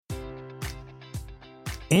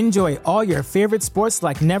Enjoy all your favorite sports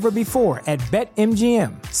like never before at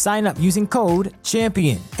BetMGM. Sign up using code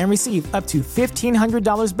CHAMPION and receive up to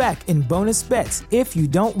 $1,500 back in bonus bets if you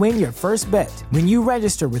don't win your first bet. When you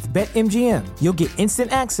register with BetMGM, you'll get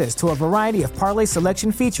instant access to a variety of parlay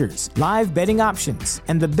selection features, live betting options,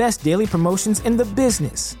 and the best daily promotions in the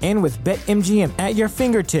business. And with BetMGM at your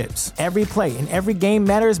fingertips, every play and every game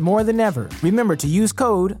matters more than ever. Remember to use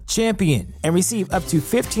code CHAMPION and receive up to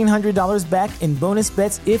 $1,500 back in bonus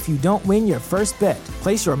bets if you don't win your first bet.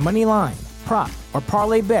 Place your money line, prop, or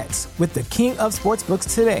parlay bets with the king of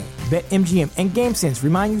sportsbooks today. BetMGM and GameSense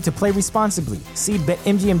remind you to play responsibly. See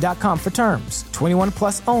BetMGM.com for terms. 21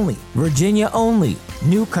 plus only. Virginia only.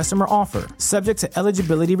 New customer offer. Subject to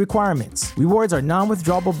eligibility requirements. Rewards are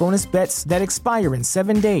non-withdrawable bonus bets that expire in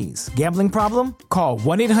 7 days. Gambling problem? Call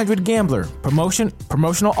 1-800-GAMBLER.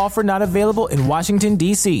 Promotional offer not available in Washington,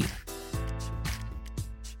 D.C.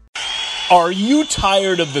 Are you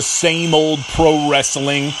tired of the same old pro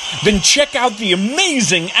wrestling? Then check out the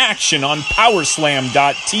amazing action on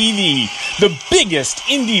Powerslam.tv, the biggest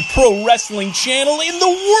indie pro wrestling channel in the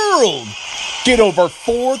world. Get over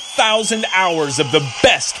 4,000 hours of the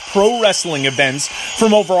best pro wrestling events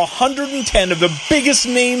from over 110 of the biggest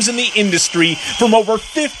names in the industry from over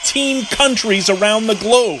 15 countries around the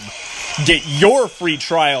globe. Get your free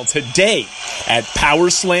trial today at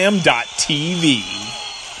Powerslam.tv.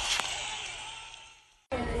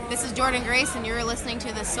 This is Jordan Grace, and you're listening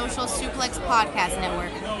to the Social Suplex Podcast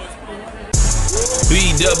Network.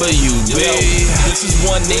 BWB, this is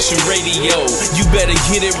One Nation Radio. You better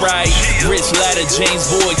get it right. Rich Latta, James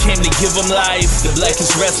Boyd came to give them life. The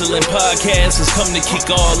Blackest Wrestling Podcast has come to kick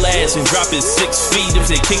all ass and drop it 6 feet if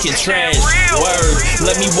they kicking trash. Word,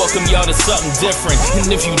 let me welcome y'all to something different. And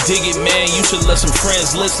if you dig it, man, you should let some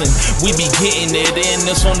friends listen. We be getting it in,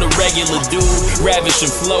 this on the regular dude. Ravish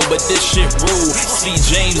and flow, but this shit rude. See,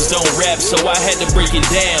 James don't rap, so I had to break it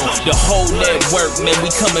down. The whole network, man, we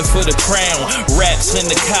coming for the crown. Raps in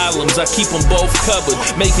the columns, I keep them both covered.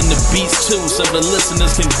 Making the beats too, so the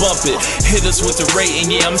listeners can bump it. Hit us with the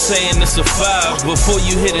rating, yeah, I'm saying it's a 5. Before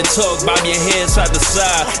you hit it, talk, bob your head side to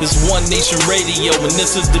side. It's One Nation Radio, and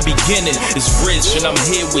this is the beginning. It's Rich, and I'm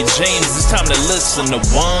here with James. It's time to listen to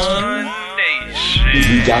One Nation.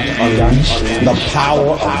 You got to unleash the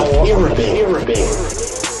power of the pyramid.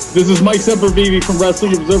 This is Mike Sempervive from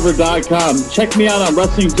WrestlingObserver.com. Check me out on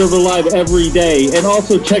Wrestling Observer Live every day. And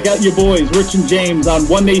also check out your boys, Rich and James, on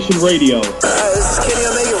One Nation Radio. This is Kenny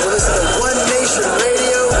Omega. We're listening to One Nation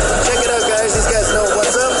Radio. Check it out, guys. These guys know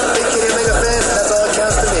what's up. Big Kenny Omega fans, and that's all that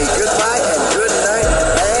counts to me. Goodbye and good night.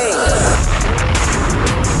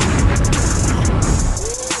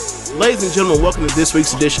 Bang. Ladies and gentlemen, welcome to this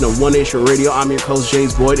week's edition of One Nation Radio. I'm your host,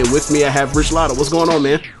 James Boyd, and with me I have Rich Latta. What's going on,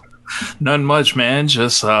 man? Nothing much, man.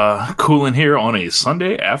 Just cooling here on a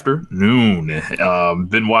Sunday afternoon.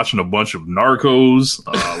 Been watching a bunch of Narcos.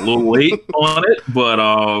 A little late on it, but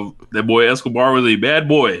that boy Escobar was a bad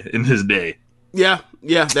boy in his day. Yeah,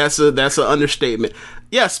 that's an understatement.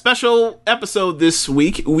 Yeah, special episode this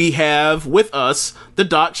week. We have with us the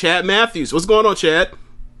Doc, Chad Matthews. What's going on, Chad?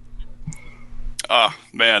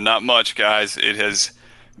 Man, not much, guys. It has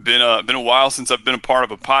been a while since I've been a part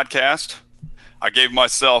of a podcast. I gave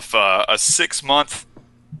myself a 6-month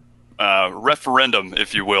referendum,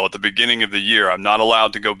 if you will, at the beginning of the year. I'm not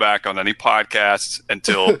allowed to go back on any podcasts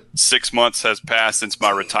until 6 months has passed since my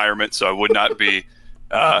retirement, so I would not be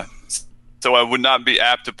apt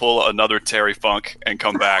to pull another Terry Funk and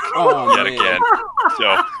come back again.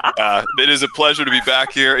 So it is a pleasure to be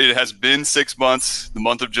back here. It has been 6 months. The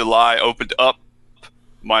month of July opened up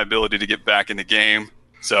my ability to get back in the game.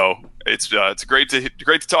 So it's great to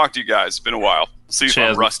talk to you guys. It's been a while. See if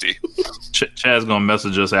I'm rusty. Chad's gonna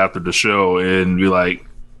message us after the show and be like,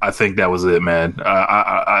 "I think that was it, man.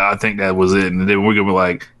 I think that was it." And then we're gonna be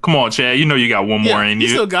like, "Come on, Chad. You know you got one more in you.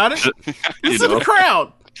 You still got it. It's in the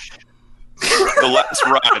crowd." The last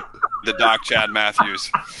ride, the Doc Chad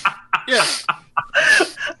Matthews. Yeah.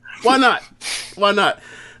 Why not?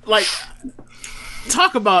 Like,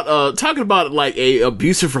 talking about like a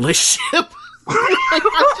abusive relationship.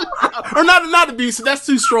 Or not abusive, that's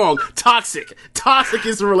too strong. Toxic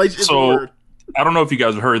is the relationship word. I don't know if you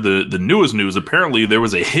guys have heard the newest news. Apparently there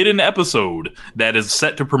was a hidden episode that is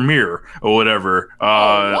set to premiere or whatever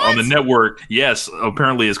on the network. Yes,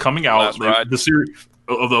 apparently it's coming out, the series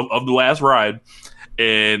of the Last Ride,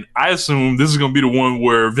 and I assume this is going to be the one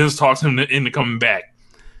where Vince talks him into coming back.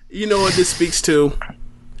 You know what this speaks to?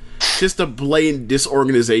 Just a blatant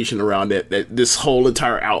disorganization around that this whole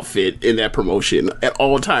entire outfit in that promotion at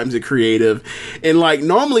all times. Creative, and like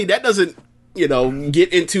normally that doesn't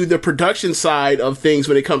get into the production side of things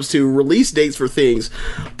when it comes to release dates for things.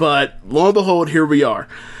 But lo and behold, here we are.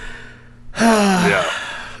 Yeah.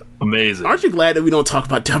 Amazing. Aren't you glad that we don't talk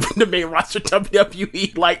about the main roster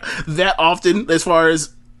WWE like that often, as far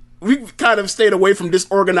as we've kind of stayed away from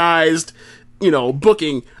disorganized,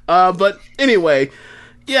 booking. But anyway,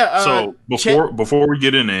 yeah. So before we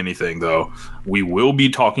get into anything, though, we will be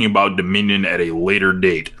talking about Dominion at a later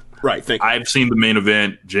date. Right. Thank you. I've seen the main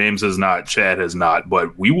event. James has not. Chad has not.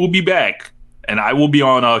 But we will be back, and I will be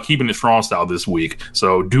on Keeping It Strong Style this week.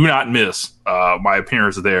 So do not miss my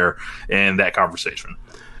appearance there and that conversation.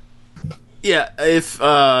 Yeah, if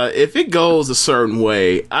it goes a certain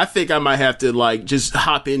way, I think I might have to just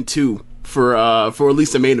hop into for at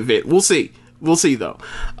least the main event. We'll see though.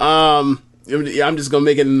 I'm just gonna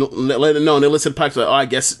make it let it know, and then listen to the podcast. I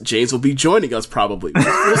guess James will be joining us probably.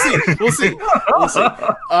 We'll see.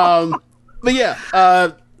 But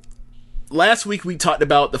yeah, last week we talked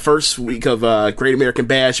about the first week of Great American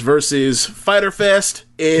Bash versus Fyter Fest,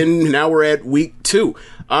 and now we're at week 2.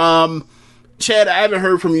 Chad, I haven't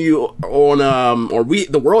heard from you on,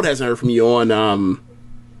 the world hasn't heard from you on,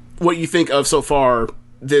 what you think of so far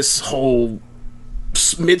this whole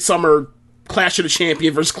Midsummer Clash of the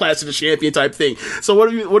Champion versus Clash of the Champion type thing. So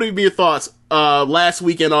what would be your thoughts, last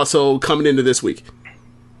week and also coming into this week?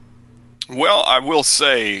 Well, I will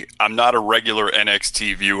say I'm not a regular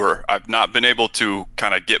NXT viewer. I've not been able to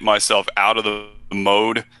kind of get myself out of the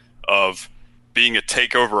mode of being a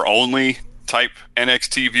takeover only type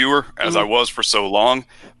NXT viewer as I was for so long.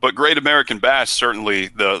 But Great American Bash, certainly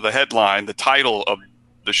the headline, the title of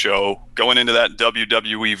the show, going into that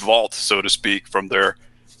WWE vault, so to speak, from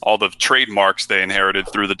all the trademarks they inherited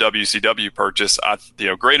through the WCW purchase.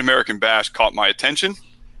 Great American Bash caught my attention.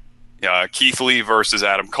 Keith Lee versus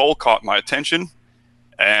Adam Cole caught my attention.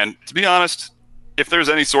 And to be honest, if there's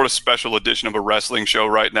any sort of special edition of a wrestling show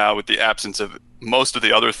right now, with the absence of most of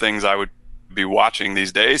the other things I would be watching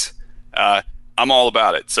these days, I'm all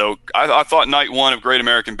about it. So I thought night 1 of Great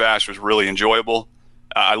American Bash was really enjoyable.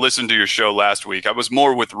 I listened to your show last week. I was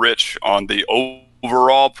more with Rich on the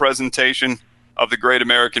overall presentation of the Great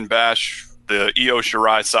American Bash. The Io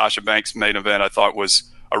Shirai Sasha Banks main event I thought was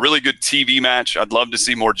a really good TV match. I'd love to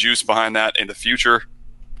see more juice behind that in the future.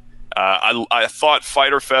 I thought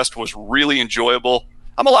Fyter Fest was really enjoyable.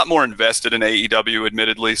 I'm a lot more invested in AEW,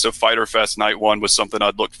 admittedly, so Fyter Fest night 1 was something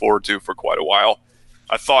I'd look forward to for quite a while.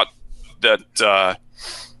 I thought that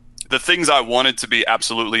the things I wanted to be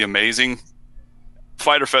absolutely amazing,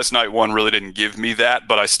 Fyter Fest night 1 really didn't give me that,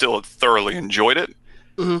 but I still thoroughly enjoyed it.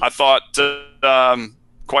 I thought,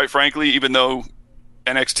 quite frankly, even though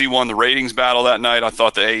NXT won the ratings battle that night, I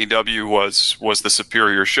thought the AEW was the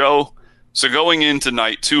superior show. So going into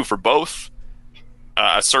night 2 for both,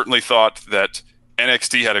 I certainly thought that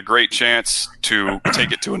NXT had a great chance to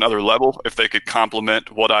take it to another level if they could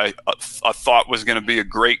complement what I thought was going to be a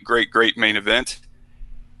great main event.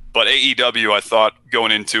 But AEW, I thought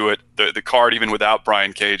going into it, the card, even without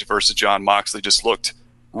Brian Cage versus Jon Moxley, just looked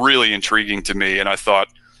really intriguing to me. And I thought,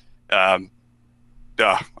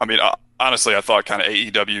 honestly, I thought kind of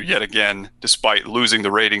AEW yet again, despite losing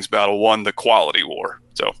the ratings battle, won the quality war.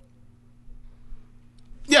 So.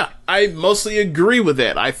 Yeah, I mostly agree with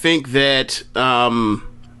that. I think that, in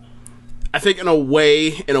a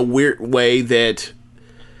weird way, that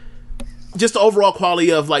just the overall quality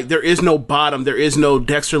of, there is no bottom, there is no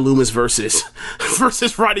Dexter Lumis versus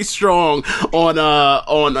Roddy Strong on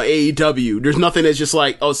AEW. There's nothing that's just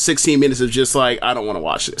 16 minutes of just I don't want to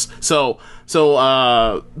watch this.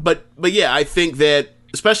 But yeah, I think that,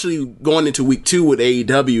 especially going into week 2 with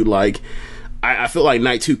AEW, I feel like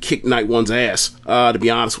night 2 kicked night 1's ass, to be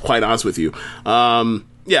quite honest with you.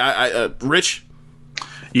 Rich?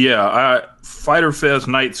 Yeah, Fyter Fest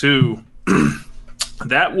night 2,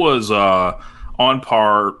 that was on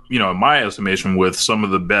par, in my estimation, with some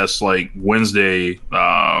of the best Wednesday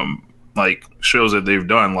shows that they've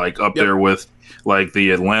done, there with the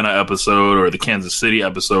Atlanta episode or the Kansas City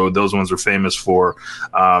episode. Those ones are famous for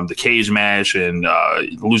the cage match and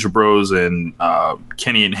Lucha Bros and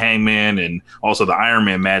Kenny and Hangman, and also the Iron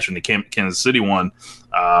Man match in the Kansas City one.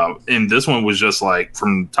 And this one was just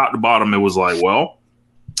from top to bottom, it was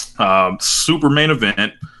super main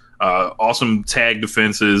event, awesome tag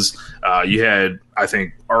defenses. You had, I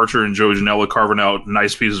think, Archer and Joe Janela carving out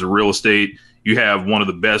nice pieces of real estate. You have one of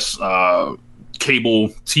the best cable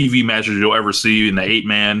TV matches you'll ever see in the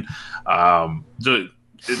 8-man,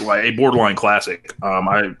 a borderline classic,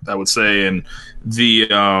 I would say. And the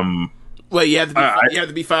wait, you have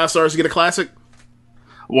to be 5 stars to get a classic.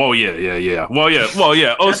 Well, yeah.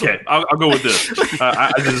 Okay, I'll go with this.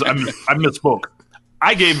 I misspoke.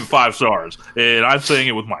 I gave it 5 stars, and I'm saying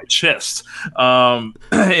it with my chest. And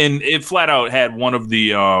it flat out had one of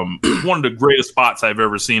the greatest spots I've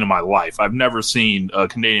ever seen in my life. I've never seen a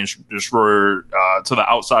Canadian Destroyer to the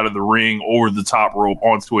outside of the ring, over the top rope,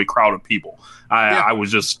 onto a crowd of people. I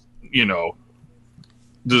was just,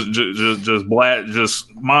 just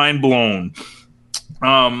mind blown.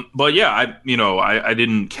 But yeah, I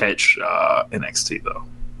didn't catch NXT though.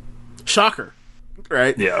 Shocker,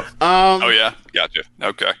 right? Yeah. Oh yeah, gotcha.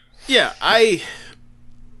 Okay. Yeah, I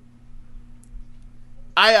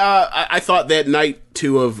thought that night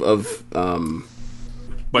 2 of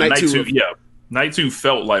but night two, Night 2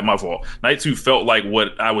 felt like my fault. Night 2 felt like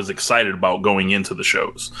what I was excited about going into the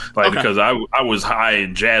shows. Because I was high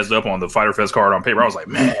and jazzed up on the Fyter Fest card on paper. I was like,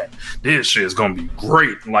 man, this shit is going to be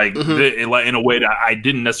great. Like, in a way that I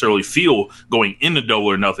didn't necessarily feel going into Double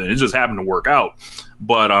or Nothing. It just happened to work out.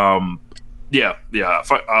 But,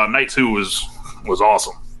 Night 2 was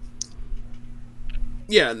awesome.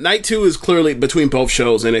 Yeah, Night 2 is clearly, between both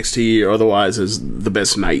shows, NXT or otherwise, is the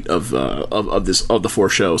best night of the 4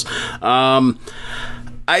 shows. I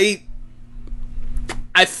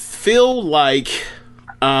feel like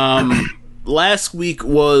last week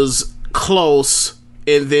was close,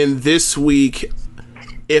 and then this week,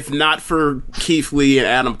 if not for Keith Lee and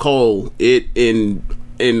Adam Cole, I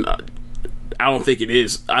don't think it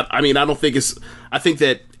is. I think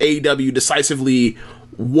that AEW decisively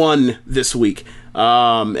won this week.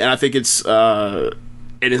 And I think it's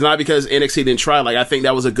not because NXT didn't try. Like, I think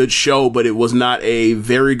that was a good show, but it was not a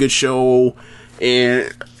very good show,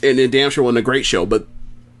 and it damn sure wasn't a great show. But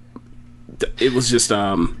it was just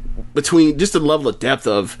between just the level of depth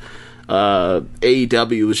of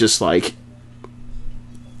AEW was just like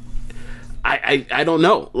I don't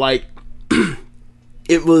know. Like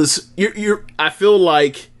it was I feel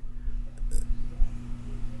like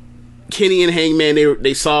Kenny and Hangman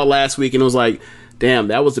they saw last week and it was like, damn,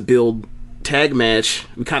 that was a build tag match.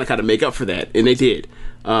 We kind of got to make up for that, and they did.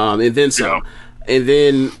 And then some. Yeah. And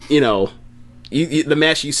then the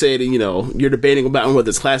match you said, you're debating about whether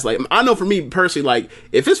it's classic. Like, I know for me personally, like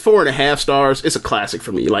if it's 4.5 stars, it's a classic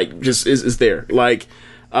for me. Like, just is there. Like,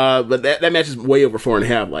 but that match is way over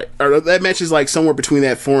 4.5. Like, or that match is like somewhere between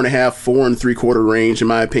that 4.5, 4 3/4 range, in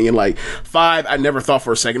my opinion. Like 5, I never thought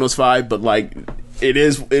for a second it was 5, but like it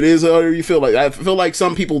is. You feel like I feel like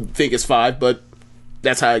some people think it's 5, but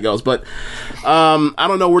that's how it goes. But I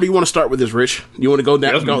don't know. Where do you want to start with this, Rich? You want to go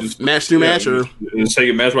down, match through match, or just take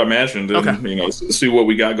it match by match and then see what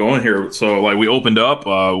we got going here. So like we opened up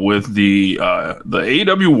with the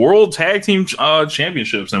AEW World Tag Team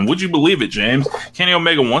Championships, and would you believe it, James? Kenny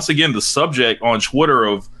Omega once again the subject on Twitter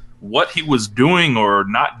of what he was doing or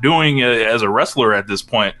not doing as a wrestler at this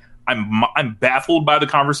point. I'm baffled by the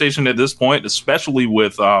conversation at this point, especially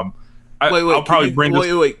with I'll probably bring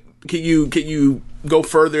this. Wait. Can you go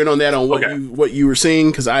further in on that what you were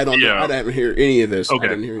seeing? Because I don't know. I haven't heard any of this.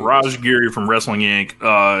 Okay, Raj Giri from Wrestling Inc.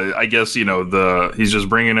 I guess he's just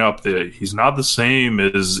bringing up that he's not the same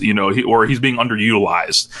as he's being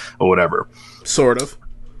underutilized or whatever. Sort of.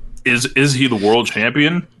 Is he the world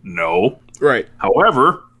champion? No. Right.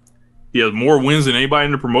 However, he has more wins than anybody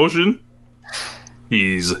in the promotion.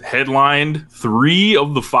 He's headlined 3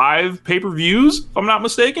 of the 5 pay-per-views, if I'm not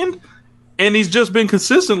mistaken. And he's just been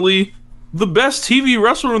consistently the best TV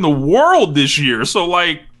wrestler in the world this year. So,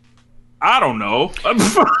 like, I don't know.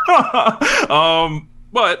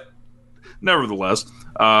 But nevertheless,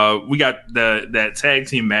 we got that tag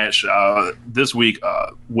team match this week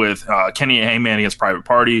with Kenny and Hangman against Private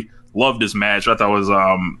Party. Loved this match. I thought it was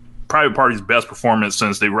Private Party's best performance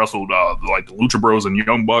since they wrestled like the Lucha Bros and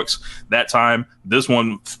Young Bucks that time. This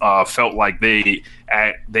one felt like they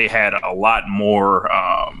had a lot more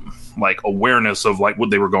like awareness of like what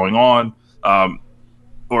they were going on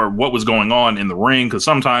or what was going on in the ring, because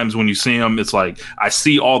sometimes when you see them, it's like I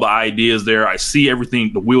see all the ideas there, I see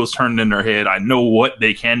everything, the wheels turning in their head, I know what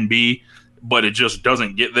they can be, but it just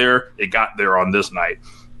doesn't get there. It got there on this night.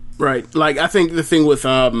 Right. Like, I think the thing with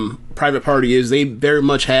Private Party is they very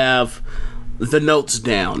much have the notes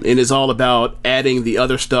down, and it's all about adding the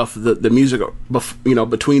other stuff, the music,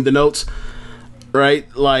 between the notes, right?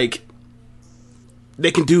 Like,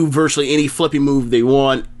 they can do virtually any flippy move they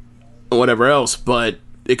want or whatever else, but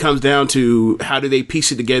it comes down to how do they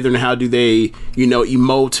piece it together and how do they,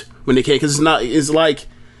 emote when they can. Because it's like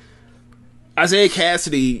Isaiah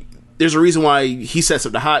Cassidy, there's a reason why he sets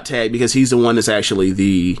up the hot tag, because he's the one that's actually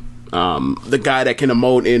the guy that can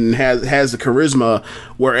emote and has the charisma,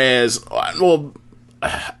 whereas,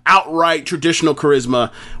 outright traditional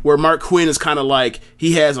charisma, where Mark Quinn is kind of like,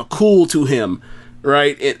 he has a cool to him,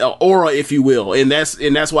 right? Aura, if you will, and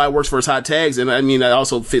that's why it works for his hot tags. And I mean, that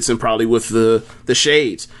also fits in probably with the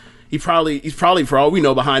shades. He's probably for all we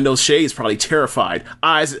know behind those shades probably terrified.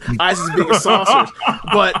 Eyes as big as saucers.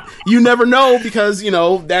 But you never know because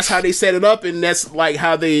that's how they set it up, and that's like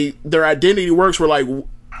how their identity works. We're like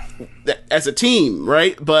as a team,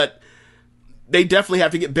 right? But they definitely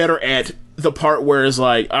have to get better at the part where it's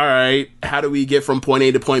like, all right, how do we get from point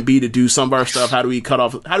A to point B to do some of our stuff? How do we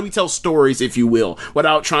tell stories, if you will,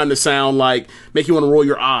 without trying to sound like make you want to roll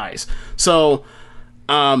your eyes? So.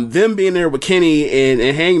 Them being there with Kenny and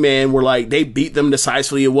Hangman were like they beat them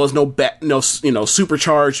decisively. It was no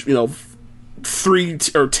supercharged 3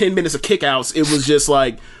 or 10 minutes of kickouts. It was just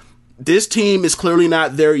like this team is clearly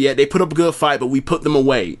not there yet. They put up a good fight, but we put them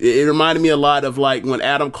away. It reminded me a lot of like when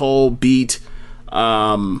Adam Cole beat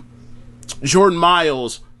Jordan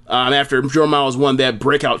Miles after Jordan Miles won that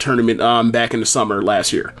breakout tournament back in the summer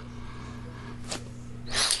last year.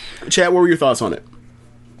 Chad, what were your thoughts on it?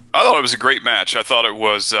 I thought it was a great match. I thought it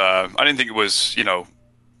was. I didn't think it was,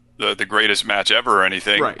 the greatest match ever or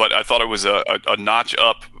anything. Right. But I thought it was a notch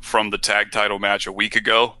up from the tag title match a week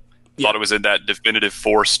ago. Yeah. Thought it was in that definitive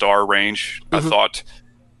 4-star range. Mm-hmm. I thought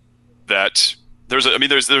that there's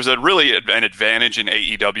a really an advantage in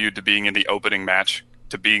AEW to being in the opening match,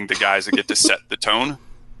 to being the guys that get to set the tone.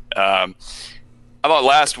 I thought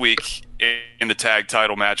last week in the tag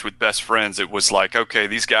title match with Best Friends, it was like, okay,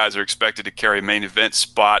 these guys are expected to carry a main event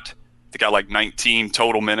spot. They got like 19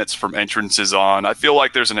 total minutes from entrances on. I feel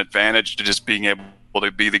like there's an advantage to just being able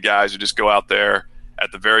to be the guys who just go out there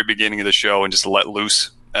at the very beginning of the show and just let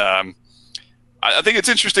loose. I think it's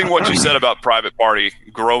interesting what you said about Private Party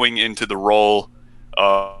growing into the role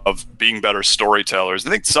of being better storytellers.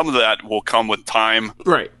 I think some of that will come with time.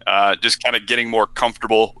 Right. Just kind of getting more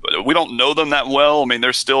comfortable. We don't know them that well. I mean,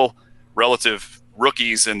 they're still relative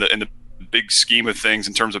rookies in the big scheme of things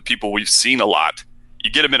in terms of people we've seen a lot.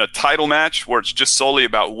 You get them in a title match where it's just solely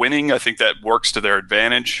about winning. I think that works to their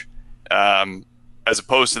advantage, as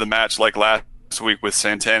opposed to the match like last week with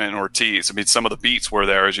Santana and Ortiz. I mean, some of the beats were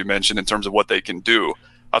there, as you mentioned, in terms of what they can do.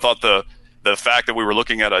 I thought the fact that we were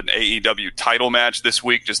looking at an AEW title match this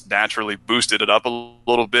week just naturally boosted it up a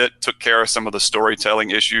little bit, took care of some of the storytelling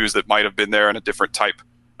issues that might have been there in a different type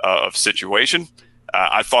of situation.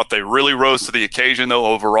 I thought they really rose to the occasion, though,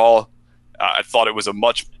 overall. I thought it was a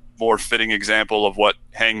much more fitting example of what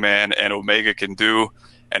Hangman and Omega can do.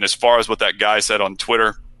 And as far as what that guy said on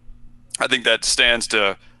Twitter, I think that stands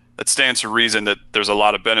to reason that there's a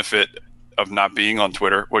lot of benefit of not being on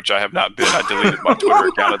Twitter, which I have not been. I deleted my Twitter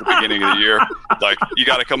account at the beginning of the year. Like, you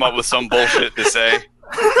got to come up with some bullshit to say.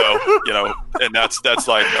 So, and that's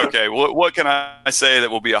like, okay, what can I say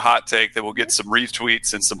that will be a hot take that will get some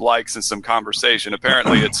retweets and some likes and some conversation?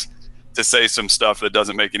 Apparently it's to say some stuff that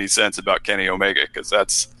doesn't make any sense about Kenny Omega, because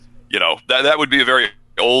that's, that would be a very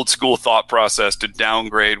old school thought process to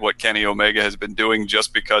downgrade what Kenny Omega has been doing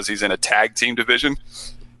just because he's in a tag team division.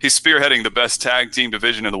 He's spearheading the best tag team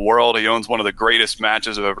division in the world. He owns one of the greatest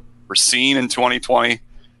matches I've ever seen in 2020,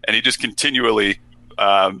 and he just continually,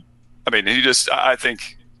 I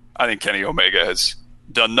think Kenny Omega has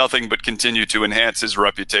done nothing but continue to enhance his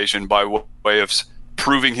reputation by way of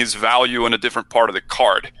proving his value in a different part of the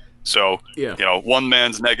card. So, one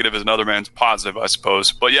man's negative is another man's positive, I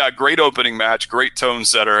suppose. But yeah, great opening match, great tone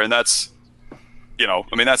setter, and that's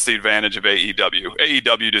the advantage of AEW.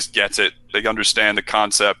 AEW just gets it. They understand the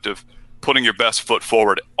concept of putting your best foot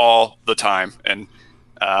forward all the time, and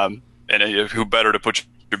who better to put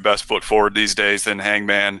your best foot forward these days than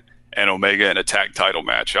Hangman and Omega in a tag title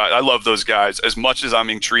match. I love those guys. As much as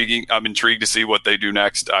I'm intrigued to see what they do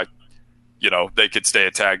next. They could stay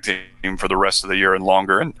a tag team for the rest of the year and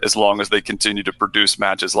longer, and as long as they continue to produce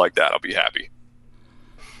matches like that, I'll be happy.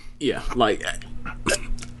 Yeah, like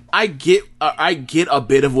I get a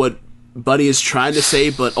bit of what Buddy is trying to say,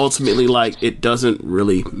 but ultimately, like, it doesn't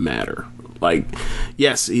really matter. Like,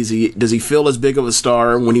 yes, does he feel as big of a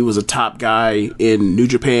star when he was a top guy in New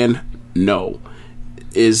Japan? No.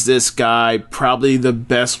 Is this guy probably the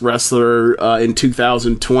best wrestler in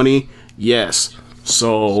 2020? Yes.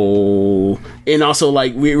 So, and also,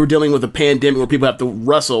 like, we were dealing with a pandemic where people have to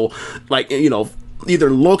wrestle, like, either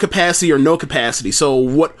low capacity or no capacity. So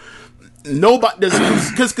what? Nobody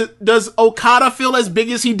does Okada feel as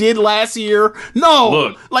big as he did last year?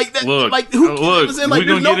 No. There's nobody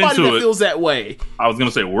that feels that way. I was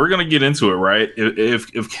gonna say, we're gonna get into it, right?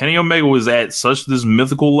 If Kenny Omega was at such this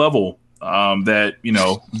mythical level that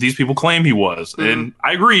these people claim he was, mm-hmm. and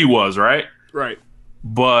I agree he was, right? Right.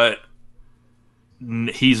 But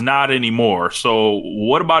he's not anymore. So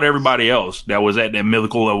what about everybody else that was at that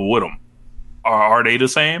mythical level with him? Are they the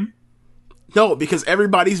same? No, because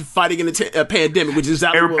everybody's fighting in a pandemic, which is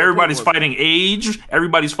everybody's fighting age.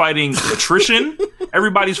 Everybody's fighting attrition.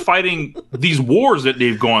 Everybody's fighting these wars that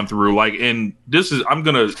they've gone through. Like, and this is, I'm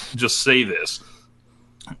gonna just say this: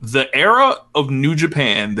 the era of New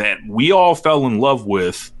Japan that we all fell in love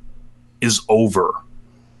with is over.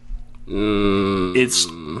 It's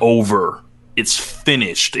over. It's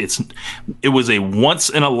finished. It was a once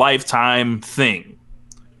in a lifetime thing.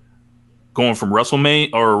 Going from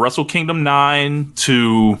WrestleMania or Wrestle Kingdom 9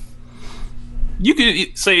 to, you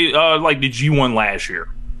could say like the G1 last year.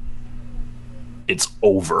 It's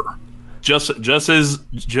over. Just as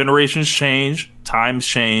generations change, times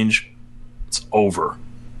change, it's over.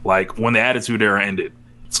 Like when the Attitude Era ended,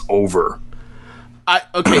 it's over.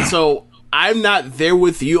 Okay, so I'm not there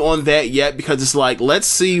with you on that yet because it's like, let's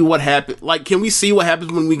see what happens. Like, can we see what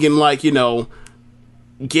happens when we can, like, you know,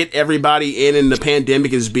 get everybody in and the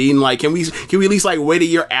pandemic is being like, can we at least like wait a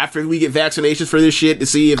year after we get vaccinations for this shit to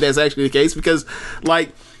see if that's actually the case? Because like,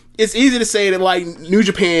 it's easy to say that like New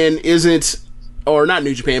Japan isn't, or not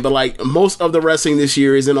New Japan, but like most of the wrestling this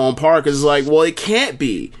year isn't on par because it's like, well, it can't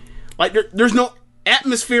be. Like there's no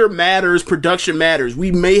atmosphere matters, production matters.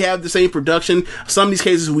 We may have the same production, some of these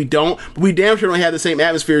cases we don't, but we damn sure don't have the same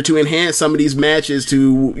atmosphere to enhance some of these matches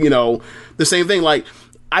to, you know, the same thing. Like,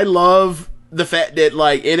 I love the fact that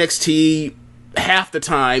like NXT half the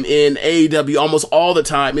time in AEW almost all the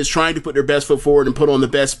time is trying to put their best foot forward and put on the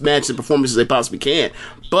best matches and performances they possibly can.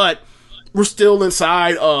 But we're still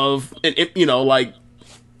inside of, you know, like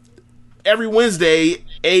every Wednesday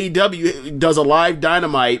AEW does a live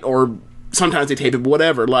Dynamite, or sometimes they tape it, but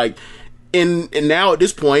whatever. Like, and now at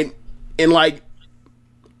this point, in like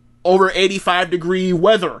over 85-degree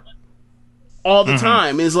weather all the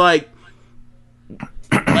time, is like,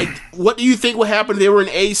 what do you think would happen if they were in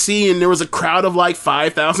AC and there was a crowd of like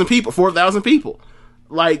 5,000 people, 4,000 people?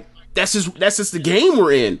 Like, that's just the game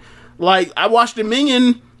we're in. Like, I watched the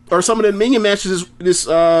Minion, or some of the Minion matches this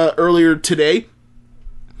earlier today.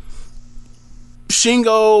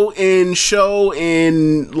 Shingo and Sho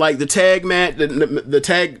and like the tag match, the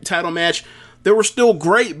tag title match, they were still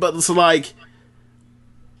great, but it's like,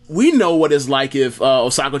 we know what it's like if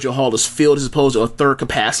Osaka Joe Hall is filled as opposed to a third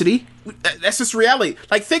capacity. That's just reality.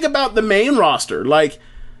 Like, think about the main roster. Like,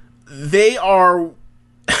 they are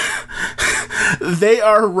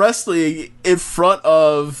wrestling in front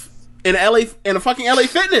of in a fucking LA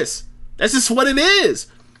Fitness. That's just what it is.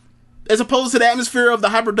 As opposed to the atmosphere of the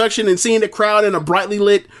high production and seeing the crowd in a brightly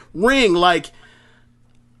lit ring. Like,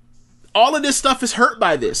 all of this stuff is hurt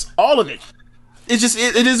by this. All of it. It's just,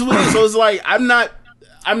 it is what it is. So it's like, I'm not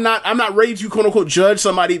ready to quote unquote judge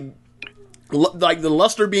somebody, like the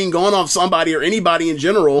luster being gone off somebody or anybody in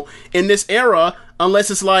general in this era,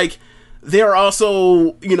 unless it's like they're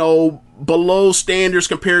also, you know, below standards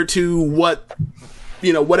compared to what,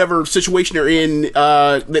 you know, whatever situation they're in,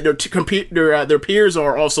 that their peers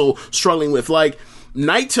are also struggling with. Like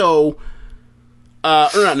Naito, or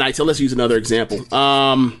not Naito, let's use another example.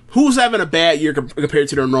 Who's having a bad year compared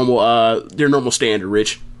to their normal standard,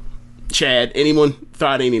 Rich? Chad, anyone? Throw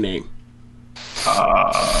out any name.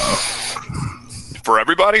 For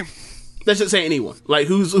everybody? Let's just say anyone. Like,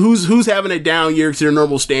 who's having a down year to their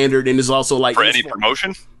normal standard and is also like... For any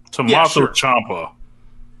promotion? Tommaso Ciampa.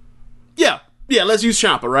 Yeah, let's use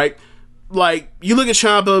Ciampa, right? Like, you look at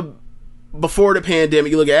Ciampa before the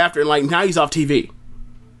pandemic, you look at after, and like, now he's off TV.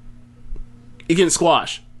 He's getting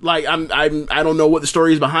squashed. Like, I don't know what the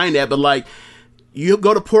story is behind that, but like, you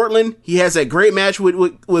go to Portland, he has that great match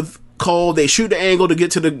with Cole. They shoot the angle to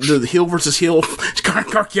get to the heel versus heel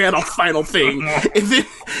Gargano final thing,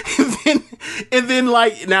 and then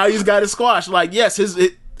like now he's got his squash. Like, yes,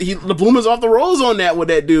 the bloom is off the rose on that with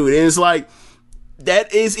that dude, and it's like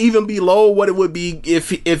that is even below what it would be if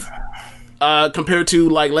compared to,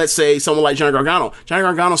 like, let's say someone like Johnny Gargano. Johnny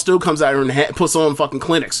Gargano still comes out here and puts on fucking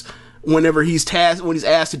clinics whenever he's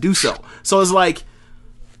asked to do so. So it's like,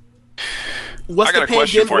 what's the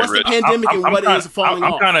pandemic and what is falling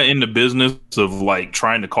off? I'm kind of in the business of like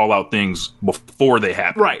trying to call out things before they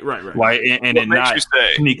happen. Right. Like, and then not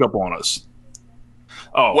sneak up on us.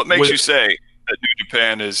 Oh, what makes you say that New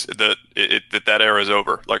Japan is that era is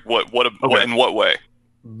over? Like, what in what way?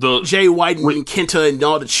 The Jay White and Kenta and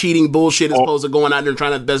all the cheating bullshit as opposed to going out there and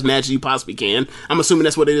trying to have the best matches you possibly can. I'm assuming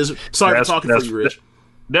that's what it is. Sorry for talking for you, Rich.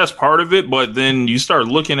 That's part of it, but then you start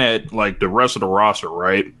looking at like the rest of the roster,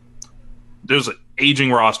 right? There's an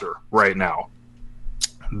aging roster right now.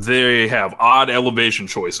 They have odd elevation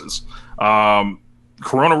choices.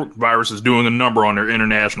 Coronavirus is doing a number on their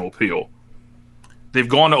international appeal. They've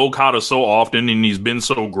gone to Okada so often and he's been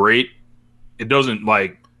so great. It doesn't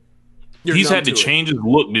like... He's had to change his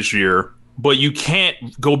look this year, but you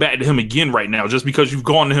can't go back to him again right now just because you've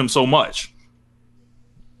gone to him so much.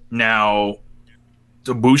 Now,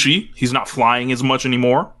 Ibushi, he's not flying as much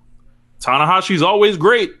anymore. Tanahashi's always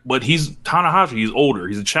great, but he's Tanahashi. He's older.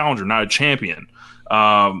 He's a challenger, not a champion.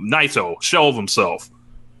 Naito, shell of himself.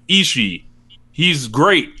 Ishii, he's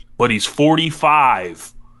great, but he's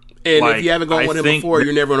 45. And if you haven't gone with him before,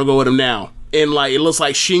 you're never going to go with him now. And like, it looks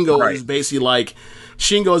like Shingo is basically like,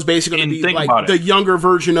 Shingo is basically going to be like the younger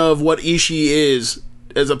version of what Ishii is,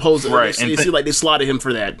 as opposed to, it seems like they slotted him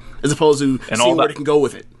for that, as opposed to seeing where they can go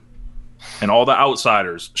with it. And all the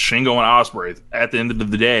outsiders, Shingo and Ospreay, at the end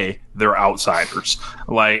of the day, they're outsiders.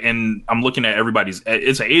 Like, and I'm looking at everybody's.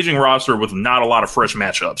 It's an aging roster with not a lot of fresh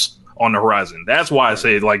matchups on the horizon. That's why I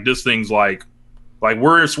say like this thing's like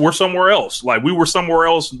we're somewhere else. Like we were somewhere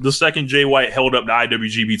else the second Jay White held up the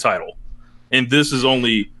IWGP title, and this is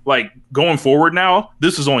only like going forward now.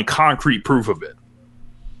 This is only concrete proof of it.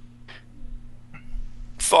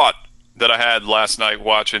 Thought that I had last night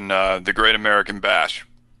watching the Great American Bash.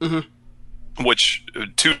 Mm-hmm. Which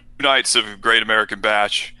 2 nights of Great American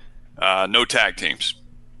Bash, no tag teams,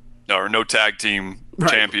 or no tag team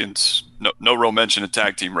champions, no real mention of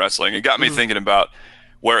tag team wrestling. It got me thinking about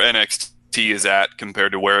where NXT is at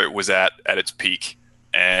compared to where it was at its peak,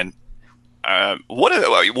 and would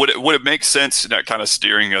it make sense? Kind of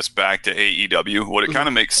steering us back to AEW. Would it kind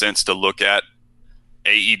of make sense to look at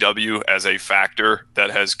AEW as a factor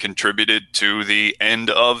that has contributed to the end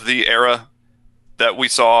of the era that we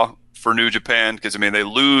saw for New Japan? Because I mean, they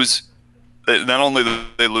lose. Not only do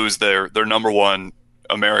they lose their number one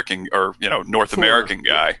American or North American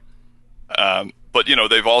guy, but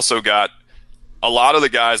they've also got a lot of the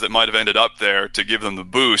guys that might have ended up there to give them the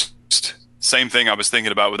boost. Same thing I was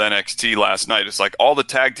thinking about with NXT last night. It's like all the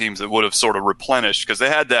tag teams that would have sort of replenished, because they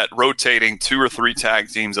had that rotating 2 or 3 tag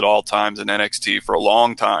teams at all times in NXT for a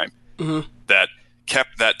long time that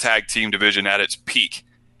kept that tag team division at its peak.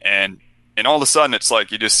 And all of a sudden, it's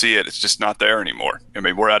like you just see it. It's just not there anymore. I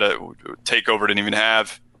mean, we're at a TakeOver didn't even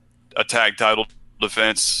have a tag title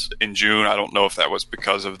defense in June. I don't know if that was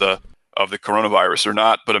because of the coronavirus or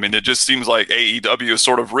not. But I mean, it just seems like AEW has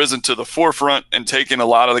sort of risen to the forefront and taken a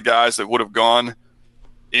lot of the guys that would have gone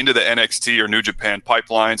into the NXT or New Japan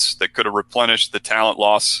pipelines that could have replenished the talent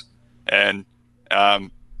loss. And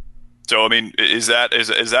so, I mean, is that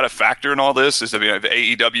a factor in all this?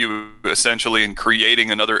 AEW essentially in creating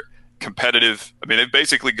another competitive? I mean, they've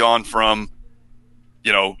basically gone from,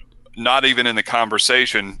 not even in the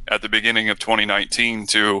conversation at the beginning of 2019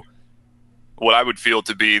 to what I would feel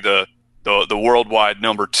to be the worldwide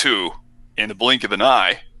number 2 in the blink of an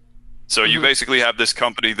eye. So you basically have this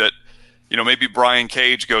company that, maybe Brian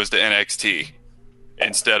Cage goes to NXT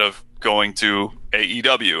instead of going to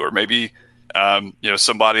AEW, or maybe,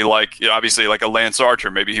 somebody like, obviously like a Lance Archer,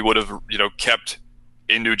 maybe he would have, kept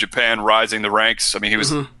in New Japan, rising the ranks. I mean,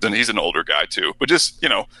 he's an older guy too, but just,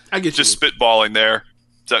 I get just spitballing there.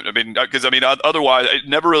 So, I mean, because otherwise it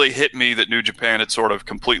never really hit me that New Japan had sort of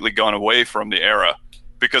completely gone away from the era,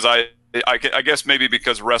 because I guess maybe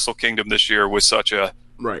because Wrestle Kingdom this year was such a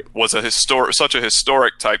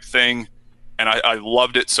historic type thing. And I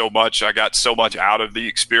loved it so much. I got so much out of the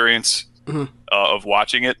experience of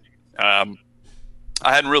watching it. I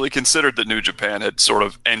hadn't really considered that New Japan had sort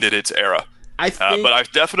of ended its era. But I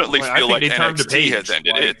definitely feel like NXT has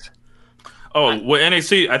ended it. Oh, well,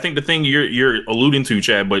 NXT, I think the thing you're alluding to,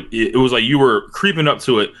 Chad, but it was like you were creeping up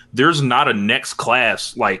to it. There's not a next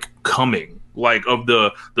class like coming, like of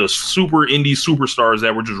the super indie superstars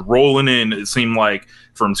that were just rolling in. It seemed like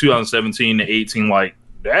from 2017 to 18, like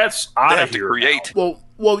that's out of here. Create.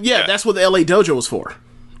 Well, yeah, that's what the LA Dojo was for.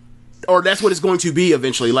 Or that's what it's going to be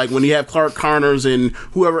eventually. Like when you have Clark Connors and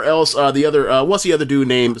whoever else, the other, what's the other dude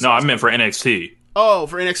name? No, I meant for NXT. Oh,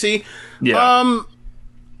 for NXT? Yeah.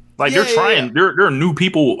 They're trying. Yeah. There are new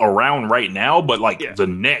people around right now, but the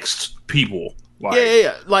next people.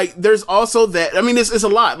 Yeah. Like there's also that. I mean, it's a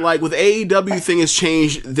lot. Like with AEW thing has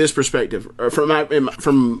changed this perspective from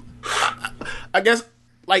I guess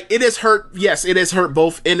like it has hurt. Yes, it has hurt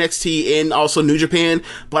both NXT and also New Japan.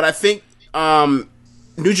 But I think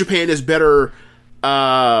New Japan is better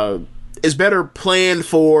planned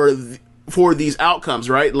for these outcomes,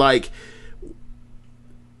 right? Like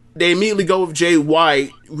they immediately go with Jay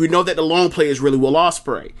White. We know that the long play is really Will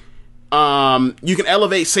Ospreay. You can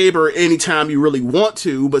elevate Sabre anytime you really want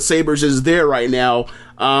to, but Sabre's is there right now.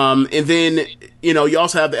 And then you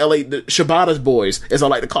also have the Shibata's boys, as I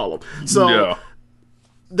like to call them. So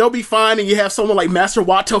they'll be fine, and you have someone like Master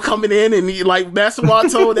Wato coming in, and Master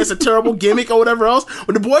Wato, that's a terrible gimmick or whatever else,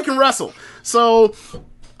 but the boy can wrestle. So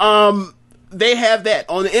they have that.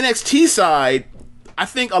 On the NXT side, I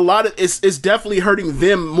think a lot of it's definitely hurting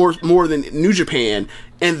them more than New Japan.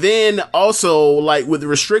 And then also, like, with the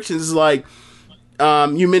restrictions, like,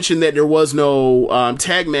 you mentioned that there was no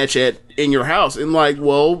tag match in your house, and like,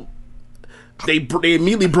 well, they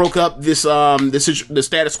immediately broke up the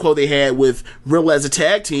status quo they had with Riddle as a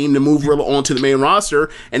tag team to move Riddle onto the main roster,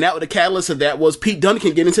 and that was the catalyst of that was Pete Dunne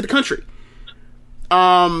can get into the country.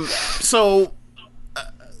 So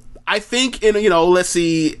I think let's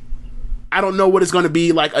see, I don't know what it's going to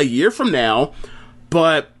be like a year from now,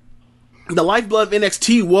 but the lifeblood of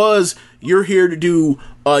NXT was you're here to do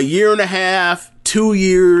a year and a half, 2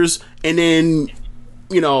 years, and then,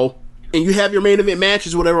 and you have your main event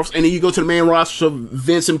matches, whatever else, and then you go to the main roster of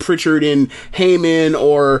Vince and Pritchard and Heyman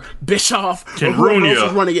or Bischoff or whoever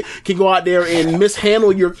else is running it can go out there and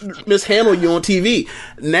mishandle you on TV.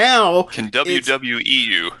 Now can WWE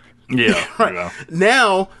you? Yeah, right. Yeah.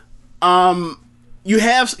 Now, you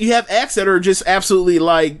have acts that are just absolutely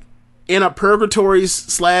like in a purgatory /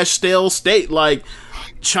 stale state, like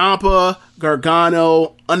Ciampa,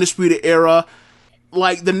 Gargano, Undisputed Era.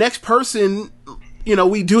 Like the next person,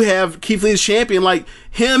 we do have Keith Lee as champion. Like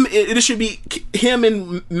him, it should be him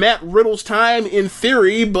and Matt Riddle's time in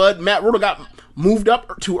theory, but Matt Riddle got moved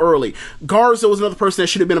up too early. Garza was another person that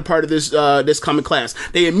should have been a part of this coming class.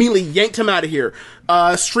 They immediately yanked him out of here.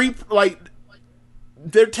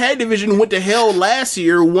 Their tag division went to hell last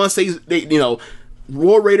year once they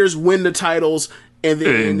Raw Raiders win the titles and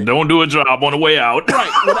then don't do a job on the way out.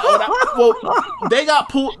 Right. Well, they got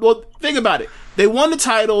pulled. Well, think about it. They won the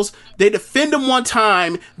titles. They defend them one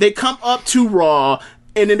time. They come up to Raw,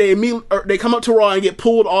 and then they come up to Raw and get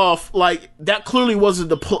pulled off. Like that clearly wasn't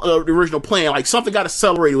the original plan. Like something got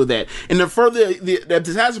accelerated with that, and to further to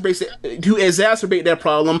exacerbate that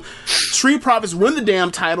problem, Street Profits win the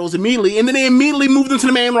damn titles immediately, and then they immediately moved them to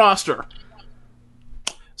the main roster.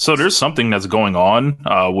 So there's something that's going on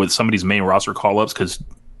with some of these main roster call-ups, because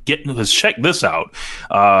check this out.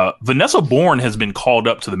 Vanessa Bourne has been called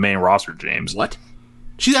up to the main roster, James. What?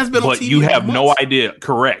 She has been on TV. But you have no idea.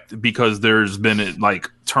 Correct, because there's been like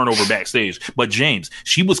turnover backstage. But James,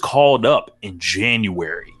 she was called up in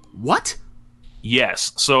January. What?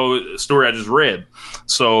 Yes. So story I just read.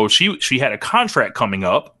 So she had a contract coming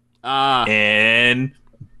up and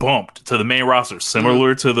bumped to the main roster,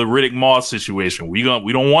 similar to the Riddick Moss situation. We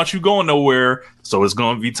don't want you going nowhere, so it's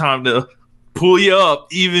going to be time to pull you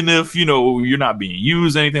up, even if you're not being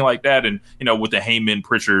used, anything like that. And with the Heyman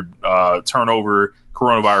Pritchard turnover,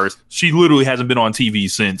 coronavirus, she literally hasn't been on TV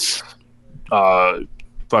since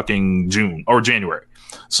fucking June or January.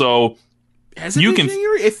 So has it been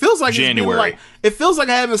January? It feels like January. It feels like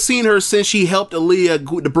I haven't seen her since she helped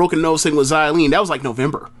Aaliyah the broken nose thing with Xylene. That was like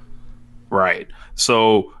November. Right.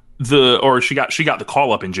 So she got the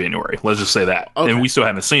call up in January. Let's just say that, and we still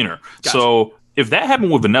haven't seen her. Gotcha. So if that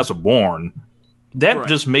happened with Vanessa Bourne, that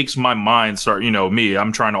just makes my mind start. Me,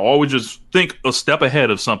 I'm trying to always just think a step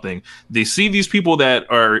ahead of something. They see these people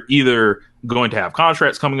that are either going to have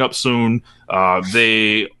contracts coming up soon.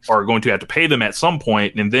 They are going to have to pay them at some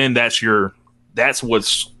point, and then that's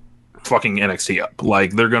what's fucking NXT up.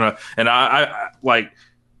 Like they're gonna, and I like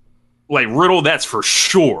Riddle. That's for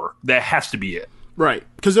sure. That has to be it. Right,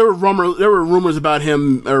 because there were rumors about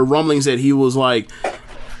him, or rumblings that he was like,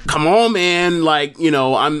 "Come on, man! Like,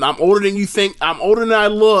 I'm older than you think. I'm older than I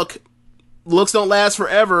look. Looks don't last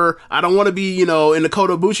forever. I don't want to be, in the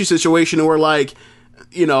Kota Ibushi situation where like,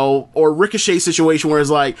 or Ricochet situation where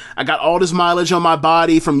it's like, I got all this mileage on my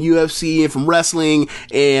body from UFC and from wrestling,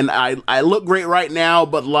 and I look great right now,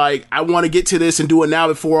 but like, I want to get to this and do it now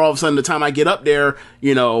before all of a sudden the time I get up there,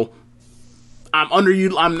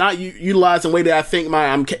 I'm not utilized in the way that I think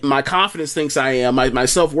my confidence thinks I am, my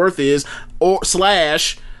self-worth is,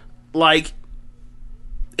 like,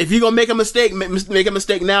 if you're gonna make a mistake, make a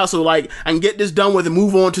mistake now, so like I can get this done with and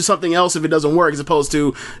move on to something else if it doesn't work, as opposed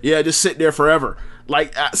to just sit there forever.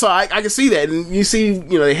 Like, so I can see that, and you see,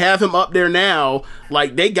 they have him up there now,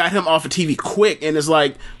 like they got him off of TV quick, and it's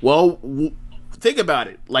like, well, think about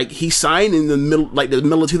it, like he signed in the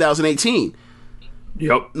middle of 2018.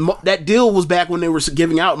 Yep. That deal was back when they were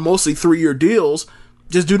giving out mostly 3-year deals.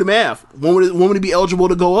 Just do the math. When would he be eligible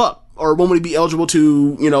to go up? Or when would he be eligible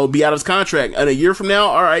to, be out of his contract? And a year from now,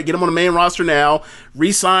 all right, get him on the main roster now,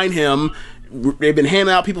 re-sign him. They've been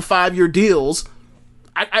handing out people 5-year deals.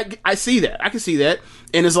 I see that. I can see that.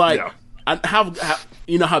 And it's like, how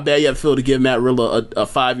how bad you have to feel to give Matt Riddle a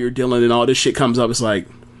 5-year deal, and then all this shit comes up. It's like,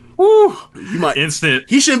 woo, you might instant.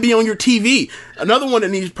 He shouldn't be on your TV. Another one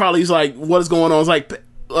that he's like, what is going on? It's like,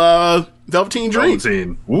 Velveteen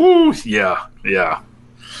Dream. Woo, yeah.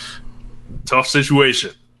 Tough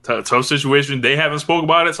situation. tough situation. They haven't spoke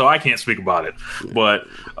about it, so I can't speak about it. But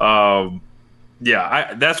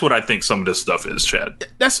that's what I think some of this stuff is, Chad.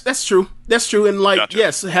 That's true. That's true. And like,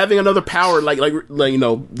 yes, having another power like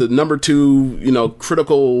the number 2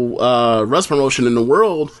 critical wrestling promotion in the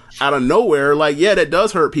world out of nowhere, that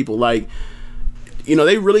does hurt people. Like,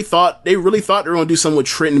 they really thought they were going to do something with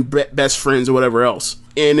Trenton Best Friends or whatever else.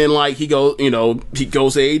 And then he goes to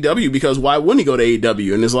AEW, because why wouldn't he go to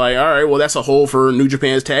AEW? And it's like, all right, well, that's a hole for New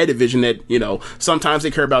Japan's tag division that, sometimes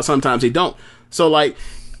they care about, sometimes they don't. So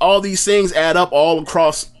all these things add up all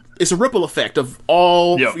across. It's a ripple effect of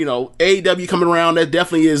all, AEW coming around. That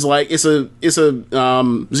definitely is it's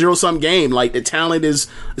a zero-sum game. Like, the talent is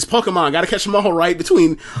Pokemon. Got to catch them all, right,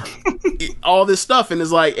 between all this stuff. And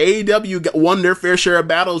it's like AEW won their fair share of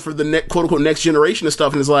battles for the quote-unquote next generation of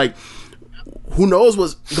stuff. And it's like, who knows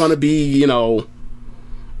what's going to be,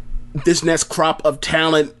 this next crop of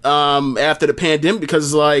talent after the pandemic,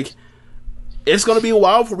 because it's going to be a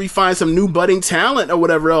while before we find some new budding talent or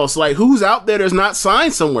whatever else. Like, who's out there that's not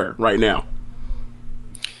signed somewhere right now?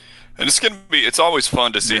 And it's always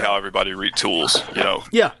fun to see how everybody retools,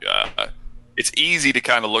 Yeah. It's easy to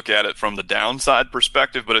kind of look at it from the downside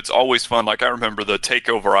perspective, but it's always fun. Like, I remember the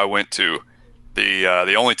takeover I went to,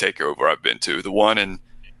 the only takeover I've been to, the one in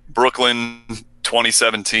Brooklyn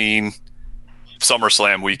 2017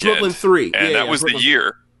 SummerSlam weekend. Brooklyn 3. And that was the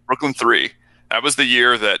year, Brooklyn 3. That was the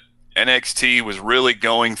year that NXT was really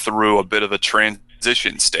going through a bit of a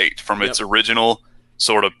transition state from its original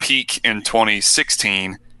sort of peak in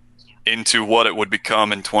 2016 into what it would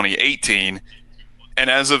become in 2018. And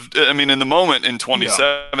in the moment in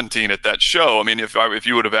 2017 at that show, if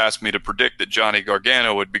you would have asked me to predict that Johnny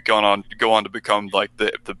Gargano would go on to become like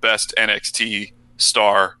the best NXT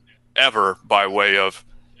star ever by way of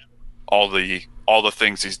all the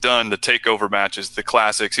things he's done, the takeover matches, the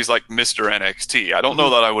classics, he's like Mr. NXT. I don't know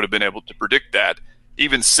that I would have been able to predict that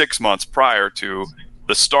even 6 months prior to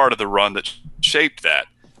the start of the run that shaped that.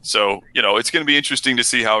 So, it's going to be interesting to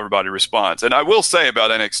see how everybody responds. And I will say about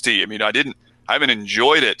NXT, I haven't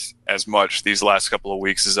enjoyed it as much these last couple of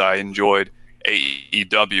weeks as I enjoyed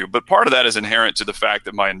AEW, but part of that is inherent to the fact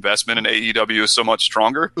that my investment in AEW is so much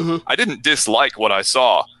stronger. Mm-hmm. I didn't dislike what I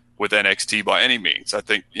saw with NXT by any means. I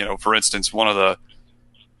think, for instance, one of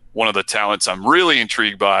the talents I'm really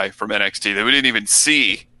intrigued by from NXT that we didn't even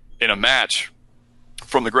see in a match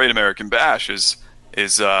from the Great American Bash is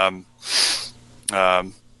what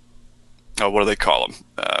do they call him?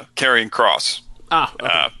 Karrion Kross.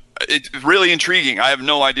 Okay. It's really intriguing. I have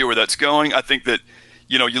no idea where that's going. I think that,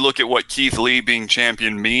 you look at what Keith Lee being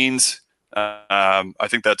champion means. I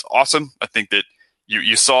think that's awesome. I think that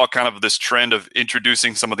you saw kind of this trend of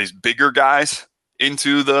introducing some of these bigger guys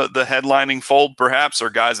into the headlining fold, perhaps, or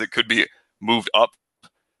guys that could be moved up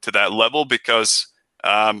to that level, because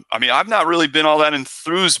I've not really been all that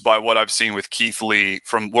enthused by what I've seen with Keith Lee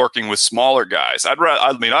from working with smaller guys.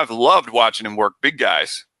 I've loved watching him work big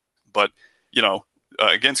guys, but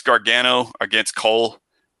against Gargano, against Cole,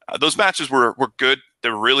 those matches were good. They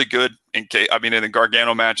were really good. In the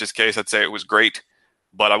Gargano match's case, I'd say it was great,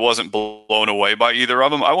 but I wasn't blown away by either of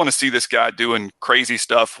them. I want to see this guy doing crazy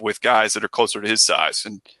stuff with guys that are closer to his size.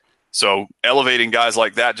 And so elevating guys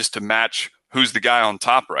like that just to match who's the guy on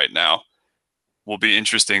top right now will be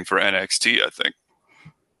interesting for NXT, I think.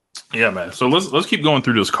 Yeah, man. So let's keep going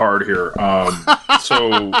through this card here.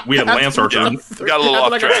 So we had Lance Archer. We got a little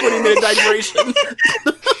off track. 20-minute digression.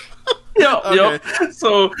 Yep.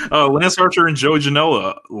 So Lance Archer and Joey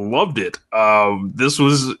Janela loved it. This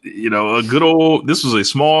was, this was a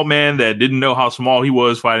small man that didn't know how small he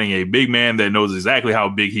was fighting a big man that knows exactly how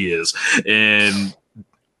big he is. And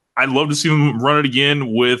I'd love to see him run it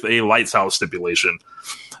again with a lights out stipulation.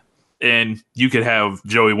 And you could have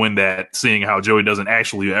Joey win that, seeing how Joey doesn't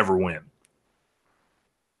actually ever win.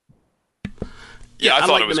 Yeah, I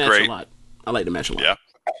thought it was great. I like the match a lot. Yeah.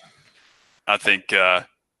 I think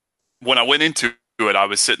when I went into it, I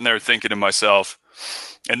was sitting there thinking to myself,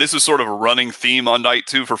 and this was sort of a running theme on Night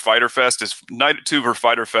 2 for Fyter Fest, is Night 2 for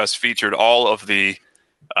Fyter Fest featured all of the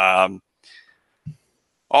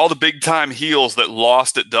big-time heels that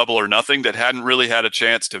lost at Double or Nothing, that hadn't really had a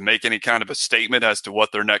chance to make any kind of a statement as to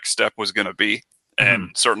what their next step was going to be. And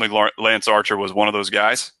certainly Lance Archer was one of those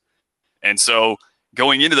guys. And so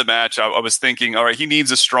going into the match, I was thinking, all right, he needs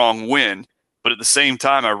a strong win. But at the same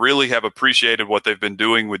time, I really have appreciated what they've been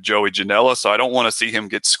doing with Joey Janela, so I don't want to see him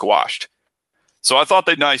get squashed. So I thought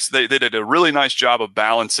they did a really nice job of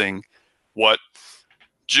balancing what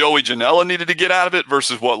Joey Janela needed to get out of it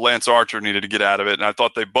versus what Lance Archer needed to get out of it. And I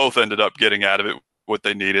thought they both ended up getting out of it what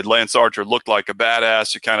they needed. Lance Archer looked like a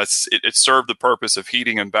badass. It served the purpose of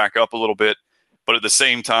heating him back up a little bit. But at the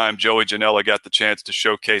same time, Joey Janela got the chance to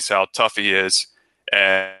showcase how tough he is.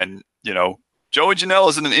 And, Joey Janela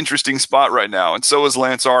is in an interesting spot right now, and so is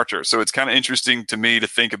Lance Archer. So it's kind of interesting to me to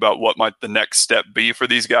think about what might the next step be for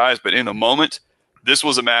these guys. But in a moment, this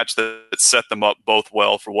was a match that set them up both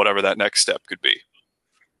well for whatever that next step could be.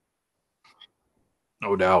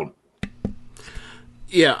 No doubt.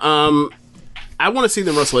 Yeah, I want to see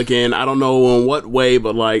them wrestle again. I don't know in what way,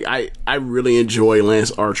 but like I really enjoy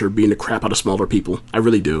Lance Archer beating the crap out of smaller people. I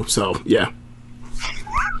really do. So yeah.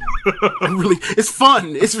 It's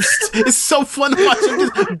fun. It's so fun to watch him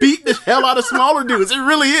just beat the hell out of smaller dudes. It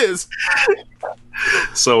really is.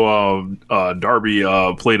 So Darby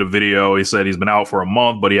played a video. He said he's been out for a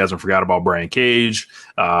month, but he hasn't forgot about Brian Cage.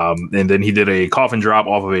 And then he did a coffin drop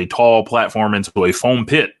off of a tall platform into a foam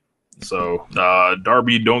pit. So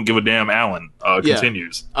Darby don't give a damn Allen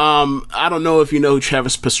continues. I don't know if you know who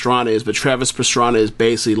Travis Pastrana is, but Travis Pastrana is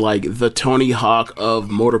basically like the Tony Hawk of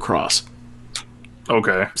motocross.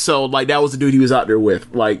 Okay. So like that was the dude he was out there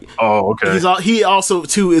with. Like, oh, okay. He also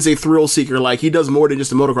too is a thrill seeker. Like he does more than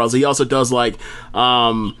just the motocross. He also does like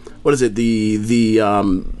what is it,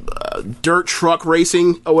 the dirt truck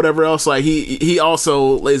racing or whatever else. Like he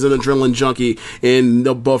also is an adrenaline junkie, and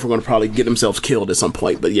they'll both are going to probably get themselves killed at some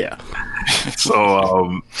point. But yeah.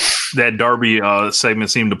 So that Darby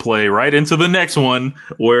segment seemed to play right into the next one,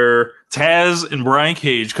 where Taz and Brian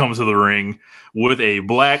Cage come to the ring with a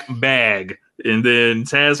black bag. And then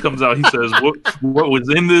Taz comes out. He says, what was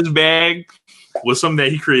in this bag was something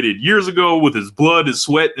that he created years ago with his blood, his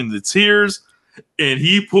sweat, and the tears. And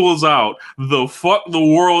he pulls out the Fuck the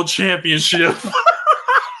World Championship.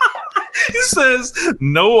 He says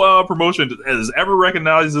no promotion has ever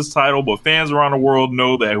recognized this title, but fans around the world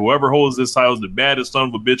know that whoever holds this title is the baddest son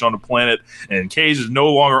of a bitch on the planet. And Cage is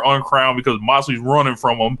no longer uncrowned because Moxley's running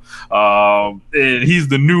from him. And he's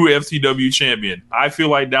the new FTW champion. I feel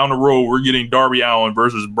like down the road we're getting Darby Allin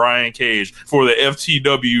versus Brian Cage for the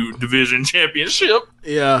FTW division championship.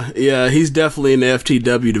 Yeah, he's definitely in the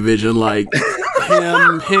FTW division. Like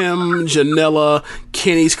him, Janela,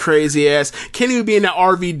 Kenny's crazy ass. Kenny would be in the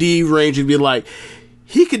RVD range and be like,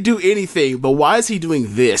 he could do anything, but why is he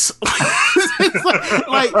doing this?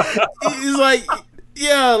 He's like,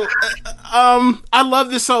 yeah, I love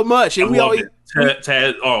this so much, and we always.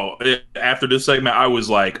 After this segment, I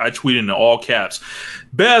tweeted in all caps,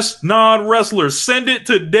 best non-wrestler, send it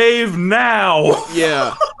to Dave now.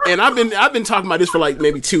 Yeah. And I've been talking about this for like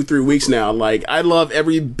maybe 2-3 weeks now. Like I love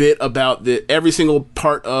every bit about every single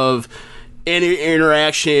part of any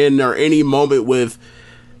interaction or any moment with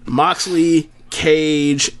Moxley,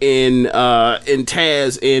 Cage, and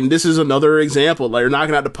Taz, and this is another example. Like they're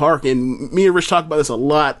knocking out the park, and me and Rich talk about this a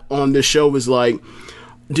lot on this show. Is like,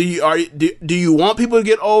 do you want people to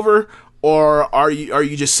get over, or are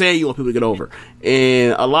you just saying you want people to get over?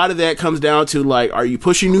 And a lot of that comes down to like, are you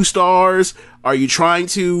pushing new stars? Are you trying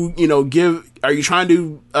to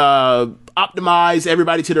optimize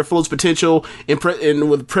everybody to their fullest potential and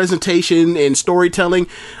with presentation and storytelling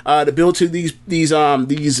to build to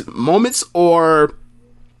these moments, or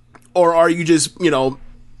are you just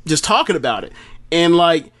talking about it? And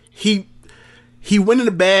like he went in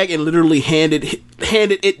the bag and literally handed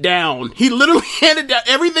it down. He literally handed down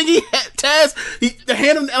everything he had. Taz, the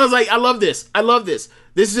hand him. I was like, I love this.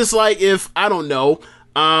 This is just like, if I don't know.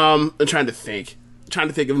 I'm trying to think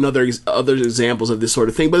of other examples of this sort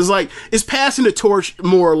of thing, but it's like it's passing the torch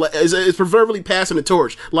more or less. It's proverbially passing the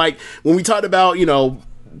torch. Like when we talked about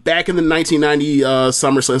back in the 1990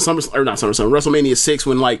 WrestleMania 6,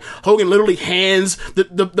 when like Hogan literally hands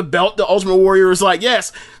the belt to Ultimate Warrior, is like,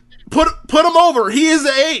 yes. Put him over. He is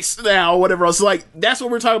the ace now, whatever else. Like, that's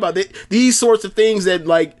what we're talking about. These sorts of things that,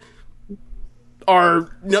 like, are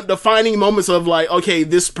defining moments of, like, okay,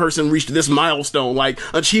 this person reached this milestone. Like,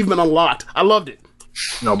 achievement unlocked. I loved it.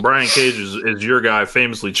 No, Brian Cage is your guy,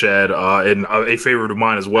 famously, Chad, and a favorite of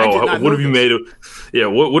mine as well. What have you made of? Yeah,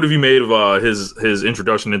 what have you made of his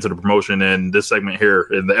introduction into the promotion and this segment here,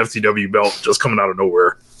 and the FTW belt just coming out of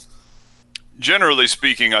nowhere? Generally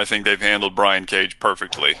speaking, I think they've handled Brian Cage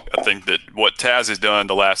perfectly. I think that what Taz has done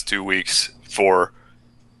the last 2 weeks for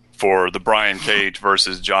the Brian Cage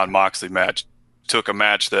versus Jon Moxley match took a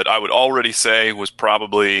match that I would already say was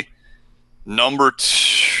probably number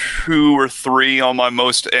 2 or 3 on my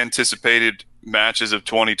most anticipated matches of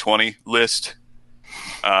 2020 list.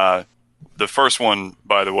 The first one,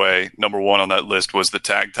 by the way, number 1 on that list was the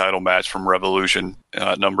tag title match from Revolution.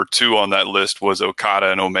 Number 2 on that list was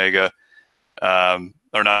Okada and Omega.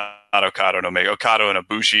 Or not Okada and Omega, Okada and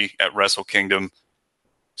Ibushi at Wrestle Kingdom.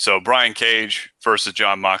 So Brian Cage versus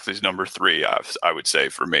Jon Moxley's number 3, I would say,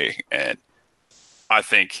 for me. And I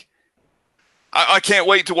think I can't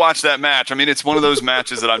wait to watch that match. I mean, it's one of those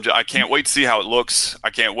matches that I can't wait to see how it looks. I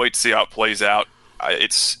can't wait to see how it plays out.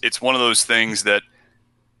 It's one of those things that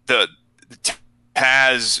the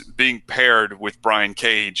Taz being paired with Brian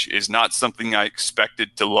Cage is not something I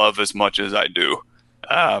expected to love as much as I do.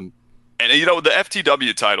 And you know, the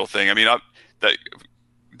FTW title thing, I mean,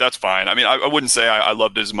 that's fine. I mean, I wouldn't say I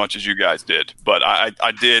loved it as much as you guys did, but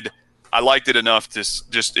I did. I liked it enough to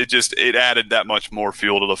it added that much more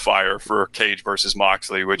fuel to the fire for Cage versus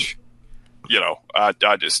Moxley, which, you know, I'm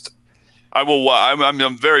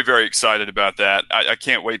very, very excited about that. I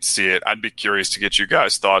can't wait to see it. I'd be curious to get you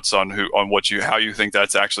guys' thoughts on how you think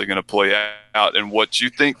that's actually going to play out and what you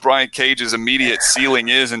think Brian Cage's immediate ceiling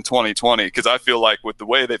is in 2020. Because I feel like with the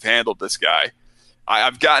way they've handled this guy,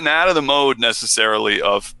 I've gotten out of the mode necessarily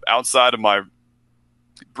of outside of my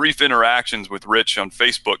brief interactions with Rich on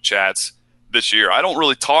Facebook chats this year. I don't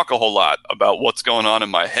really talk a whole lot about what's going on in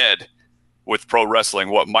my head with pro wrestling,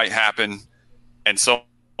 what might happen, and so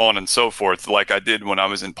on and so forth, like I did when I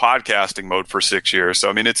was in podcasting mode for 6 years. So,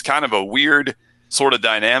 I mean, it's kind of a weird sort of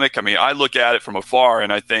dynamic. I mean, I look at it from afar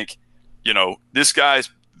and I think, you know, this guy's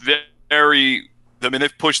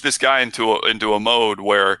they've pushed this guy into a mode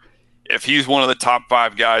where if he's one of the top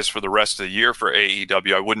 5 guys for the rest of the year for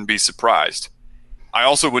AEW, I wouldn't be surprised. I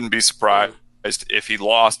also wouldn't be surprised if he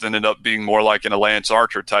lost and ended up being more like in a Lance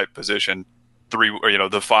Archer type position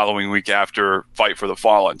the following week after Fight for the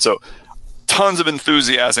Fallen. So tons of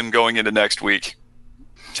enthusiasm going into next week.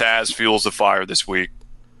 Taz fuels the fire this week.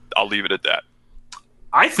 I'll leave it at that.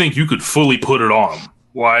 I think you could fully put it on.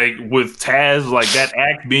 Like with Taz, like that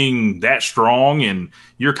act being that strong, and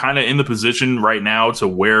you're kind of in the position right now to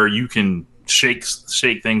where you can shake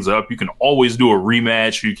things up. You can always do a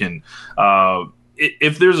rematch. You can,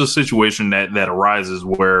 if there's a situation that arises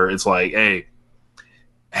where it's like, hey,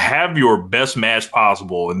 have your best match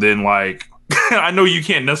possible, and then like, I know you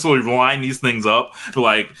can't necessarily line these things up,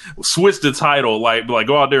 like switch the title, like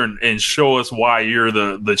go out there and show us why you're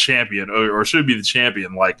the champion or should be the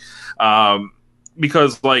champion. Like,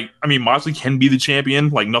 because like, I mean, Moxley can be the champion,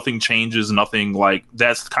 like nothing changes, nothing, like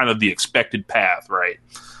that's kind of the expected path. Right.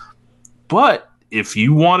 But I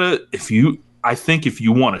think if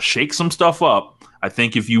you want to shake some stuff up, I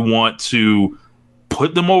think if you want to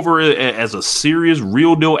put them over as a serious,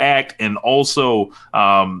 real deal act, and also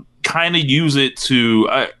kind of use it to.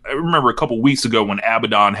 I remember a couple weeks ago when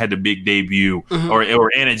Abaddon had the big debut,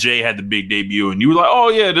 or Anna Jay had the big debut, and you were like, "Oh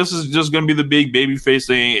yeah, this is just going to be the big babyface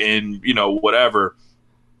thing," and you know whatever.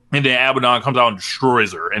 And then Abaddon comes out and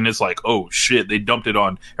destroys her, and it's like, "Oh shit!" They dumped it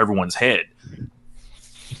on everyone's head.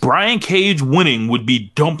 Brian Cage winning would be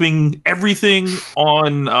dumping everything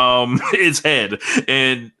on his head,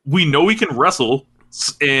 and we know he can wrestle,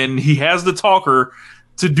 and he has the talker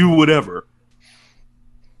to do whatever.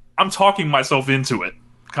 I'm talking myself into it,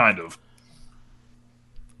 kind of.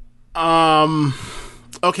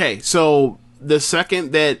 Okay, so the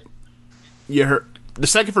second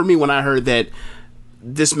for me when I heard that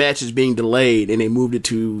this match is being delayed and they moved it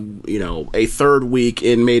to, you know, a third week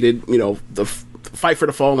and made it, you know, the Fight for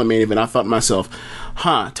the Fallen main event, I thought to myself,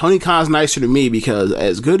 Tony Khan's nicer to me, because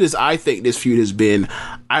as good as I think this feud has been,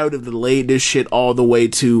 I would have delayed this shit all the way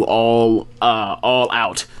to all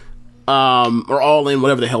out. Or all in,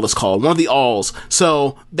 whatever the hell it's called. One of the alls.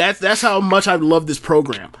 So that's how much I love this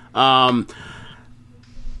program. I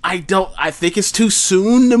think it's too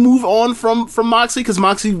soon to move on from Moxley, because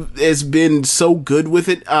Moxley has been so good with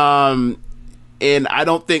it. And I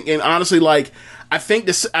don't think, and honestly, like, I think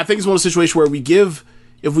it's one of those situations where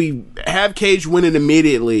if we have Cage win it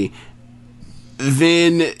immediately,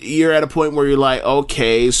 then you're at a point where you're like,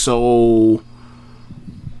 okay, so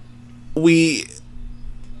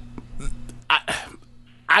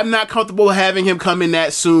I'm not comfortable having him come in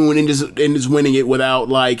that soon and just winning it without,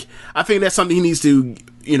 like, I think that's something he needs to,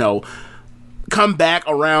 you know, come back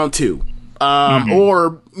around to.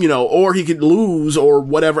 Or, you know, or he could lose or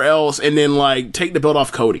whatever else and then, like, take the belt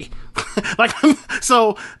off Cody. Like,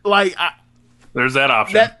 so, like, there's that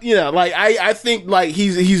option. I think, like,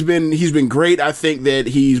 he's been great. I think that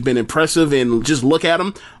he's been impressive, and just look at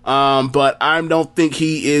him. But I don't think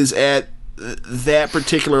he is at that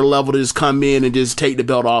particular level to just come in and just take the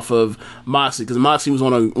belt off of Moxley, because Moxley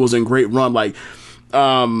was in a great run. Like,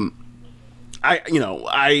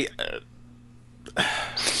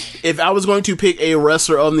 if I was going to pick a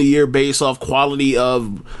wrestler of the year based off quality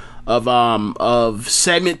of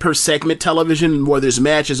segment per segment television, whether it's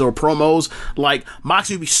matches or promos, like,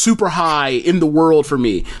 Moxley would be super high in the world for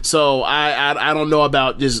me. So I don't know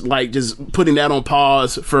about just putting that on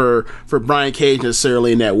pause for Brian Cage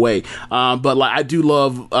necessarily in that way. But like, I do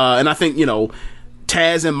love, and I think, you know,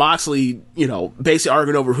 Taz and Moxley, basically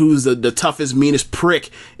arguing over who's the toughest, meanest prick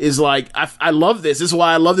is like, I love this. This is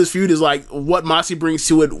why I love this feud, is like what Moxley brings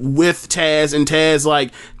to it with Taz, and Taz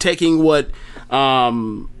like taking what,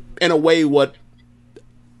 in a way, what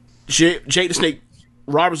Jake the Snake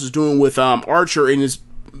Roberts is doing with Archer, and is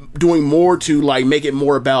doing more to like make it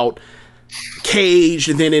more about Cage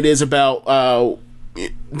than it is about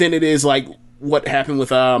like what happened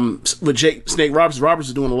with Jake Snake Roberts. Roberts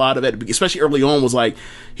is doing a lot of it, especially early on, was like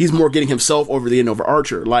he's more getting himself over the end over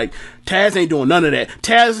Archer. Like Taz ain't doing none of that.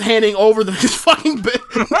 Taz handing over his fucking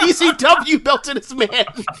ECW belt to this man.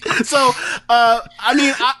 So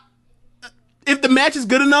if the match is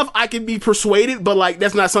good enough, I can be persuaded, but like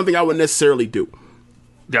that's not something I would necessarily do.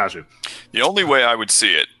 Gotcha. The only way I would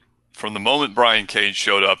see it, from the moment Brian Cage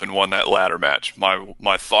showed up and won that ladder match,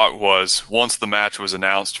 my thought was, once the match was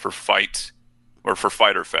announced for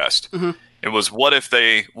Fyter Fest, it was, what if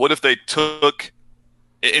they took,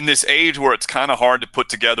 in this age where it's kind of hard to put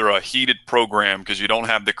together a heated program because you don't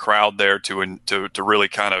have the crowd there to really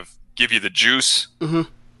kind of give you the juice.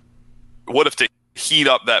 What if they heat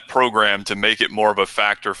up that program to make it more of a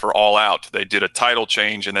factor for All Out? They did a title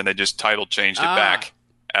change, and then they just title changed it back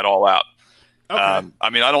at All Out. Okay. I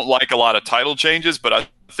mean, I don't like a lot of title changes, but I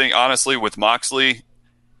think honestly with Moxley,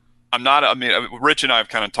 Rich and I have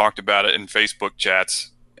kind of talked about it in Facebook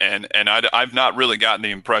chats, and I've not really gotten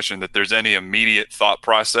the impression that there's any immediate thought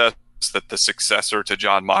process that the successor to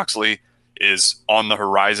Jon Moxley is on the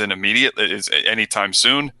horizon is anytime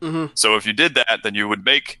soon. So if you did that, then you would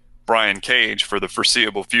make Brian Cage, for the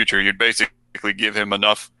foreseeable future, you'd basically give him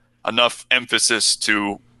enough emphasis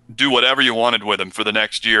to do whatever you wanted with him for the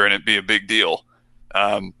next year, and it'd be a big deal.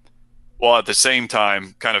 While at the same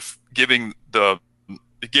time, kind of giving the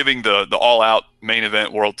All Out main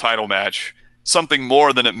event world title match something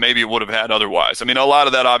more than it maybe would have had otherwise. I mean, a lot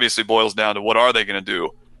of that obviously boils down to what are they going to do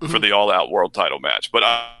for the All Out world title match. But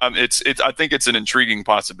I think it's an intriguing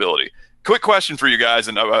possibility. Quick question for you guys,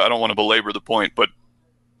 and I don't want to belabor the point, but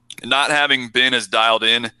not having been as dialed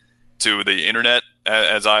in to the internet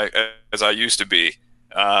as I used to be,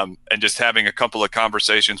 and just having a couple of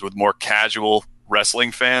conversations with more casual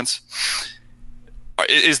wrestling fans,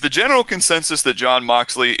 is the general consensus that Jon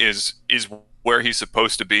Moxley is where he's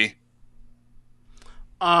supposed to be?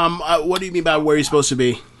 What do you mean by where he's supposed to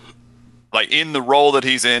be? Like in the role that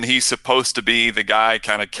he's in, he's supposed to be the guy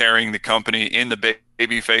kind of carrying the company in the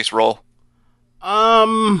babyface role?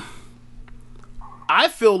 I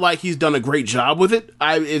feel like he's done a great job with it.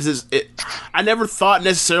 I never thought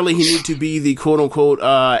necessarily he needed to be the quote unquote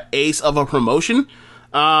ace of a promotion.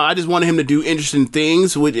 I just wanted him to do interesting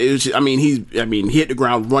things. He hit the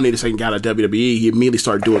ground running the second guy at WWE. He immediately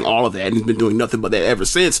started doing all of that, and he's been doing nothing but that ever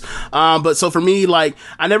since. But so for me, like,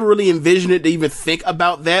 I never really envisioned it to even think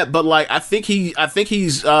about that. But like, I think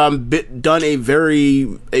he's done a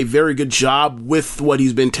very good job with what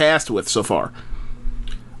he's been tasked with so far.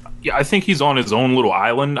 Yeah, I think he's on his own little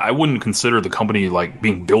island. I wouldn't consider the company like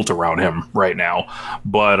being built around him right now.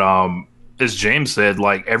 But as James said,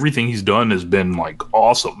 like everything he's done has been like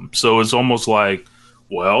awesome. So it's almost like,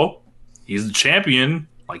 well, he's the champion.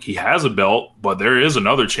 Like he has a belt, but there is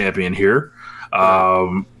another champion here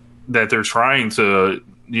that they're trying to,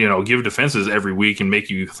 give defenses every week and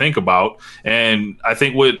make you think about. And I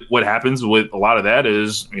think what happens with a lot of that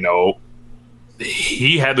is,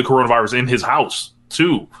 he had the coronavirus in his house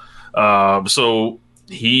too. So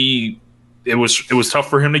it was tough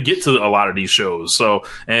for him to get to a lot of these shows. So,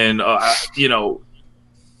 and,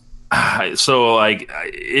 so like,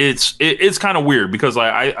 it's kind of weird because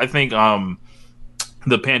I think,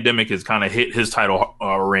 the pandemic has kind of hit his title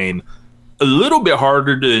reign a little bit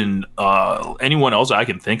harder than, anyone else I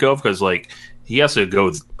can think of. Cause like, he has to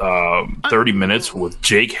go 30 minutes with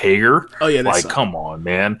Jake Hager. Oh yeah. Like, come on,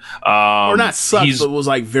 man. Or not sucks, but was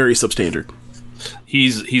like very substandard.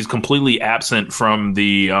 He's completely absent from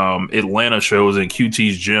the Atlanta shows in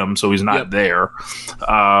QT's gym, so he's not there.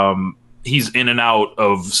 He's in and out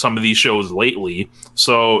of some of these shows lately,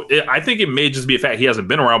 so I think it may just be a fact he hasn't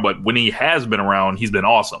been around. But when he has been around, he's been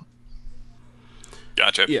awesome.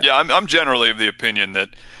 Gotcha. Yeah, I'm generally of the opinion that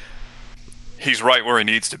he's right where he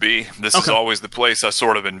needs to be. This is always the place I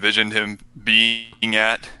sort of envisioned him being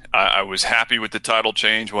at. I was happy with the title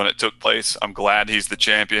change when it took place. I'm glad he's the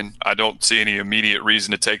champion. I don't see any immediate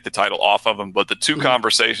reason to take the title off of him, but the two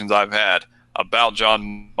conversations I've had about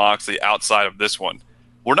Jon Moxley outside of this one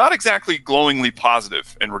were not exactly glowingly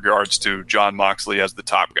positive in regards to Jon Moxley as the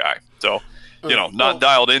top guy. So not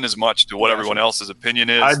dialed in as much to what everyone else's opinion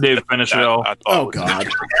is. I did finish it. Oh God.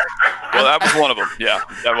 Well, that was one of them. Yeah,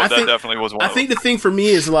 that definitely was one. I think the thing for me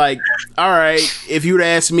is like, all right, if you were to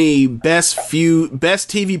ask me best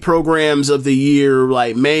TV programs of the year,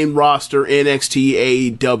 like main roster,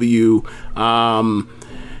 NXT, AEW,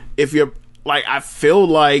 if you're like, I feel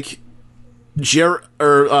like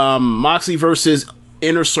Moxley versus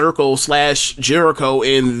Inner Circle / Jericho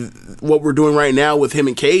and what we're doing right now with him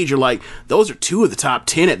and Cage are like, those are 2 of the top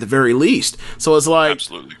 10 at the very least. So it's like,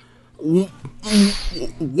 absolutely.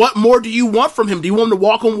 What more do you want from him? Do you want him to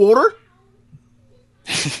walk on water?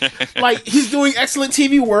 Like, he's doing excellent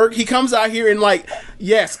TV work. He comes out here and like,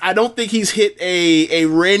 yes, I don't think he's hit a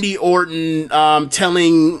Randy Orton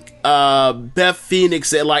telling Beth Phoenix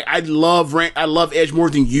that like I love Edge more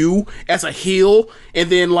than you as a heel, and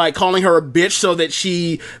then like calling her a bitch so that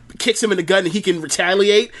she kicks him in the gut and he can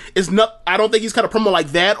retaliate. I don't think he's got a promo like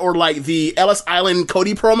that, or like the Ellis Island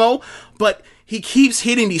Cody promo, but he keeps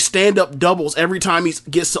hitting these stand-up doubles every time he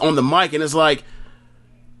gets on the mic, and it's like,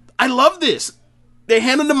 I love this. They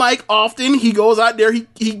hand him the mic often. He goes out there.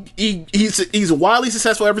 He's wildly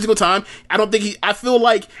successful every single time. I feel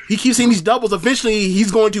like he keeps seeing these doubles. Eventually, he's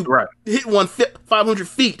going to hit one 500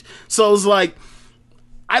 feet. So it's like,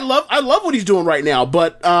 I love what he's doing right now.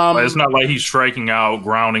 But it's not like he's striking out,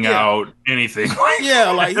 grounding out, anything.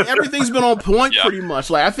 Yeah, like everything's been on point pretty much.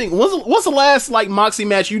 Like, I think what's the last like Moxie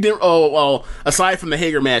match you didn't? Oh, aside from the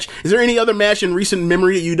Hager match, is there any other match in recent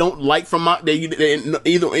memory that you don't like from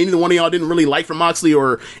either one of y'all didn't really like from Moxley,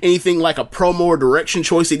 or anything like a promo or direction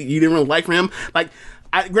choice that you didn't really like from him? Like,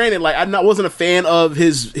 granted, like I wasn't a fan of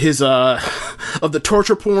his of the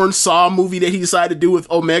torture porn Saw movie that he decided to do with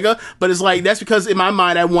Omega, but it's like, that's because in my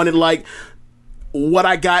mind I wanted like what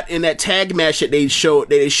I got in that tag match that they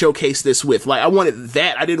showcased this with. Like, I wanted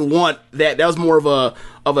that. I didn't want that. That was more of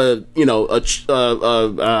an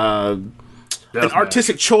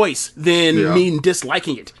artistic choice than me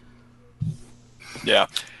disliking it. Yeah.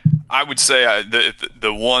 I would say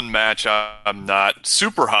the one match I'm not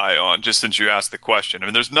super high on, just since you asked the question. I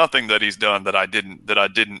mean, there's nothing that he's done that I didn't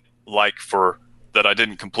like that I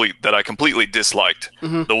completely disliked.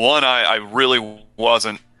 Mm-hmm. The one I really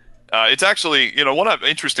wasn't. It's actually, what I've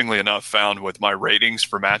interestingly enough found with my ratings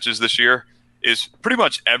for matches this year is pretty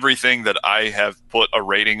much everything that I have put a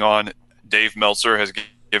rating on, Dave Meltzer has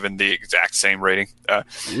given the exact same rating.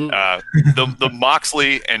 The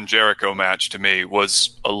Moxley and Jericho match to me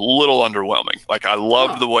was a little underwhelming. Like, I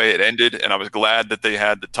loved the way it ended, and I was glad that they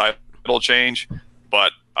had the title change,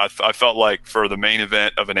 but I felt like for the main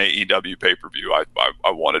event of an AEW pay-per-view, I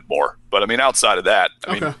wanted more. But I mean, outside of that,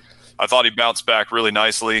 I mean, I thought he bounced back really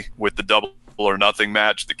nicely with the Double or Nothing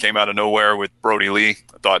match that came out of nowhere with Brody Lee.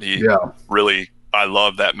 I thought I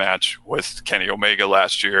loved that match with Kenny Omega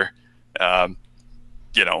last year. I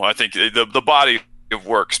think the body of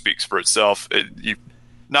work speaks for itself.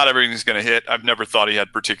 Not everything's going to hit. I've never thought he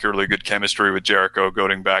had particularly good chemistry with Jericho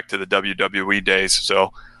going back to the WWE days.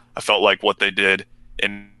 So I felt like what they did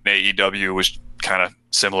in AEW was kind of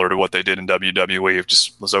similar to what they did in WWE. It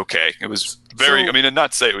just was okay. It was very, and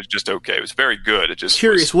not to say it was just okay. It was very good. It just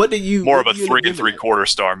curious. What did you more of a 3 3/4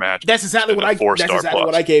 star match? That's exactly what I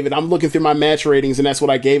gave it. I'm looking through my match ratings, and that's what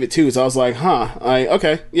I gave it too. So I was like,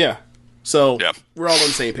 okay, yeah. So we're all on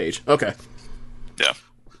the same page. Okay. Yeah.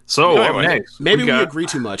 So anyway, next, maybe we agree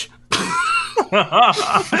too much.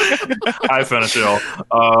 I finished it all.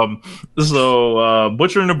 So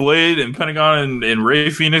Butcher and the Blade and Pentagon and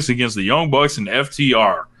Ray Phoenix against the Young Bucks and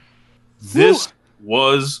FTR. This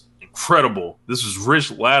was incredible. This was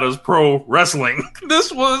Rich Latta's Pro Wrestling.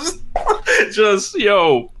 This was just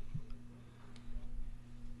this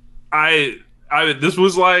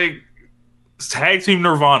was like tag team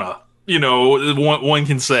Nirvana. One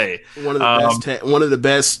can say one of the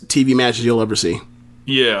best TV matches you'll ever see.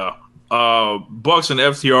 Yeah. Bucks and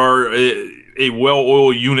FTR, a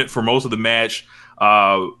well-oiled unit for most of the match.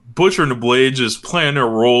 Butcher and the Blade just playing their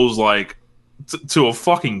roles like to a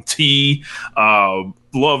fucking T.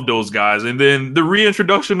 Love those guys. And then the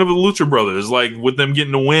reintroduction of the Lucha Brothers, like with them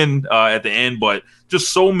getting the win at the end, but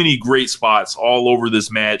just so many great spots all over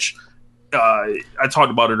this match. I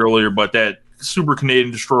talked about it earlier, but that Super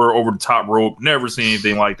Canadian Destroyer over the top rope, never seen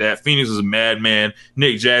anything like that. Phoenix is a madman.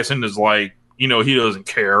 Nick Jackson is like, he doesn't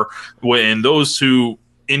care. When those two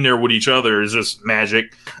in there with each other is just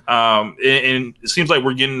magic. And it seems like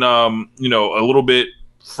we're getting, a little bit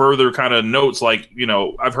further kind of notes. Like,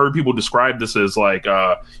 I've heard people describe this as like,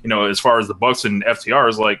 as far as the Bucks and FTR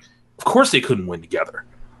is like, of course they couldn't win together.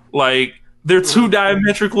 Like, they're too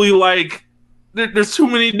diametrically like, there's too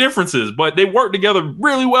many differences, but they work together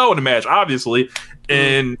really well in the match, obviously.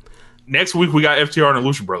 And next week we got FTR and the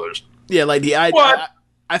Lucha Brothers. Yeah, like the idea.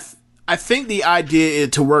 I think the idea is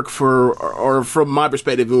to work for, or from my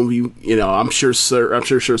perspective, I'm sure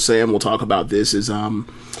Sam will talk about this. Is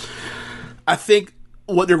I think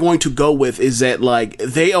what they're going to go with is that like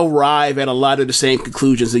they arrive at a lot of the same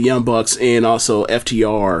conclusions, the Young Bucks and also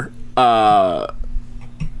FTR,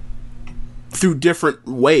 through different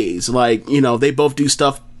ways. Like, they both do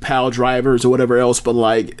stuff, pile drivers or whatever else, but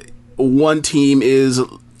like one team is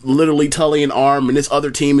literally Tully and Arm, and this other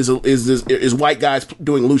team is white guys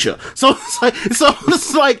doing lucha. So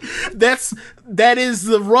it's like that is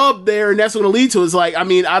the rub there, and that's what it'll lead to. Is like, I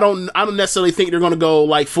mean, I don't necessarily think they're going to go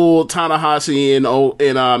like full Tanahashi and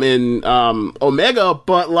Omega,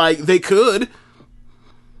 but like they could.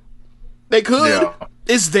 Yeah.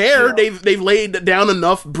 It's there. Yeah. They've laid down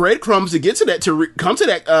enough breadcrumbs to get to that, come to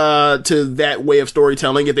that way of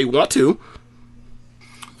storytelling if they want to.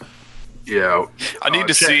 Yeah, I need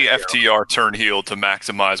to see FTR turn heel to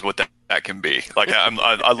maximize what that can be. Like,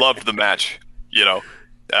 I loved the match.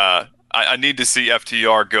 I need to see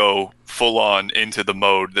FTR go full on into the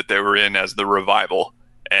mode that they were in as the Revival,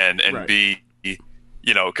 and right. Be,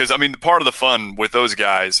 because I mean, part of the fun with those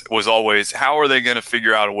guys was always how are they going to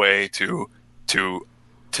figure out a way to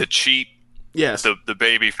cheat? Yes, the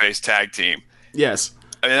babyface tag team. Yes,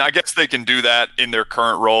 I mean, I guess they can do that in their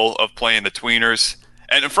current role of playing the tweeners.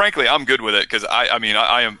 And frankly, I'm good with it because I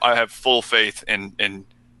have full faith in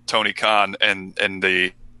Tony Khan and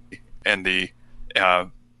the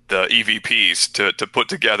EVPs to put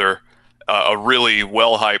together a really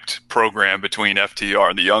well hyped program between FTR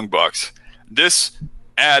and the Young Bucks. This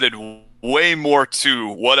added way more to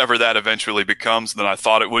whatever that eventually becomes than I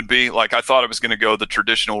thought it would be. Like, I thought it was going to go the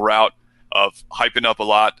traditional route of hyping up a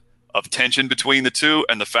lot of tension between the two,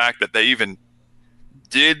 and the fact that they even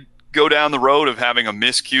did go down the road of having a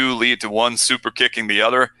miscue lead to one super kicking the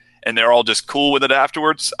other, and they're all just cool with it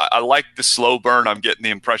afterwards. I like the slow burn I'm getting the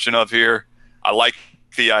impression of here. I like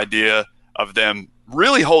the idea of them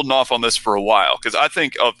really holding off on this for a while, because I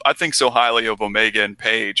think so highly of Omega and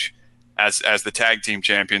Page as the tag team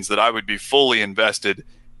champions that I would be fully invested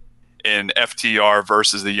in FTR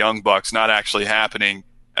versus the Young Bucks not actually happening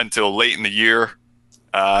until late in the year.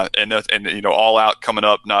 And All Out coming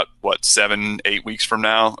up, not 7-8 weeks from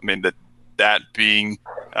now. I mean, that being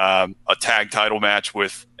a tag title match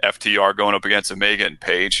with FTR going up against Omega and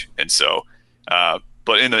Page. And so,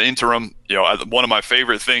 but in the interim, one of my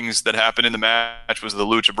favorite things that happened in the match was the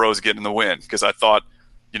Lucha Bros getting the win, because I thought,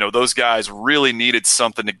 those guys really needed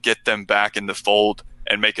something to get them back in the fold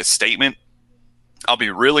and make a statement. I'll be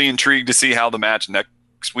really intrigued to see how the match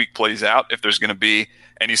next week plays out, if there's going to be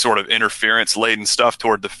any sort of interference-laden stuff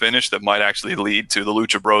toward the finish that might actually lead to the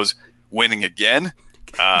Lucha Bros winning again.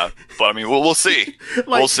 But I mean, we'll see.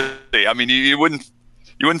 We'll see. I mean, you wouldn't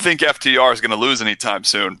think FTR is going to lose anytime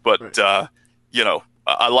soon, but right.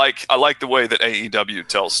 I like the way that AEW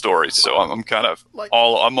tells stories. So I'm kind of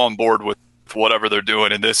I'm on board with whatever they're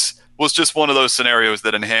doing, and this was just one of those scenarios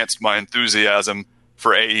that enhanced my enthusiasm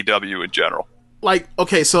for AEW in general. Like,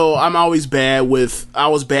 okay, so I was bad with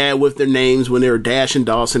their names when they were Dash and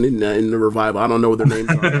Dawson in the Revival. I don't know what their names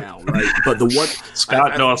are now, right? But the one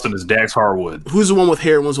Scott Dawson is Dax Harwood. Who's the one with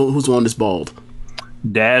hair? Who's the one that's bald?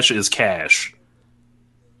 Dash is Cash.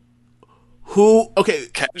 Who? Okay,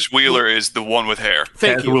 Cash Wheeler is the one with hair.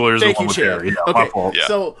 Thank you. Wheeler is Thank the one with hair. Yeah, okay, my fault. Yeah.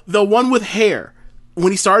 So the one with hair,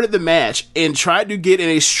 when he started the match and tried to get in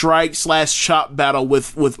a strike/chop battle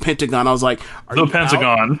with Pentagon, I was like, the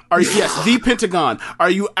Pentagon. Yes, the Pentagon. Are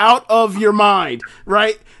you out of your mind?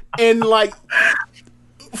 Right? And like,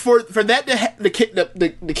 for that to kick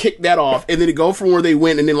that off, and then to go from where they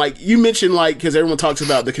went, and then like you mentioned, like, because everyone talks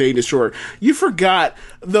about the Canadian Destroyer, you forgot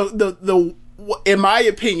the in my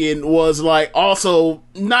opinion was like also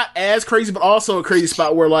not as crazy, but also a crazy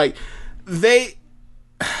spot where like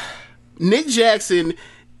Nick Jackson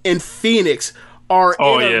and Phoenix are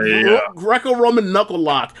in a Greco-Roman knuckle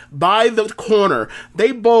lock by the corner.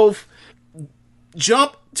 They both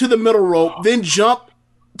jump to the middle rope, then jump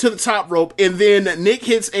to the top rope, and then Nick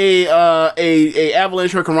hits a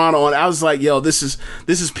avalanche hurricanrana, and I was like, "Yo, this is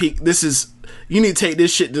peak. This is you need to take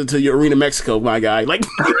this shit to your Arena Mexico, my guy." Like,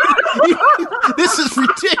 this is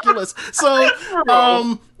ridiculous. So,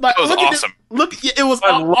 like, it was awesome. It was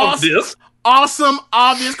I love this. Awesome,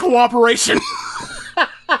 obvious cooperation.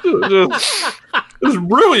 It's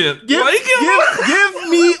brilliant. Give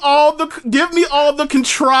me all the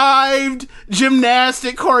contrived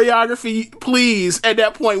gymnastic choreography, please. At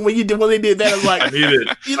that point, when they did that, I was like, I need it.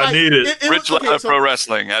 I need it. Rich Latta Pro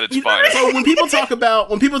Wrestling at its finest. So when people talk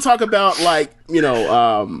about like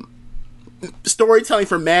storytelling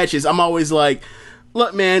for matches, I'm always like,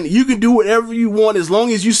 look, man, you can do whatever you want as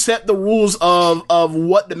long as you set the rules of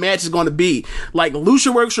what the match is going to be. Like,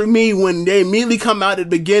 Lucha works for me when they immediately come out at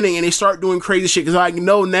the beginning and they start doing crazy shit, because I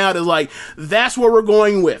know now that, like, that's what we're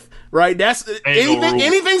going with, right? That's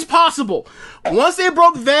anything's possible. Once they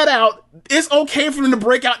broke that out, it's okay for them to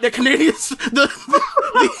break out their Canadians, the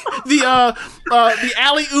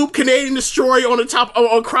alley-oop Canadian destroyer on the top of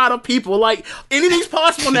a crowd of people. Like, anything's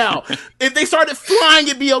possible now. If they started flying,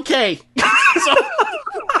 it'd be okay.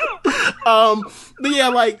 But yeah,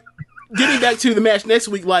 like, getting back to the match next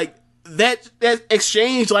week, like, that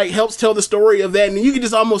exchange, like, helps tell the story of that, and you can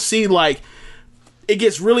just almost see, like, it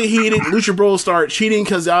gets really heated. Lucha Bros start cheating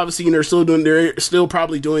because obviously they're still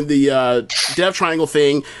probably doing the Death Triangle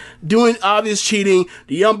thing, doing obvious cheating.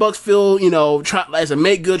 The Young Bucks feel, try as a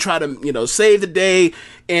make good, try to save the day,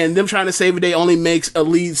 and them trying to save the day only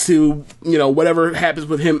leads to whatever happens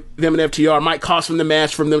with them and FTR might cost them the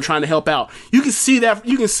match from them trying to help out. You can see that.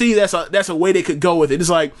 You can see that's a way they could go with it. It's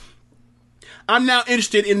like, I'm now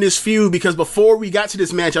interested in this feud because before we got to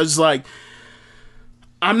this match, I was just like,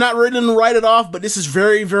 I'm not ready to write it off, but this is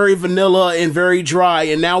very, very vanilla and very dry,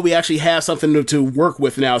 and now we actually have something to work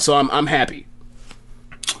with now, so I'm happy.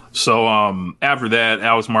 So after that,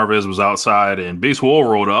 Alex Marvez was outside, and Big Swole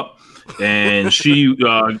rolled up, and she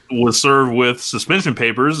was served with suspension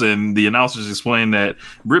papers, and the announcers explained that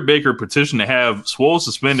Britt Baker petitioned to have Swole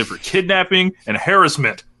suspended for kidnapping and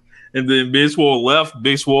harassment. And then Big Swole left.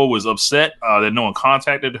 Big Swole was upset that no one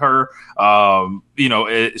contacted her.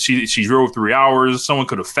 She drove 3 hours. Someone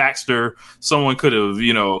could have faxed her. Someone could have,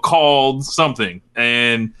 called something.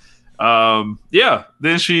 And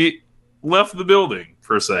then she left the building,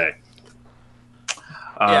 per se.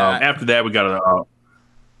 After that, we got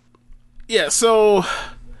a... so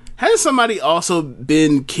has somebody also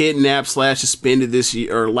been kidnapped / suspended this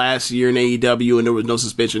year or last year in AEW and there was no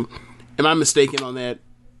suspension? Am I mistaken on that?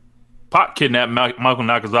 Pac kidnapped Michael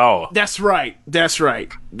Nakazawa. That's right.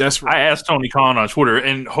 I asked Tony Khan on Twitter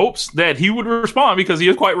in hopes that he would respond because he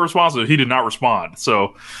is quite responsive. He did not respond.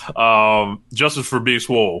 So, justice for Big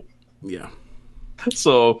Swole. Yeah.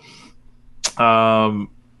 So,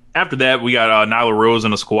 after that, we got Nyla Rose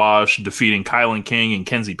in a squash defeating Kylan King and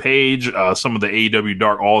Kenzie Page, some of the AEW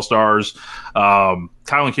Dark All-Stars.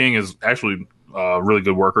 Kylan King is actually a really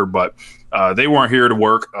good worker, but they weren't here to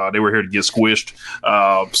work. They were here to get squished.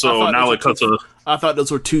 So now it cuts I thought those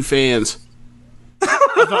were two fans.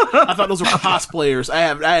 I thought those were cosplayers.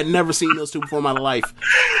 I had never seen those two before in my life.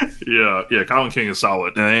 Yeah. Kylan King is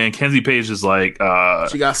solid, and Kenzie Page is like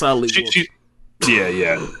she got solidly.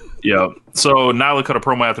 Yeah. So Nyla cut a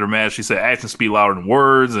promo after the match. She said actions speak louder than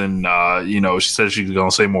words, and she said she's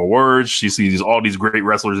gonna say more words. She sees all these great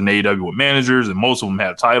wrestlers in AEW with managers, and most of them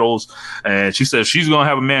have titles. And she says she's gonna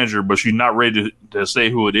have a manager, but she's not ready to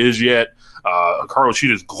say who it is yet. Carlos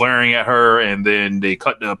Sheeta's glaring at her, and then they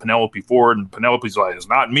cut to Penelope Ford, and Penelope's like, "It's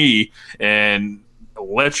not me." And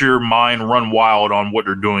let your mind run wild on what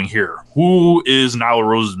they're doing here. Who is Nyla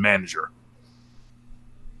Rose's manager?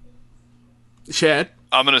 Chad.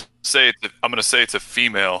 I'm gonna say it's a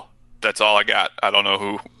female. That's all I got. I don't know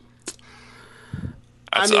who.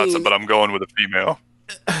 But I'm going with a female.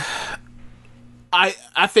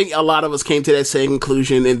 I think a lot of us came to that same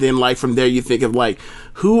conclusion, and then like from there you think of like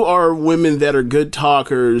who are women that are good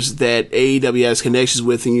talkers that AEW has connections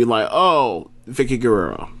with, and you're like, oh, Vicky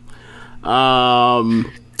Guerrero.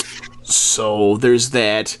 So there's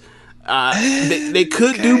that. They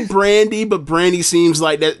could do Brandy, but Brandy seems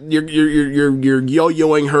like that you're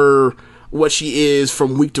yo-yoing her what she is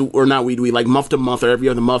from week to, or not week to week, like month to month or every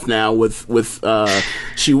other month now. With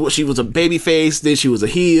she was a baby face, then she was a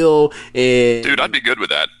heel, and dude, I'd be good with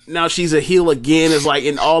that. Now she's a heel again. It's like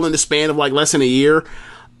in the span of like less than a year.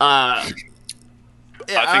 I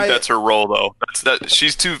think that's her role though.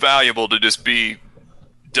 She's too valuable to just be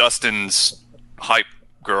Dustin's hype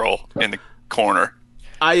girl in the corner.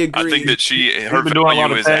 I agree. I think that her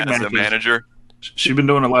value is as a manager. She's been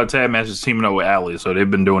doing a lot of tag matches teaming up with Allie, so they've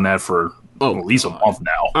been doing that for at least a month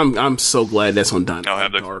now. I'm so glad that's on Dark.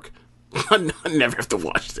 I never have to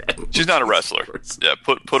watch that. She's not a wrestler. Yeah,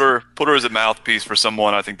 put her as a mouthpiece for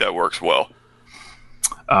someone. I think that works well.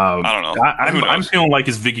 I don't know. I'm feeling like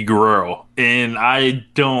it's Vicky Guerrero, and I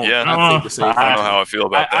don't. Yeah, I think the same. I don't know how I feel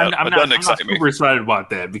about that. I'm not super excited about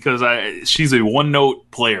that because she's a one-note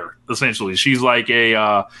player essentially. She's like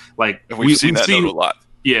a we've seen that note a lot.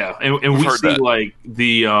 Yeah, and we see that. Like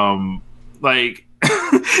the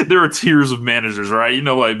there are tiers of managers, right?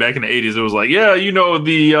 Like back in the 80s, it was like,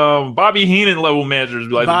 the Bobby Heenan level managers,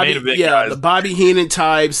 like the main event guys, the Bobby Heenan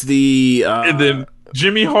types, and then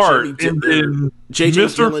Jimmy Hart, and then JJ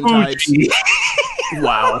Mr. Dillon types.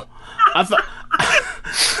 Wow, I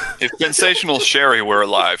If Sensational Sherry were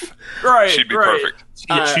alive, she'd be perfect.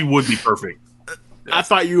 Yeah, she would be perfect. I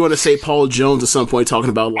thought you were going to say Paul Jones at some point,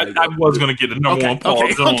 talking about like I was going to get the number one Paul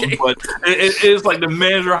Jones, but it's like the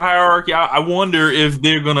manager hierarchy. I wonder if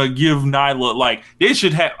they're going to give Nyla, like, they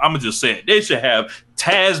should have. I'm gonna just say it. They should have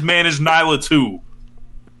Taz manage Nyla too.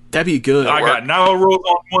 That'd be good. I got Nyla Rose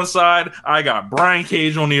on one side. I got Brian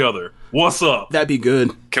Cage on the other. What's up? That'd be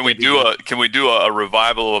good. Can we do a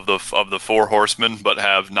revival of the Four Horsemen, but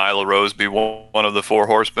have Nyla Rose be one of the Four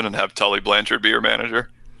Horsemen and have Tully Blanchard be her manager?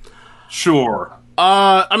 Sure.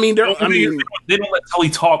 I mean, they don't let Tully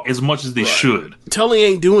talk as much as they should. Tully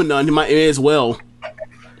ain't doing nothing. He might as well.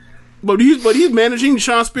 But he's managing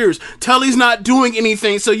Shawn Spears. Tully's not doing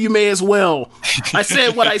anything, so you may as well. I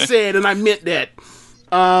said what I said, and I meant that.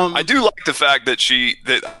 I do like the fact that she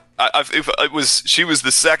was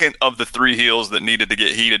the second of the three heels that needed to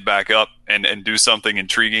get heated back up and do something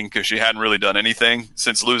intriguing, because she hadn't really done anything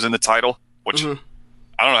since losing the title, which I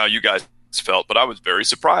don't know how you guys felt, but I was very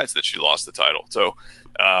surprised that she lost the title. So,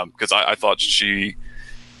 because I thought she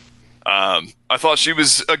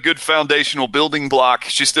was a good foundational building block.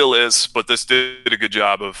 She still is, but this did a good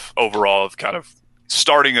job of overall of kind of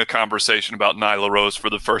starting a conversation about Nyla Rose for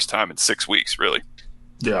the first time in 6 weeks, really.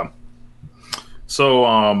 Yeah.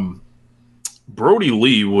 So, Brody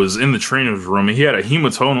Lee was in the trainer's room, and he had a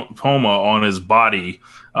hematoma on his body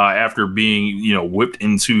after being, whipped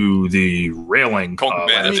into the railing. Colt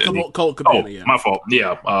Cabana. Colt Cabana, yeah. My fault.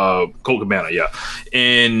 Yeah, Colt Cabana, yeah.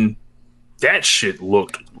 And that shit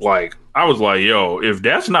looked like, I was like, yo, if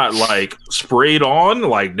that's not like sprayed on,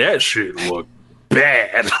 like that shit looked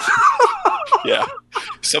bad. Yeah.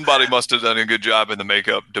 Somebody must have done a good job in the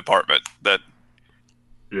makeup department.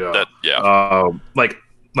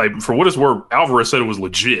 Like for what it's worth, Alvarez said it was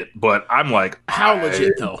legit, but I'm like, how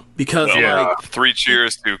legit though? Because three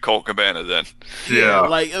cheers to Colt Cabana then. Yeah.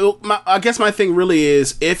 Like, I guess my thing really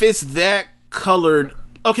is, if it's that colored.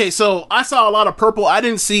 Okay, so I saw a lot of purple. I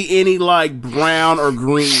didn't see any like brown or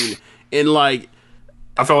green, and like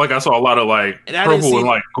I felt like I saw a lot of like purple and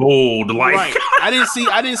like gold. Like, right. I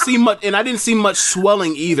didn't see much, and I didn't see much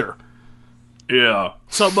swelling either. Yeah.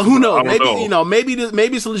 So, but who knows? Maybe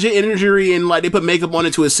it's a legit injury, and like they put makeup on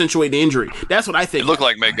it to accentuate the injury. That's what I think. It looked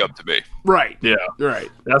like makeup to me. Right. Yeah. Right.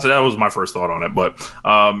 That was my first thought on it. But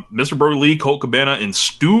Mr. Brody Lee, Colt Cabana, and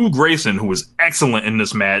Stu Grayson, who was excellent in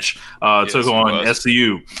this match, took on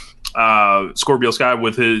SCU. Scorpio Sky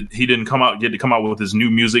he didn't get to come out with his new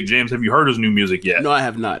music. James, have you heard his new music yet? No, I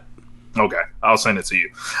have not. Okay, I'll send it to you.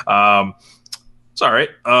 It's all right.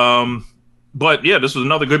 But yeah, this was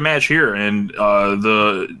another good match here, and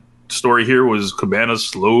the story here was Cabana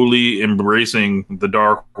slowly embracing the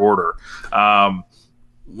Dark Order,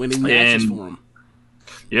 winning matches for him.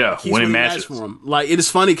 Yeah, winning matches for him. Like, it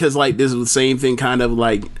is funny because like this is the same thing, kind of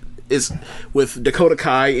like it's with Dakota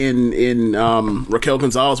Kai in Raquel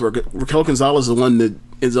Gonzalez, where Raquel Gonzalez is the one that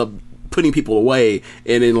ends up putting people away,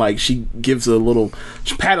 and then like she gives a little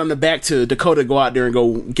pat on the back to Dakota to go out there and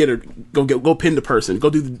go get her, go pin the person, go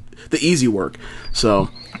do the easy work. So,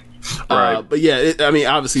 right. But yeah,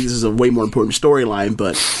 obviously this is a way more important storyline.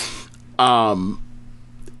 But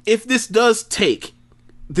if this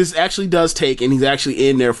actually does take, and he's actually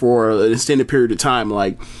in there for an extended period of time,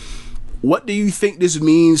 like, what do you think this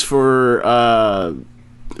means for?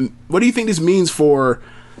 What do you think this means for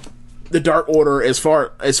the Dark Order as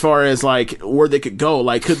far as like where they could go?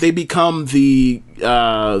 Like, could they become the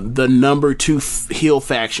number 2 heel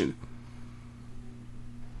faction?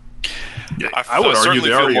 I would certainly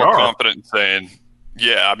feel more confident in saying,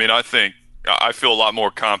 yeah. I mean, I feel a lot more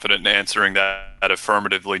confident in answering that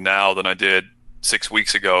affirmatively now than I did 6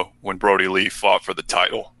 weeks ago when Brody Lee fought for the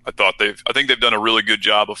title. I think they've done a really good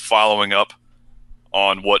job of following up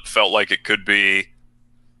on what felt like it could be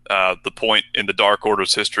the point in the Dark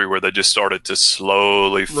Order's history where they just started to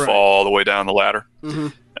slowly fall the way down the ladder. Mm-hmm.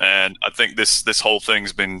 And I think this whole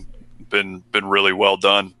thing's been really well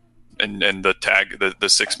done, and the tag, the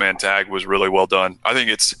 6-man tag was really well done. I think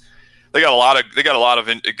they got a lot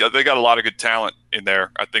of good talent in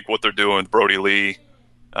there. I think what they're doing with Brody Lee,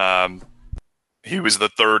 he was the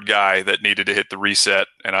third guy that needed to hit the reset,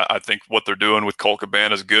 and I think what they're doing with Colt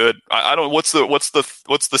Cabana is good. I don't. What's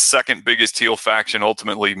the second biggest heel faction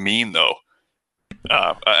ultimately mean though?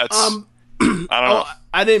 I don't know.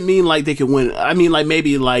 I didn't mean like they could win. I mean like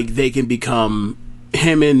maybe like they can become,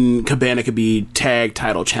 him and Cabana could be tag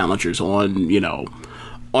title challengers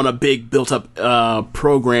on a big built up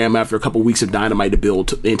program after a couple weeks of Dynamite to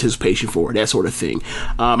build anticipation for, that sort of thing.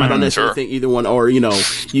 I don't necessarily think either one, or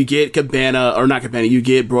you get Cabana, or not Cabana, you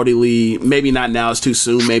get Brody Lee, maybe not now, it's too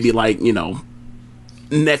soon, maybe like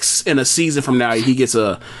in a season from now he gets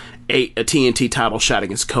a TNT title shot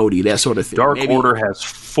against Cody, that sort of thing. Dark Order has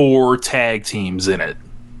 4 tag teams in it.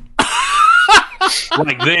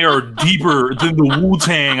 Like, they are deeper than the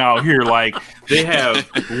Wu-Tang out here. Like, they have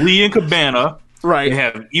Lee and Cabana. Right. They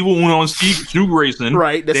have Evil Uno and Stu Grayson.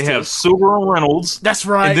 Right. They have Silver and Reynolds. That's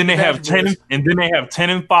right. And then they have 10. And then they have 10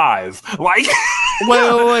 and 5. Like,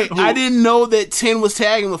 wait. I didn't know that 10 was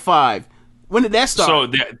tagging with 5. When did that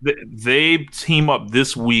start? So they team up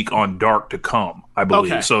this week on Dark to Come, I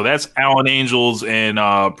believe. Okay. So that's Alan Angels and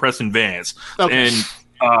Preston Vance. Okay. And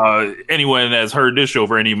anyone that's heard this show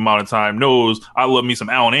for any amount of time knows I love me some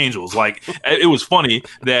Alan Angels. Like, it was funny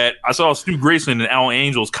that I saw Stu Grayson and Alan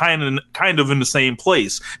Angels kind of in the same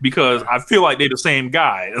place, because I feel like they're the same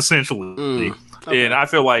guy essentially. Okay. And I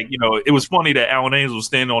feel like, it was funny that Alan Angels was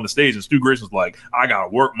standing on the stage and Stu Grayson was like, I gotta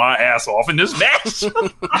work my ass off in this match.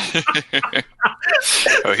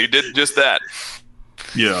 Oh, he did just that.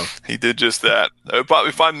 Yeah, he did just that. But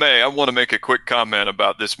if I may, I want to make a quick comment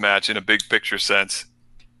about this match in a big picture sense.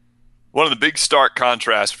 One of the big stark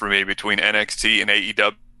contrasts for me between NXT and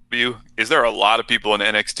AEW is there are a lot of people in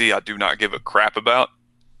NXT I do not give a crap about.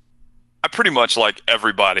 I pretty much like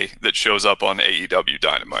everybody that shows up on AEW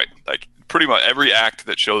Dynamite. Like, pretty much every act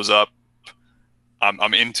that shows up,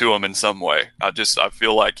 I'm into them in some way. I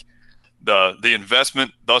feel like the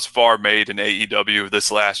investment thus far made in AEW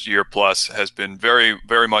this last year plus has been very,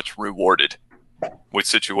 very much rewarded with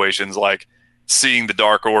situations like seeing the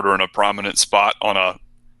Dark Order in a prominent spot on a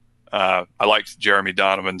I liked Jeremy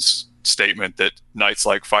Donovan's statement that nights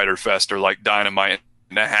like Fyter Fest are like Dynamite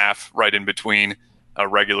and a half, right in between a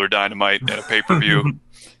regular Dynamite and a pay-per-view.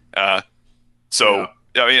 I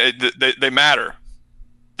mean, they matter.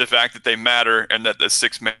 The fact that they matter and that the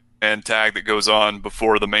 6-man tag that goes on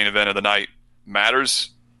before the main event of the night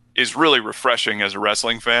matters is really refreshing as a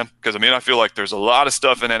wrestling fan. Because, I mean, I feel like there's a lot of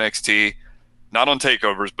stuff in NXT, not on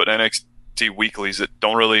takeovers, but NXT weeklies that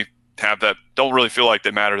don't really feel like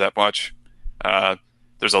they matter that much.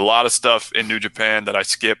 There's a lot of stuff in New Japan that I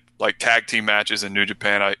skip, like tag team matches in New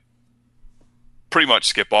Japan. I pretty much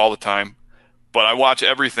skip all the time, but I watch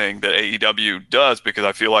everything that AEW does because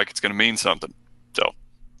I feel like it's going to mean something. So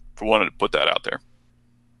I wanted to put that out there.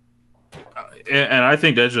 And I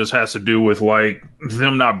think that just has to do with like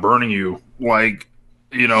them not burning you, like,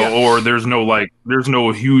 or there's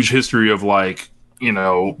no huge history of like,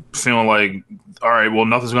 feeling like, all right, well,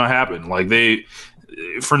 nothing's gonna happen. Like, they,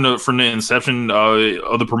 from the inception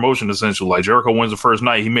of the promotion, essentially, like, Jericho wins the first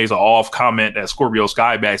night, he makes an off comment at Scorpio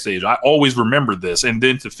Sky backstage. I always remember this, and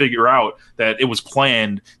then to figure out that it was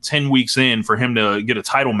planned 10 weeks in for him to get a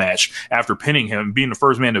title match after pinning him, being the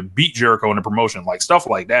first man to beat Jericho in the promotion, like, stuff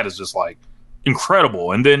like that is just like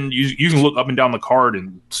incredible. And then you can look up and down the card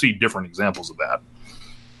and see different examples of that.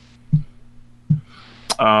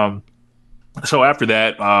 So after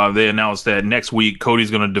that, they announced that next week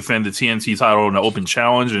Cody's going to defend the TNT title in an open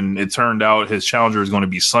challenge, and it turned out his challenger is going to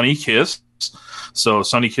be Sonny Kiss. So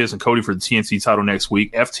Sonny Kiss and Cody for the TNT title next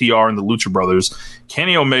week. FTR and the Lucha Brothers,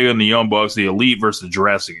 Kenny Omega and the Young Bucks, the Elite versus the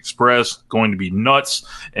Jurassic Express, going to be nuts.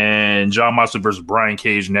 And John Moxley versus Brian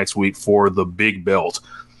Cage next week for the big belt.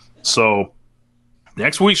 So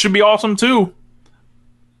next week should be awesome too.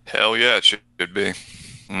 Hell yeah, it should be.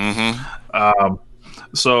 Mm-hmm.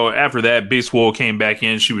 So after that, Big Swole came back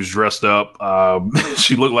in. She was dressed up.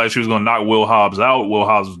 She looked like she was going to knock Will Hobbs out. Will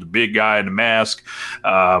Hobbs was the big guy in the mask.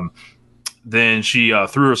 Then she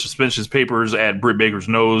threw her suspension papers at Britt Baker's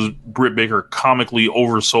nose. Britt Baker comically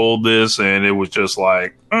oversold this, and it was just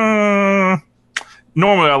like, normally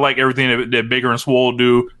I like everything that Baker and Swole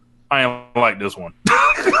do. I don't like this one.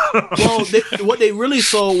 Well, what they really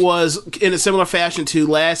sold was in a similar fashion to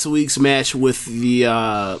last week's match with the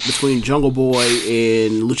between Jungle Boy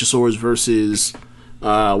and Luchasaurus versus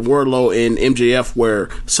Wardlow and MJF, where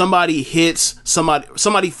somebody hits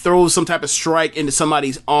somebody throws some type of strike into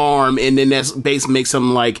somebody's arm, and then that's basically makes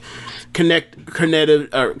them like kinetic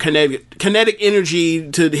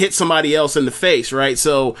energy to hit somebody else in the face, right?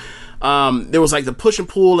 So there was like the push and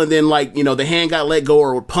pull, and then like the hand got let go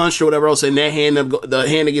or punched or whatever else, and that hand the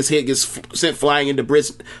hand that gets hit gets sent flying into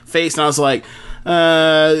Britt's face, and I was like,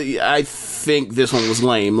 I think this one was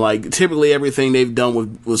lame. Like, typically everything they've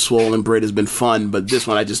done with Swole and Britt has been fun, but this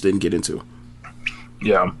one I just didn't get into.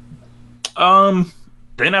 Yeah.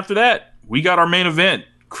 Then after that, we got our main event.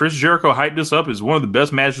 Chris Jericho hyped this up as one of the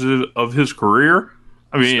best matches of his career.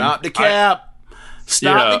 I mean, stop the cap.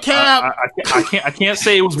 Stop the cap. I can't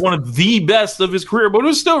say it was one of the best of his career, but it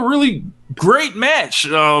was still a really great match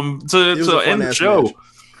to end the show. Match.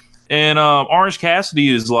 And Orange Cassidy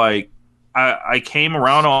is like, I came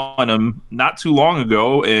around on him not too long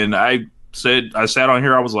ago, and I sat on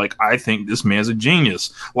here, I was like, I think this man's a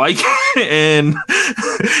genius. Like, and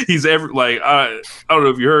he's I don't know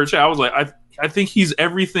if you heard, Chad, I was like, I think he's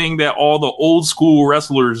everything that all the old school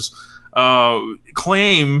wrestlers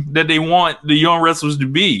claim that they want the young wrestlers to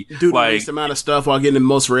be. Do the least amount of stuff while getting the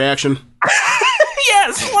most reaction.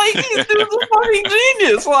 Yes, like he's a fucking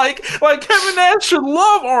genius. Like Kevin Nash should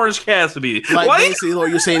love Orange Cassidy. Like basically,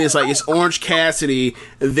 what you're saying is like it's Orange Cassidy,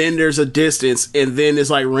 then there's a distance, and then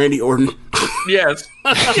it's like Randy Orton. Yes.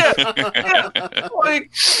 Yeah.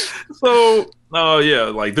 Like so.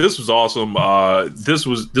 Yeah. Like this was awesome.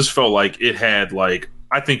 This felt like it had like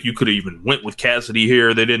I think you could have even went with Cassidy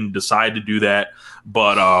here. They didn't decide to do that,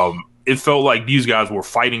 but it felt like these guys were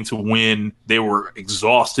fighting to win. They were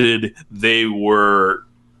exhausted. They were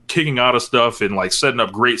kicking out of stuff and like setting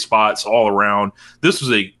up great spots all around. This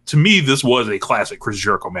was a classic Chris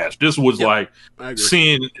Jericho match. This was like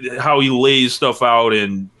seeing how he lays stuff out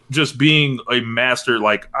and just being a master.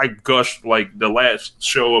 Like I gushed like the last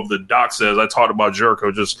show of the Doc Says, I talked about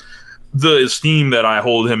Jericho, just the esteem that I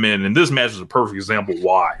hold him in. And this match is a perfect example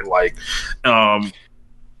why. Like,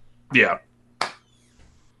 yeah.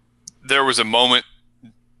 There was a moment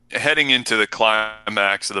heading into the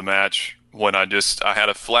climax of the match when I had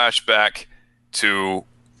a flashback to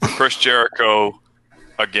Chris Jericho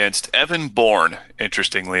against Evan Bourne,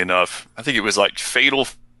 interestingly enough. I think it was like Fatal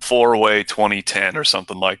 4-Way 2010 or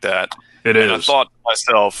something like that. It is. And I thought to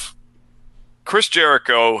myself, Chris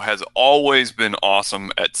Jericho has always been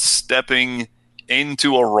awesome at stepping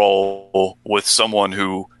into a role with someone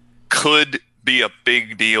who could be a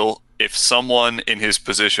big deal if someone in his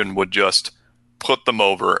position would just put them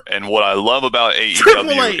over. And what I love about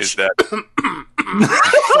AEW is that...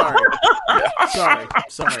 Sorry.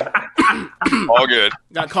 All good.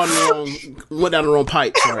 Got caught in the wrong... Went down the wrong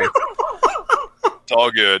pipe. Sorry. It's all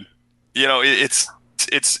good. You know, it's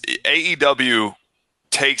AEW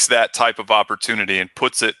takes that type of opportunity and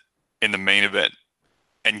puts it in the main event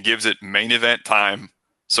and gives it main event time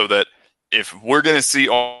so that if we're going to see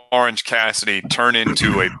Orange Cassidy turn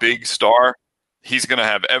into a big star, he's going to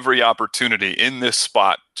have every opportunity in this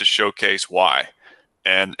spot to showcase why.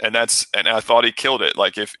 And I thought he killed it.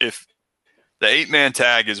 Like if the 8-man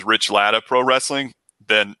tag is Rich Latta Pro Wrestling,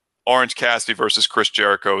 then Orange Cassidy versus Chris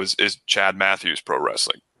Jericho is Chad Matthews Pro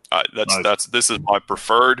Wrestling. This is my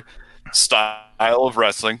preferred style of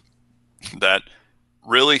wrestling that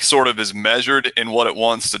really sort of is measured in what it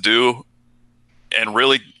wants to do. And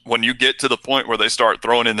really, when you get to the point where they start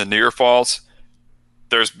throwing in the near falls,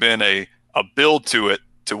 there's been a build to it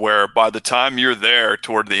to where by the time you're there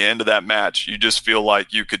toward the end of that match, you just feel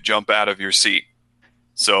like you could jump out of your seat.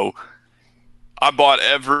 So I bought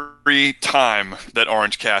every time that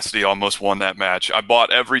Orange Cassidy almost won that match. I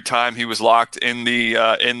bought every time he was locked in the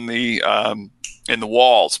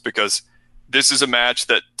walls, because this is a match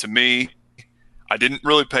that, to me, I didn't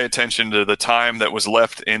really pay attention to the time that was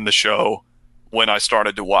left in the show when I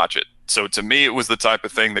started to watch it. So to me, it was the type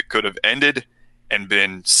of thing that could have ended and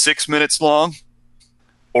been 6 minutes long,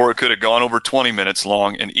 or it could have gone over 20 minutes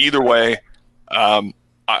long. And either way, I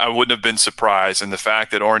wouldn't have been surprised. And the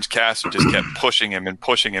fact that Orange Cassidy just kept pushing him and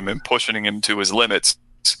pushing him and pushing him to his limits.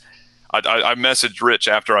 I messaged Rich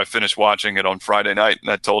after I finished watching it on Friday night, and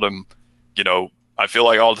I told him, you know, I feel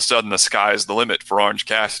like all of a sudden the sky is the limit for Orange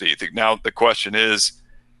Cassidy. Now the question is,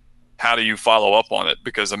 how do you follow up on it?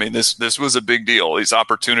 Because, I mean, this was a big deal. These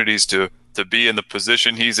opportunities to be in the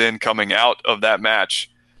position he's in coming out of that match,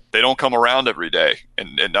 they don't come around every day.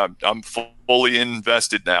 And I'm fully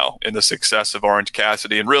invested now in the success of Orange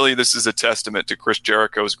Cassidy. And really, this is a testament to Chris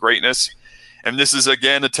Jericho's greatness. And this is,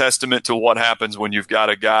 again, a testament to what happens when you've got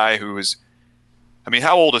a guy who is, I mean,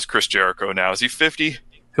 how old is Chris Jericho now? Is he 50?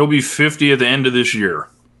 He'll be 50 at the end of this year.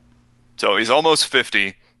 So he's almost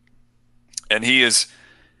 50. And he is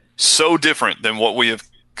so different than what we have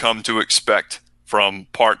come to expect from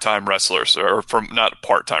part-time wrestlers, or from not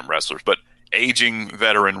part-time wrestlers, but aging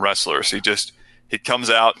veteran wrestlers. He comes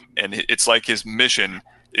out, and it's like his mission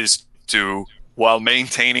is to, while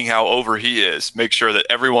maintaining how over he is, make sure that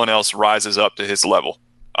everyone else rises up to his level.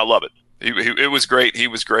 I love it. It was great. He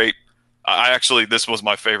was great. This was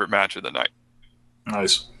my favorite match of the night.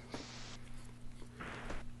 Nice.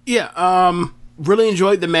 Yeah, really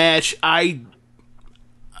enjoyed the match. I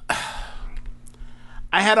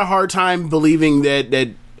had a hard time believing that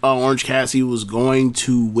Orange Cassidy was going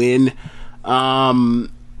to win.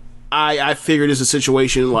 I figured it's a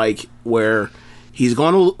situation like where he's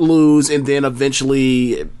going to lose, and then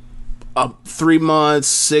eventually 3 months,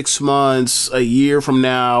 6 months, a year from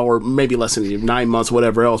now, or maybe less than 9 months,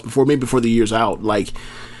 whatever else, before the year's out, like,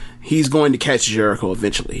 he's going to catch Jericho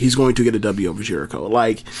eventually. He's going to get a W over Jericho.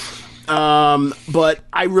 Like, But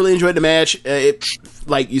I really enjoyed the match.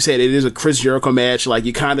 Like you said, it is a Chris Jericho match. Like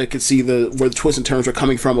you kind of could see where the twists and turns were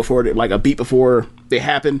coming from before, like a beat before they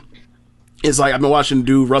happened. It's like I've been watching the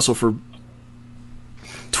dude wrestle for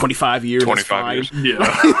 25 years. 25 years. Yeah.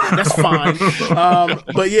 That's fine.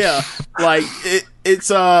 But yeah, like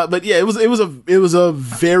but yeah, it was a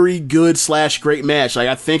very good / great match. Like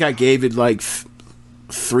I think I gave it like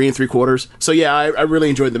 3 3/4. So yeah, I really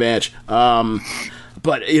enjoyed the match.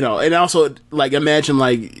 But and also like imagine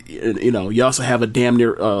like you also have a damn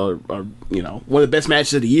near one of the best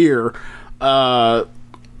matches of the year. An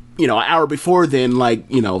hour before then, like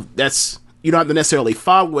that's. You don't have to necessarily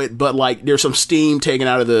follow it, but like there's some steam taken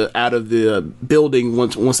out of the building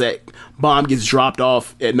once that bomb gets dropped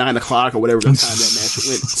off at 9:00 or whatever the time that match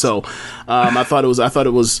went. So I thought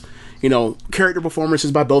it was character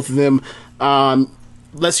performances by both of them.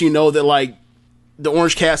 Lets you know that like the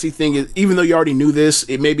Orange Cassidy thing is, even though you already knew this,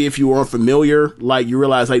 it maybe if you weren't familiar, like you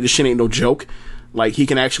realize like this shit ain't no joke. Like he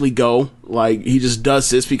can actually go. Like he just does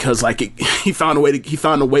this because like he found a way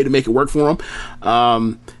to make it work for him.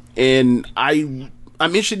 And I'm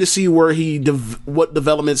interested to see where what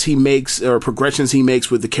developments he makes or progressions he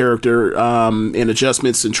makes with the character, and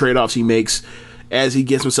adjustments and trade-offs he makes as he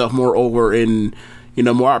gets himself more over and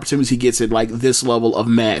more opportunities he gets at like this level of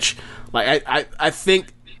match. Like I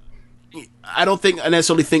don't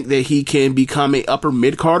necessarily think that he can become a upper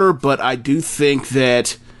mid-carder, but I do think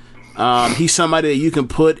that he's somebody that you can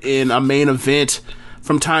put in a main event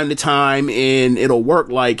from time to time and it'll work.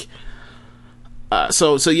 Like.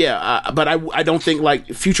 But I don't think like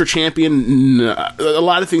future champion. A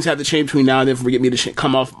lot of things have to change between now and then for get me to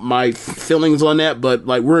come off my feelings on that. But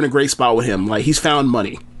like we're in a great spot with him. Like he's found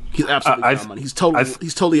money. He's absolutely found money. He's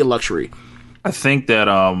totally a luxury. I think that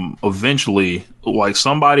eventually, like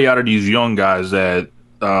somebody out of these young guys that's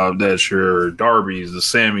your Darbys, the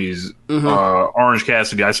Sammys, Orange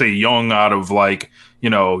Cassidy. I say young out of like.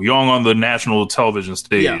 Young on the national television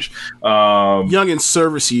stage. Yeah. Young in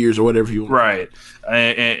service years or whatever you want. Right.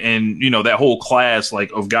 And that whole class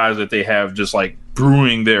like of guys that they have just like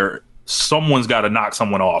brewing there. Someone's got to knock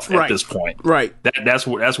someone off at this point. Right. That's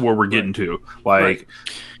where we're getting to. Like,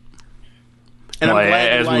 and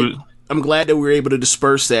I'm glad that we were able to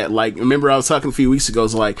disperse that. Like, remember I was talking a few weeks ago,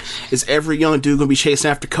 it's like, is every young dude going to be chasing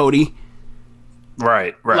after Cody?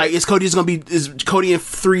 Right. Like, is Cody in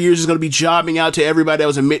 3 years is going to be jobbing out to everybody that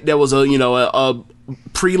was a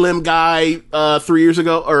prelim guy 3 years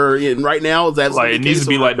ago or right now? That's like it needs to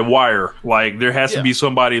be like The Wire. Like there has to be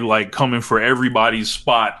somebody like coming for everybody's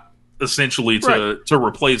spot essentially to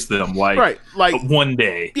replace them. Like one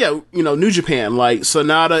day. Yeah, New Japan. Like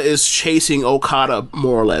Sonata is chasing Okada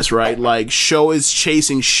more or less, right? Like Sho is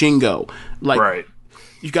chasing Shingo. Like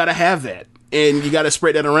you got to have that. And you got to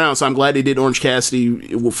spread that around. So I'm glad they did Orange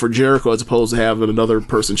Cassidy for Jericho as opposed to having another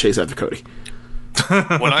person chase after Cody.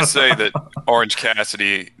 When I say that Orange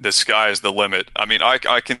Cassidy, the sky is the limit. I mean,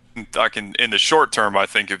 I can in the short term, I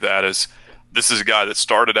think of that as this is a guy that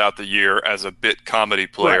started out the year as a bit comedy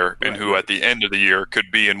player and who at the end of the year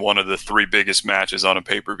could be in one of the 3 biggest matches on a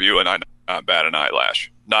pay-per-view and not bat an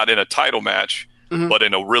eyelash. Not in a title match. But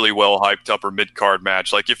in a really well hyped upper mid card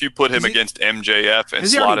match, like if you put him against MJF and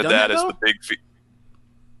slotted that as the big,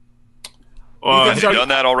 has he done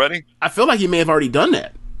that already? I feel like he may have already done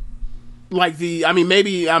that. Like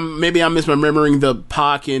maybe I'm misremembering the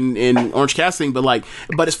Pac and Orange Cassidy thing,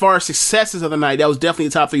 but as far as successes of the night, that was definitely a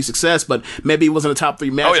top 3 success. But maybe it wasn't a top 3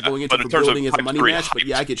 match going into the building as a money match. But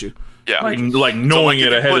yeah, I get you. Yeah, like knowing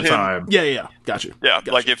it ahead of time. Yeah, got you. Yeah,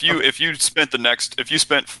 like if you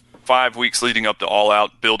spent 5 weeks leading up to All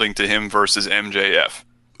Out building to him versus MJF.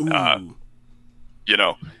 And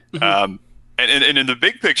in the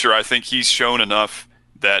big picture, I think he's shown enough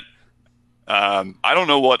that I don't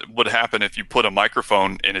know what would happen if you put a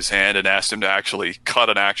microphone in his hand and asked him to actually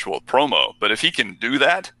cut an actual promo. But if he can do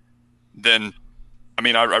that, then I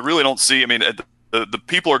really don't see. I mean, the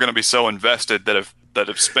people are going to be so invested that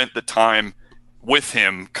have spent the time with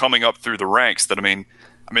him coming up through the ranks that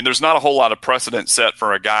I mean, there's not a whole lot of precedent set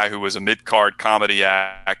for a guy who was a mid-card comedy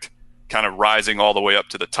act kind of rising all the way up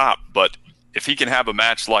to the top. But if he can have a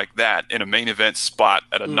match like that in a main event spot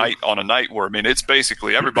at a night where, it's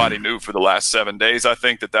basically everybody knew for the last 7 days, I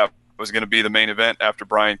think that was going to be the main event after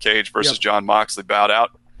Brian Cage versus Jon Moxley bowed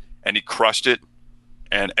out, and he crushed it.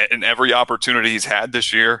 And in every opportunity he's had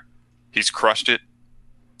this year, he's crushed it.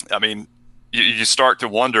 You start to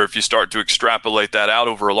wonder if you start to extrapolate that out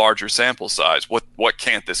over a larger sample size. What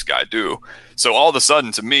can't this guy do? So all of a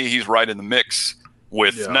sudden, to me, he's right in the mix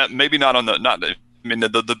with the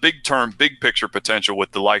big picture potential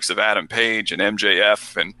with the likes of Adam Page and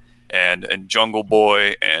MJF and Jungle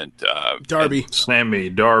Boy and Darby,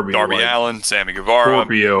 Darby Allin, Sammy Guevara.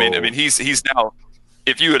 Scorpio. I mean, he's now.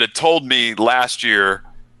 If you had told me last year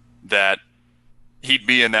that he'd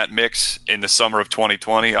be in that mix in the summer of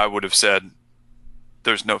 2020, I would have said,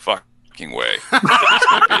 "There's no fucking way."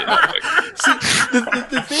 See,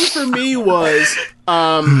 the thing for me was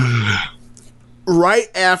right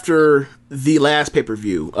after the last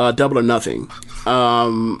pay-per-view, Double or Nothing.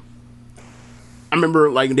 I remember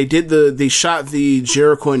like they shot the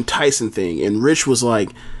Jericho and Tyson thing, and Rich was like,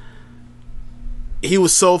 he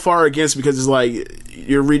was so far against because it's like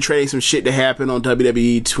you're retreading some shit that happened on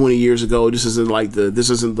WWE 20 years ago. This isn't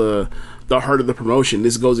the heart of the promotion.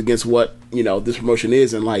 This goes against what this promotion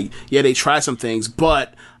is, and like they try some things,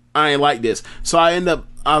 but I ain't like this. So I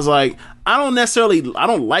was like, I don't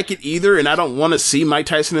like it either, and I don't want to see Mike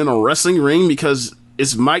Tyson in a wrestling ring because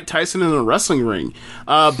it's Mike Tyson in a wrestling ring.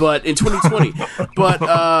 But in 2020,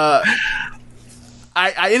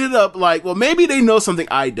 I ended up like, well, maybe they know something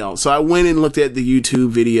I don't. So I went and looked at the YouTube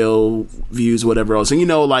video views, whatever else. And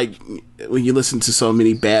like when you listen to so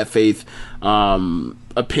many bad faith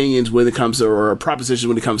opinions when it comes to, or propositions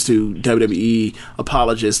when it comes to WWE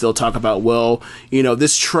apologists, they'll talk about, well,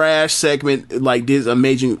 this trash segment like did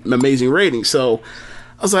amazing ratings. So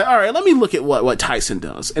I was like, all right, let me look at what Tyson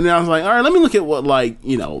does. And then I was like, all right, let me look at what like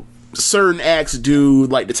certain acts do,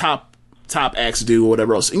 like the top acts do or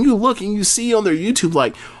whatever else. And you look and you see on their YouTube,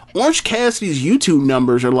 like Orange Cassidy's YouTube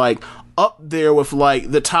numbers are like up there with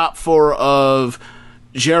like the top 4 of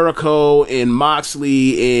Jericho and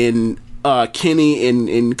Moxley and Kenny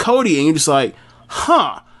and Cody, and you're just like,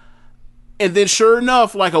 huh. And then sure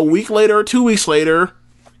enough, like a week later or 2 weeks later,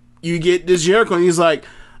 you get this Jericho, and he's like,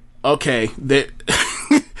 okay, they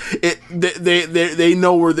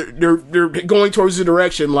know where they're going towards the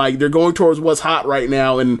direction, like they're going towards what's hot right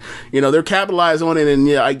now, and they're capitalizing on it. And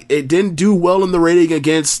it didn't do well in the rating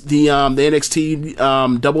against the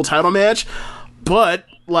NXT double title match, but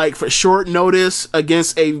like for short notice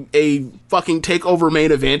against a fucking takeover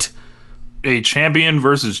main event, a champion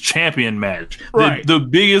versus champion match, right? The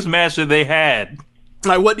biggest match that they had.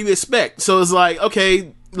 Like, what do you expect? So it's like,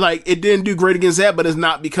 okay, like it didn't do great against that, but it's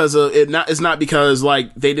not because of it. It's not because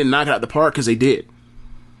like they didn't knock it out the park, because they did.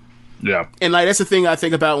 Yeah, and like that's the thing I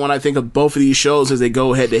think about when I think of both of these shows, as they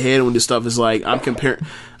go head to head when this stuff is like, I'm comparing.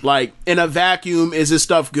 Like in a vacuum, is this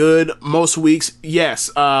stuff good? Most weeks, yes.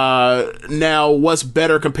 Now, what's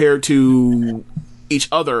better compared to each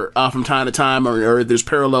other from time to time, or there's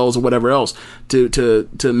parallels or whatever else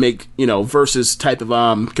to make versus type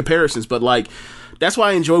of comparisons. But like that's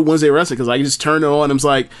why I enjoy Wednesday Wrestling, because I can just turn it on and it's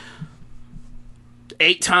like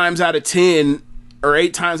 8 times out of 10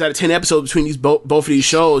 episodes between these both of these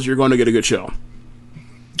shows, you're going to get a good show.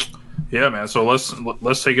 Yeah, man. So let's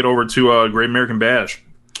take it over to Great American Bash.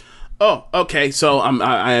 Oh, okay. So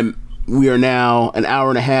we are now an hour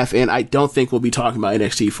and a half in. I don't think we'll be talking about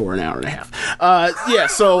NXT for an hour and a half. Yeah,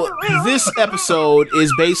 so this episode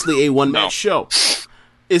is basically a one-match show.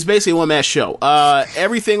 It's basically a one-match show.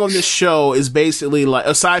 Everything on this show is basically like,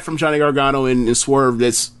 aside from Johnny Gargano and Swerve,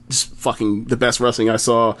 that's just fucking the best wrestling I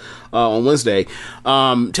saw on Wednesday.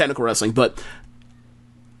 Technical wrestling. But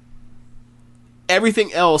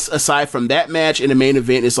everything else, aside from that match and the main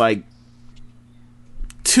event, is like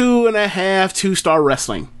 2.5-2-star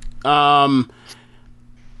wrestling. The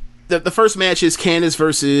first match is Candice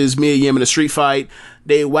versus Mia Yim in a street fight.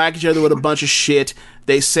 They whack each other with a bunch of shit.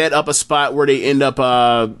 They set up a spot where they end up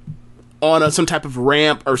on some type of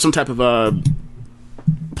ramp or some type of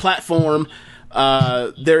platform.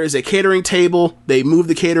 There is a catering table. They move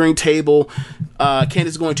the catering table. Candice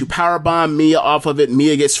is going to powerbomb Mia off of it.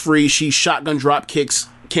 Mia gets free. She shotgun drop kicks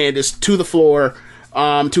Candice to the floor.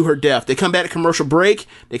 To her death. They come back to commercial break.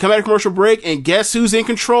 And guess who's in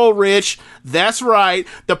control, Rich? That's right,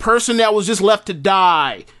 the person that was just left to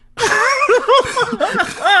die.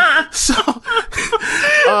 So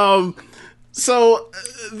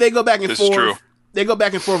they go back and forth. True. They go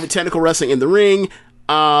back and forth with technical wrestling in the ring.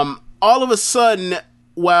 All of a sudden,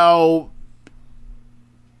 while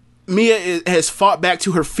Mia has fought back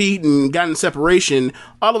to her feet and gotten separation,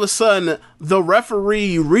 all of a sudden the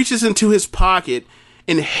referee reaches into his pocket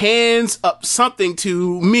and hands up something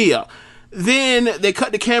to Mia. Then they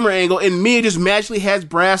cut the camera angle and Mia just magically has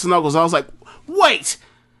brass knuckles. I was like, wait.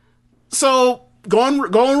 So go and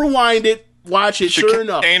rewind it, watch it. Sure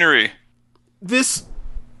enough,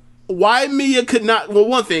 why Mia could not. Well,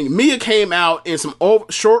 one thing, Mia came out in some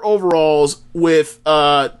short overalls with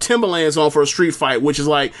Timberlands on for a street fight, which is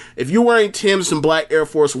like, if you're wearing Timbs and black Air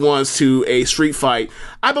Force Ones to a street fight,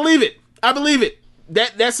 I believe it.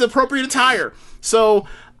 That's the appropriate attire. So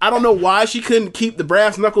I don't know why she couldn't keep the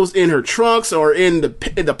brass knuckles in her trunks or in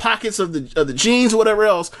the pockets of the jeans or whatever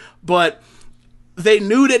else, but they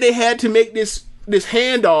knew that they had to make this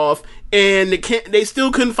handoff, and they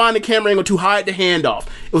still couldn't find the camera angle to hide the handoff.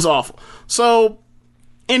 It was awful. So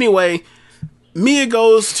anyway, Mia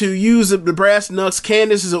goes to use the brass knucks.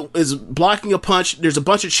 Candice is blocking a punch. There's a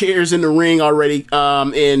bunch of chairs in the ring already,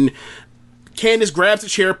 and Candice grabs the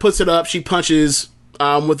chair, puts it up. She punches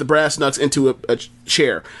with the brass knucks into a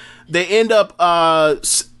chair. They end up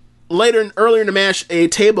earlier in the match, a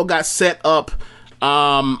table got set up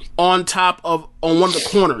on one of the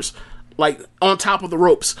corners, like on top of the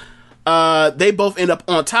ropes. They both end up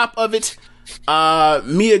on top of it.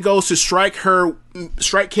 Mia goes to strike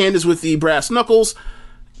Candice with the brass knuckles.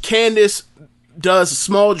 Candice does a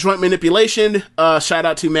small joint manipulation. Shout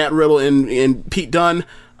out to Matt Riddle and Pete Dunne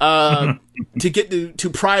to get to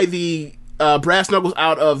pry the brass knuckles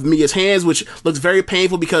out of Mia's hands, which looks very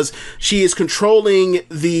painful because she is controlling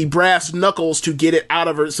the brass knuckles to get it out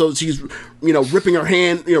of her. So she's, ripping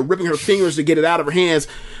her fingers to get it out of her hands.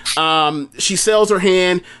 She sells her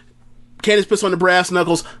hand. Candice puts on the brass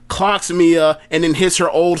knuckles, clocks Mia, and then hits her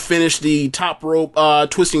old finish, the top rope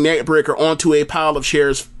twisting neck breaker onto a pile of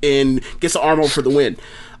chairs and gets the arm over for the win.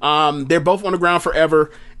 They're both on the ground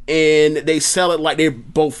forever, and they sell it like they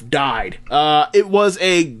both died. It was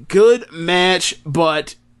a good match,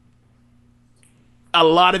 but a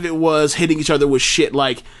lot of it was hitting each other with shit.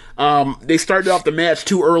 Like, they started off the match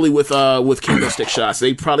too early with kendo stick shots.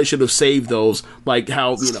 They probably should have saved those, like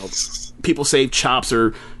how, people save chops,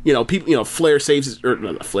 or Flair saves, or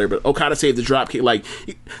not Flair, but Okada saved the drop kick. Like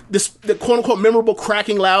the quote unquote memorable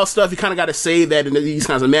cracking loud stuff, you kind of got to save that in these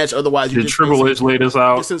kinds of matches. Otherwise, you just Triple H laid us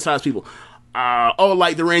out. Desensitize people.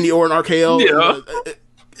 Like the Randy Orton RKO. Yeah.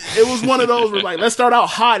 It was one of those where, like, let's start out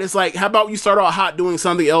hot. It's like, how about you start out hot doing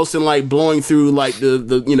something else and, like, blowing through, like,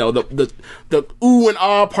 the ooh and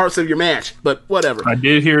ah parts of your match. But whatever. I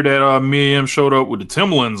did hear that Mia showed up with the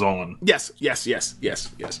Timberlands on. Yes.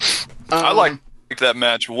 I liked that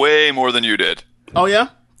match way more than you did. Oh, yeah?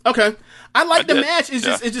 Okay. I liked the match. It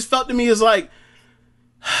just felt to me as, like,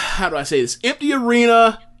 how do I say this? Empty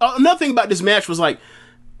arena. Another thing about this match was, like,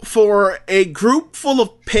 for a group full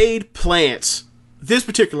of paid plants, this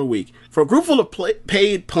particular week, for a group full of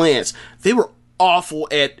paid plants, they were awful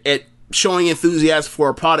at showing enthusiasm for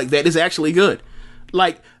a product that is actually good.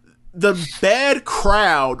 Like, the bad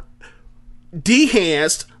crowd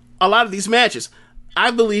dehanced a lot of these matches.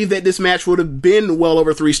 I believe that this match would have been well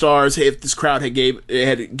over 3 stars if this crowd had gave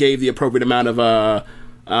the appropriate amount of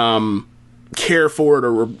care for it,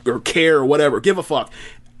 or care, or whatever. Give a fuck.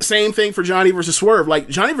 Same thing for Johnny versus Swerve. Like,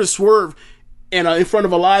 Johnny versus Swerve in front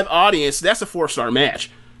of a live audience, that's a 4-star match,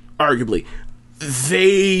 arguably.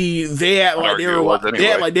 They act like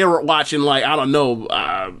they were watching, like, I don't know,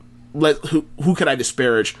 who could I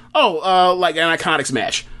disparage? Like an Iconics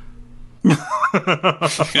match.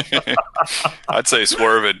 I'd say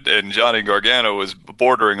Swerve and Johnny Gargano was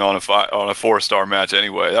bordering on a 4-star match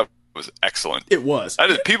anyway. That was excellent. It was.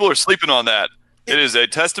 People are sleeping on that. It is a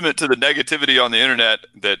testament to the negativity on the internet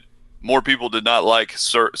that more people did not like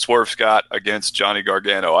Swerve Scott against Johnny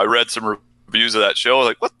Gargano. I read some reviews of that show. I was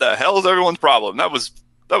like, what the hell is everyone's problem? That was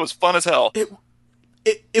fun as hell. It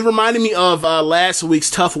reminded me of last week's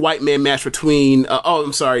tough white man match between.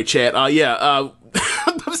 I'm sorry, Chad. I'm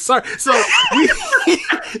sorry. So we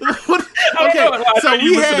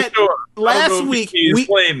had last week.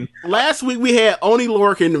 Last week we had Oney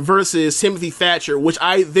Lorcan versus Timothy Thatcher, which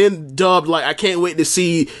I then dubbed, like, I can't wait to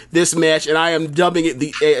see this match, and I am dubbing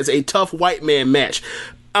it as a tough white man match.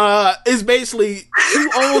 It's basically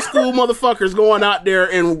 2 old school motherfuckers going out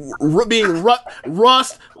there and being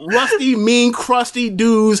rusty, mean, crusty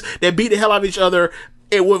dudes that beat the hell out of each other,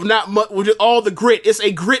 and with just all the grit. It's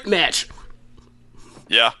a grit match.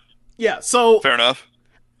 Yeah, so fair enough.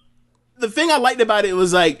 The thing I liked about it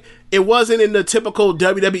was, like, it wasn't in the typical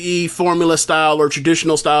WWE formula style or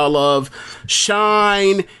traditional style of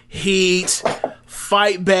shine, heat,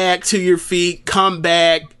 fight back to your feet, come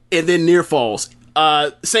back, and then near falls.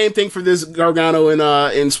 Same thing for this Gargano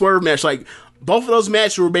and Swerve match. Like, both of those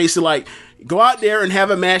matches were basically like, go out there and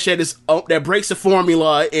have a match that breaks the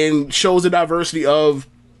formula and shows the diversity of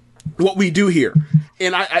what we do here.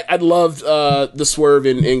 And I loved the Swerve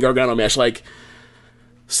and Gargano match. Like,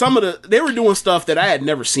 they were doing stuff that I had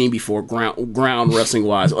never seen before, ground wrestling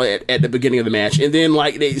wise, at the beginning of the match. And then,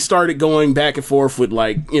 like, they started going back and forth with,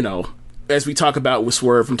 like, as we talk about with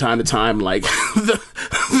Swerve from time to time, like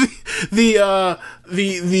the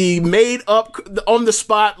made up on the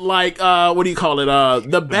spot, like, what do you call it?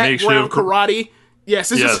 The background karate. Yes,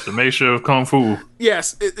 the mixture of kung fu.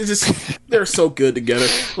 Yes, it's just they're so good together.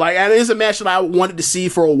 Like, and it's a match that I wanted to see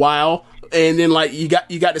for a while, and then like you got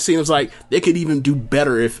to see, it was like they could even do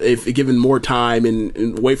better if given more time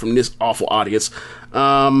and away from this awful audience.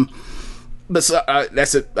 But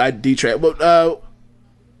that's it. I detract. But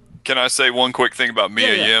can I say one quick thing about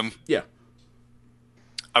Mia Yim? Yeah.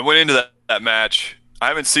 I went into that match. I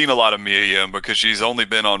haven't seen a lot of Mia Yim because she's only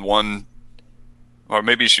been on one. Or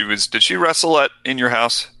maybe did she wrestle In Your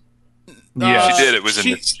House? Yeah, she did. It was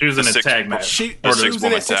she was in a tag match. She was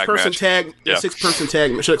in a six-person tag,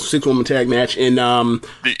 six-woman tag match, and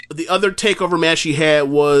the other takeover match she had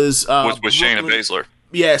was with Shayna Baszler.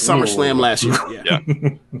 Yeah, SummerSlam last year. Yeah,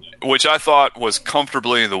 which I thought was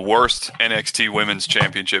comfortably the worst NXT Women's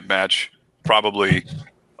Championship match, probably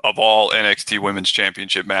of all NXT Women's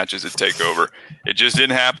Championship matches at Takeover. It just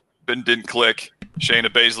didn't happen, didn't click. Shayna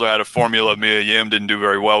Baszler had a formula. Mia Yim didn't do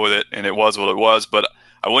very well with it, and it was what it was. But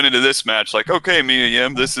I went into this match like, okay, Mia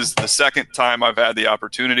Yim, this is the second time I've had the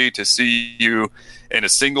opportunity to see you in a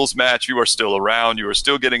singles match. You are still around. You are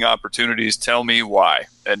still getting opportunities. Tell me why.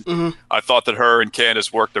 And I thought that her and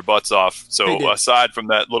Candice worked their butts off. So aside from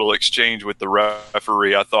that little exchange with the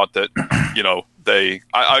referee, I thought that,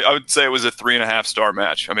 I would say it was a 3.5-star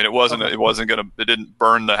match. I mean, it didn't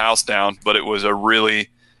burn the house down, but it was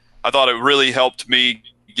I thought it really helped me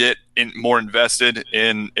get more invested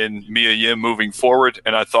in Mia Yim moving forward.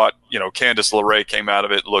 And I thought, Candice LeRae came out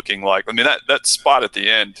of it looking like, I mean, that spot at the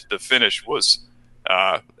end, the finish was,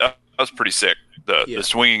 that was pretty sick. The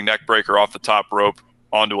swinging neck breaker off the top rope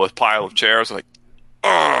onto a pile of chairs, like,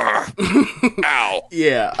 ow.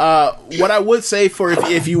 Yeah. What I would say for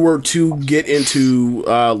if you were to get into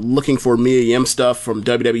looking for Mia Yim stuff from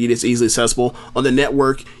WWE that's easily accessible on the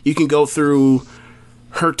network, you can go through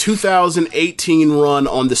her 2018 run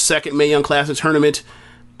on the second Mae Young Classic tournament.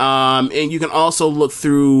 And you can also look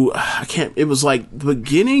through, it was like the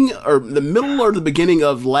beginning or the middle or the beginning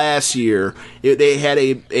of last year. They had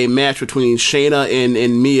a match between Shayna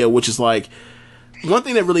and Mia, which is like, one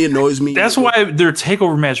thing that really annoys me. That's why their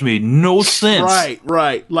takeover match made no sense.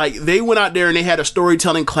 Right. Like, they went out there and they had a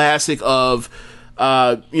storytelling classic of,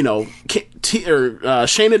 Shayna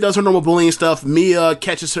does her normal bullying stuff. Mia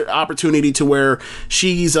catches her opportunity to where where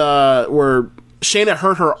Shayna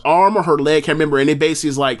hurt her arm or her leg, can't remember, and it basically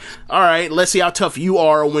is like, all right, let's see how tough you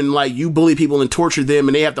are when like you bully people and torture them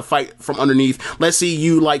and they have to fight from underneath. Let's see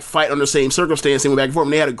you like fight under the same circumstance and went back and forth.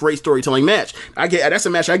 And they had a great storytelling match. That's a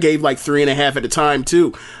match I gave like 3.5 at the time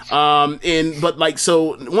too. So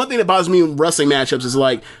one thing that bothers me in wrestling matchups is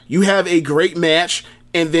like you have a great match.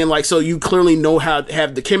 And then, so you clearly know how to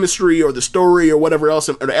have the chemistry or the story or whatever else,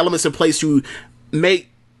 or the elements in place to make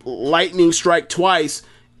lightning strike twice.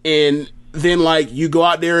 And then, you go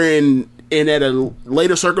out there and at a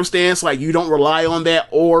later circumstance, you don't rely on that,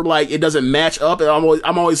 or, it doesn't match up. And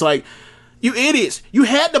I'm always like, you idiots, you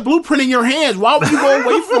had the blueprint in your hands. Why would you go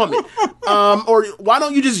away from it? Or why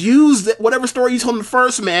don't you just use whatever story you told in the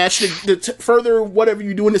first match to further whatever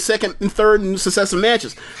you do in the second and third and successive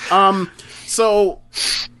matches? So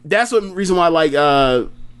that's the reason why,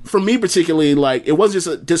 for me particularly, it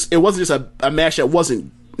wasn't just a match that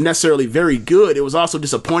wasn't necessarily very good. It was also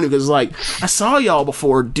disappointing because I saw y'all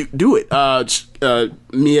before do it,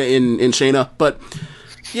 Mia and Shayna. But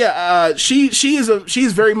yeah, she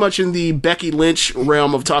is very much in the Becky Lynch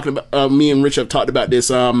realm of talking about. Me and Rich have talked about this.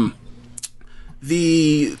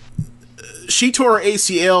 She tore her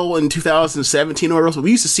ACL in 2017 or else.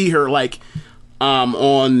 We used to see her in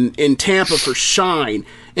Tampa for Shine,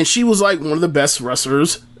 and she was one of the best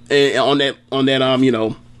wrestlers on that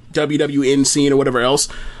WWN scene or whatever else.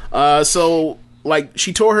 So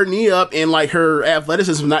she tore her knee up, and her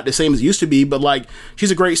athleticism is not the same as it used to be, but she's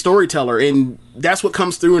a great storyteller, and that's what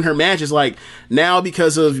comes through in her matches. Now,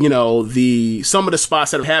 because of some of the spots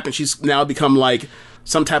that have happened, she's now become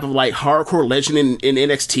some type of hardcore legend in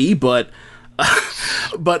NXT, but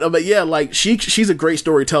yeah, she's a great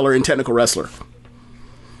storyteller and technical wrestler.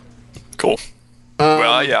 Cool.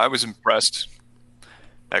 Well, yeah, I was impressed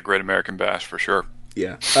at Great American Bash for sure.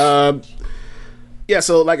 Yeah. So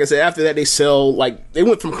like I said, after that they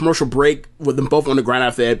went from commercial break with them both on the ground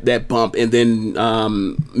after that bump, and then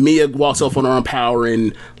Mia walks off on her own power,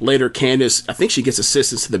 and later Candice, I think she gets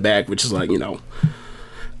assistance to the back, which is then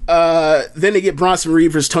they get Bronson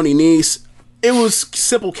Reed versus Tony Nese. It was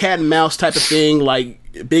simple cat and mouse type of thing,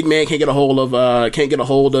 big man can't get a hold of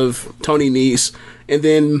Tony Nese, and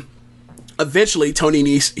then eventually Tony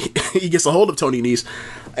Nese he gets a hold of Tony Nese,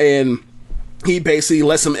 and he basically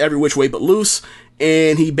lets him every which way but loose,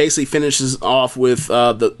 and he basically finishes off with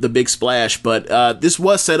the big splash. But this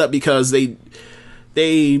was set up because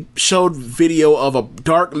they showed video of a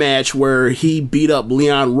dark match where he beat up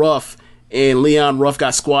Leon Ruff, and Leon Ruff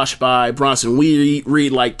got squashed by Bronson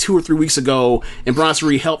Reed like 2 or 3 weeks ago, and Bronson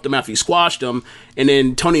Reed helped him after he squashed him, and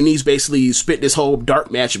then Tony Nese basically spit this whole dark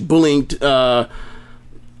match bullying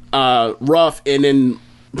Ruff, and then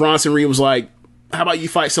Bronson Reed was like, how about you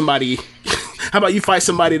fight somebody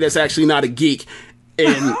that's actually not a geek,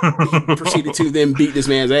 and proceeded to then beat this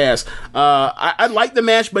man's ass. I liked the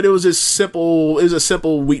match, but it was a simple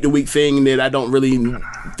week-to-week thing that I don't really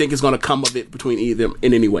think is going to come of it between either of them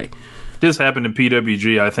in any way. This happened in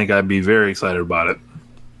PWG, I think I'd be very excited about it.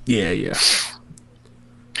 Yeah.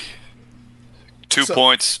 2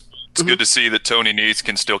 points. It's good to see that Tony Nese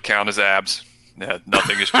can still count his abs.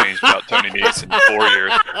 Nothing has changed about Tony Nese in 4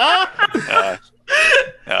 years.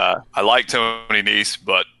 I like Tony Nese,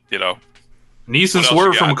 but, Nese and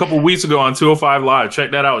Swerve from a couple weeks ago on 205 Live.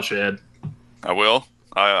 Check that out, Shad. I will.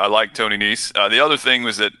 I like Tony Nese. The other thing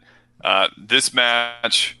was that this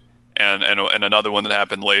match and another one that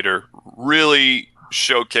happened later really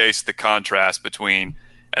showcased the contrast between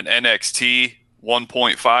an NXT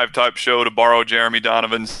 1.5 type show, to borrow Jeremy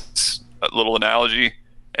Donovan's little analogy,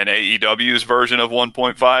 and AEW's version of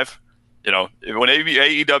 1.5. When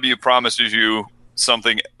AEW promises you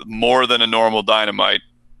something more than a normal Dynamite,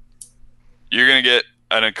 you're gonna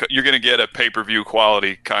get a pay-per-view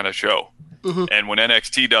quality kind of show. Mm-hmm. And when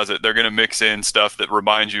NXT does it, they're gonna mix in stuff that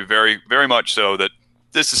reminds you very, very much so that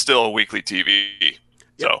this is still a weekly TV. Yep.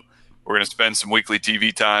 So we're gonna spend some weekly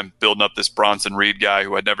TV time building up this Bronson Reed guy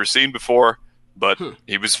who I'd never seen before, but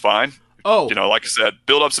he was fine. Oh, like I said,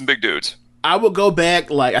 build up some big dudes. I will go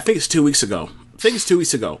back, I think it's 2 weeks ago.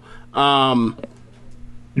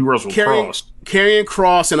 You wrestled Cross. Karrion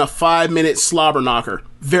Kross in a 5-minute slobber knocker.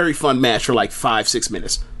 Very fun match for 5-6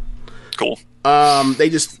 minutes. Cool. They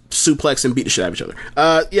just suplex and beat the shit out of each other.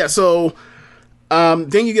 So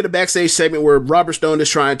then you get a backstage segment where Robert Stone is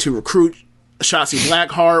trying to recruit Shotzi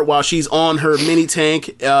Blackheart while she's on her mini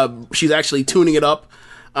tank. She's actually tuning it up.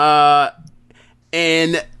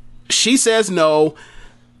 And she says no.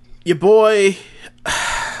 Your boy,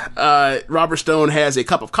 Robert Stone, has a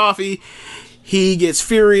cup of coffee. He gets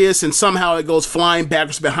furious, and somehow it goes flying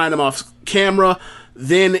backwards behind him off camera.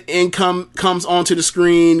 Then in comes onto the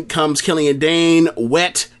screen, comes Killian Dane,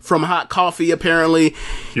 wet from hot coffee, apparently.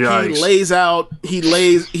 Yikes.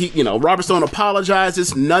 Robert Stone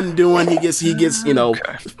apologizes, nothing doing. He gets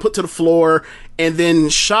put to the floor, and then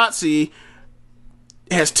Shotzi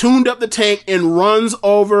has tuned up the tank and runs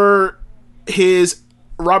over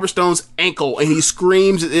Robert Stone's ankle, and he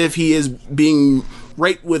screams as if he is being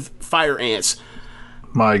raped with fire ants.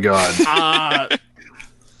 My God.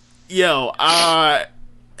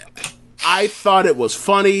 I thought it was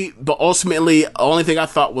funny, but ultimately, the only thing I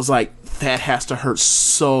thought was that has to hurt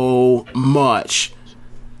so much.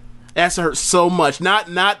 It has to hurt so much.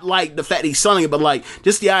 Not like the fact he's selling it, but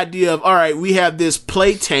just the idea of, all right, we have this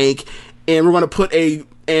play tank, and we're going to put a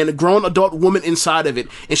grown adult woman inside of it,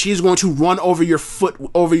 and she's going to run over your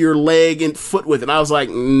leg and foot with it. And I was like,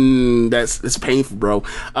 that's painful, bro.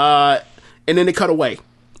 And then they cut away.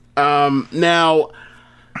 Now,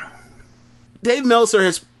 Dave Meltzer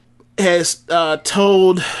has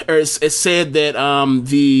told, or has said that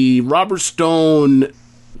the Robert Stone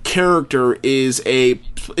character is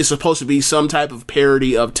supposed to be some type of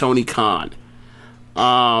parody of Tony Khan.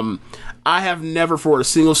 I have never for a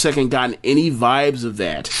single second gotten any vibes of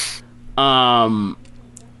that. And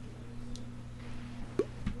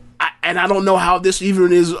I don't know how this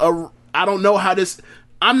even is I don't know how this...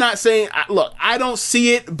 I'm not saying... Look, I don't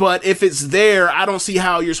see it, but if it's there, I don't see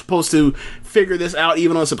how you're supposed to figure this out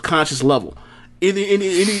even on a subconscious level. Either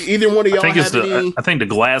one of y'all have any... I think the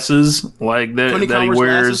glasses that he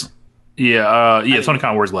wears... Glasses? Yeah, Tony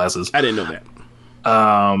Khan wears glasses. I didn't know that.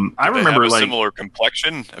 I remember have a similar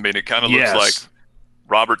completion. I mean, it kind of looks like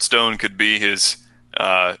Robert Stone could be his.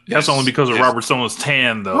 That's only because of Robert Stone's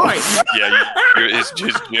tan, though. Right? his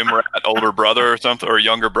gym rat older brother or something, or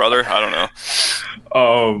younger brother. I don't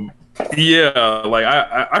know.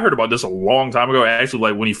 I heard about this a long time ago.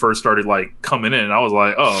 Actually, when he first started coming in, I was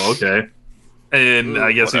like, oh, okay. And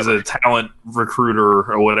I guess he's a talent recruiter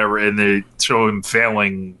or whatever, and they show him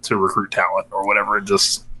failing to recruit talent or whatever, and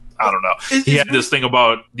just. I don't know. He had this thing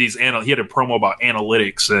about he had a promo about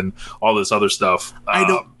analytics and all this other stuff. I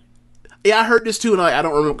heard this too, and I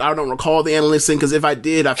don't recall the analytics thing, because if I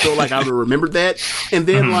did, I feel like I would have remembered that. And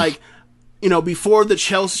then before the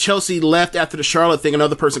Chelsea left after the Charlotte thing,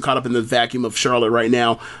 another person caught up in the vacuum of Charlotte right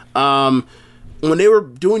now. When they were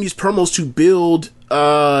doing these promos to build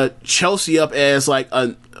Chelsea up as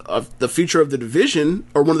the future of the division,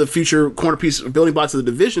 or one of the future corner piece building blocks of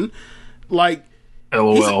the division,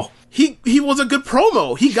 LOL. He was a good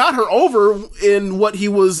promo. He got her over in what he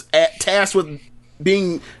was tasked with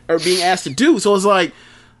being asked to do. So it's like,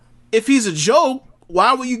 if he's a joke,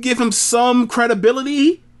 why would you give him some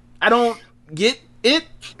credibility? I don't get it.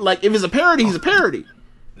 Like, if it's a parody, he's a parody.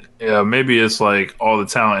 Yeah, maybe it's like all the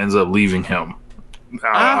talent ends up leaving him.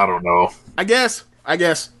 I don't know. I guess.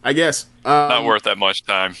 Not worth that much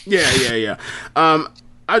time. Yeah.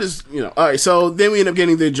 I just, all right. So then we end up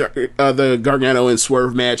getting the Gargano and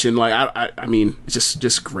Swerve match, and like, I mean, it's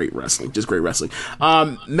just great wrestling,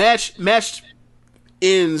 Match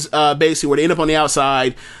ends basically where they end up on the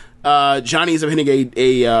outside. Johnny ends up hitting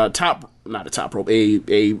not a top rope,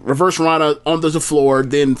 a reverse Rana onto the floor,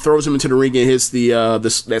 then throws him into the ring and hits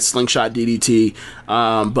that slingshot DDT.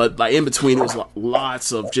 But like in between, it was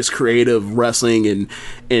lots of just creative wrestling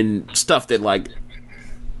and stuff that like.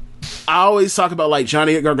 I always talk about like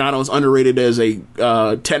Johnny Gargano is underrated as a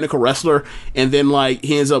technical wrestler, and then like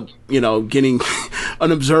he ends up getting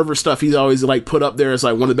an Observer stuff. He's always like put up there as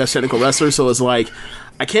like one of the best technical wrestlers. So it's like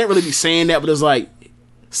I can't really be saying that, but it's like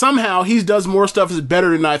somehow he does more stuff is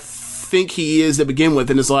better than I think he is to begin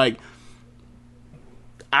with, and it's like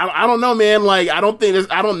I don't know, man. Like I don't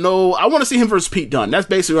know. I want to see him versus Pete Dunne. That's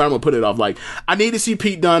basically where I'm gonna put it off. Like I need to see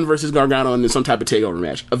Pete Dunne versus Gargano in some type of takeover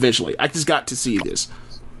match eventually. I just got to see this.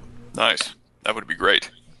 Nice. That would be great.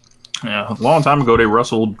 Yeah, a long time ago they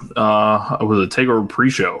wrestled. It was a takeover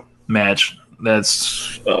pre-show match.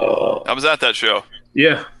 That's. I was at that show.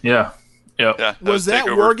 Yeah. Was that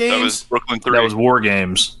War Games? That was Brooklyn 3. That was War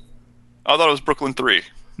Games. I thought it was Brooklyn 3.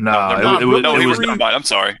 No, it was. Never mind. I'm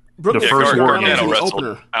sorry. The first War Games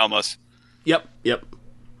wrestled Almas. Yep.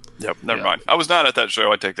 Never mind. I was not at that show.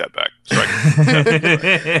 I take that back.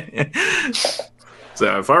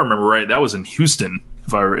 So if I remember right, that was in Houston.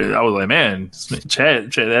 I was like, man,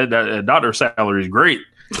 Chad, that doctor salary is great.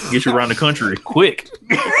 Get you around the country quick.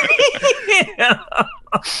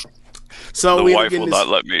 So the wife will not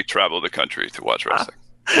let me travel the country to watch wrestling.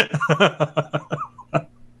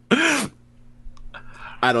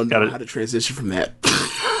 I don't know how to transition from that.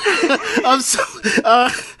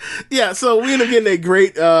 So we end up getting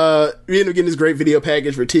this great video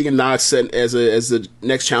package for Tegan Nox as the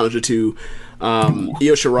next challenger to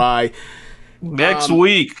Io Shirai. Next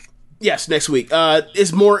week. Yes, next week.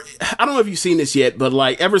 It's more. I don't know if you've seen this yet, but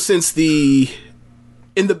like ever since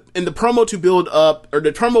in the promo to build up, or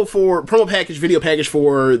the video package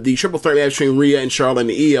for the triple threat match between Rhea and Charlotte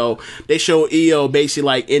and Io, they show Io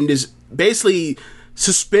basically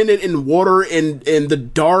suspended in water in the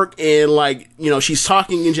dark, and like she's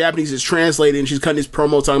talking in Japanese, it's translated, and she's cutting this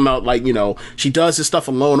promo talking about like she does this stuff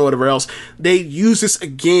alone or whatever else. They use this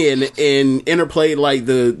again and interplay like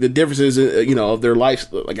the differences of their life,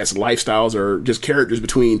 I guess lifestyles or just characters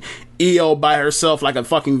between Io by herself like a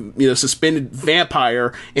fucking suspended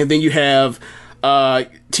vampire, and then you have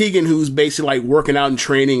Tegan, who's basically like working out and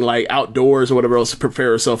training like outdoors or whatever else to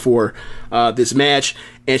prepare herself for this match.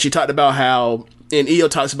 And she talked about how, and Io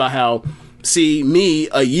talks about how, see, me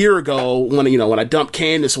a year ago when I dumped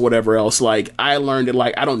Candice or whatever else, like I learned that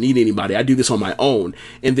like I don't need anybody. I do this on my own.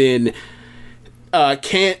 And then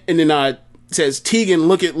says, Tegan,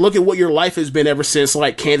 look at what your life has been ever since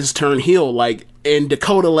like Candice turned heel, like, and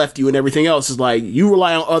Dakota left you and everything else. Is like you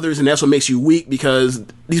rely on others, and that's what makes you weak, because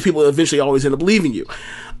these people eventually always end up leaving you.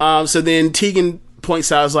 So then Tegan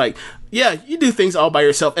points out, is like, yeah, you do things all by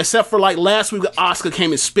yourself, except for like last week, Asuka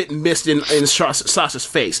came and spit and mist in Sasha's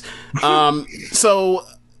face. So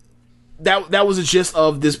that was the gist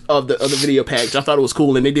of the video package. I thought it was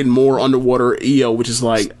cool, and they did more underwater Io, which is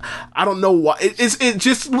like, I don't know why.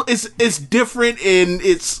 It's different, and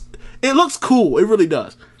it looks cool. It really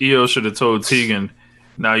does. Io should have told Tegan,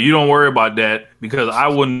 now you don't worry about that, because I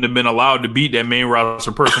wouldn't have been allowed to beat that main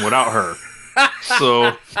roster person without her.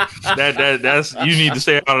 So that's you need to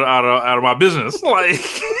stay out of my business. Like,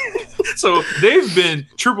 so they've been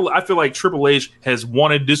I feel like Triple H has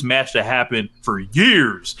wanted this match to happen for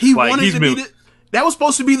years. That was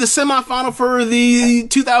supposed to be the semifinal for the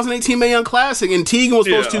 2018 Mae Young Classic, and Tegan was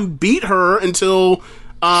supposed to beat her until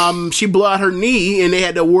she blew out her knee, and they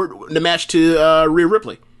had to award the match to Rhea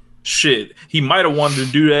Ripley. Shit, he might have wanted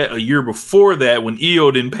to do that a year before that when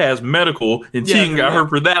Io didn't pass medical and Tegan got hurt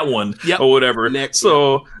for that one or whatever. This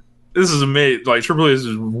is amazing. Like, Triple H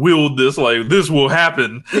has willed this, like, this will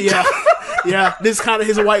happen. Yeah. Yeah, this is kind of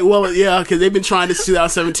his white wallet, because they've been trying this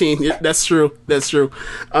 2017. Yeah, that's true. It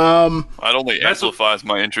only amplifies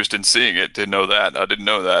my interest in seeing it to know that. I didn't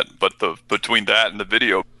know that. But between that and the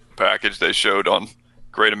video package they showed on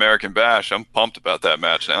Great American Bash, I'm pumped about that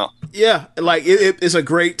match now. Yeah, like it's a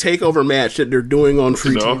great takeover match that they're doing on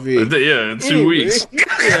free TV. Yeah, in 2 weeks.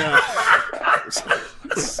 Yeah.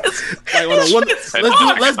 like on a one. Let's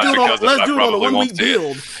do it on a 1 week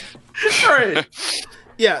build. All right.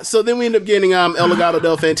 Yeah, so then we end up getting El Legado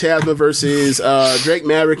del Fantasma versus Drake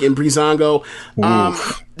Maverick and Breezango.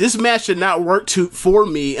 This match did not work for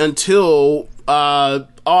me until all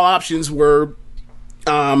options were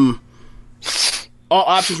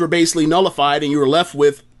basically nullified, and you were left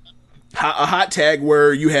with a hot tag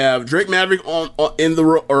where you have Drake Maverick on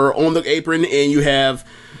the apron, and you have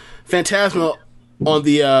Fantasma on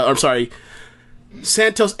the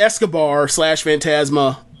Santos Escobar /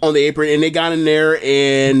 Fantasma on the apron, and they got in there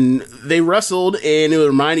and they wrestled, and it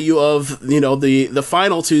reminded you of the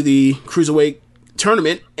final to the Cruiserweight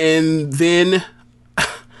tournament, and then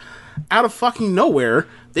out of fucking nowhere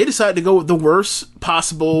they decided to go with the worst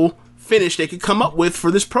possible finish they could come up with for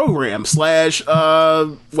this program /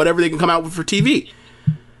 whatever they can come out with for TV.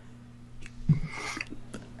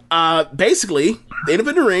 Basically, they end up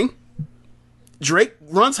in the ring. Drake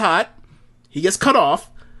runs hot. He gets cut off.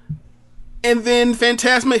 And then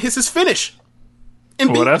Fantasma hits his finish.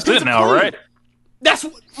 And that's it now, right? That's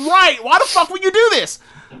right. Why the fuck would you do this?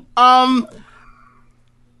 I'm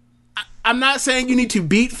not saying you need to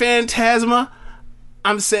beat Fantasma.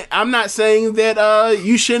 I'm not saying that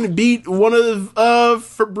you shouldn't beat one of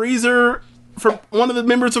Febreze for one of the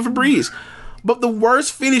members of Febreze. But the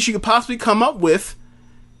worst finish you could possibly come up with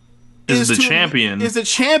is the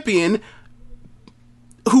champion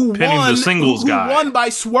who pinning won the singles guy. Who won by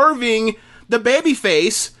swerving the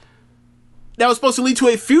babyface that was supposed to lead to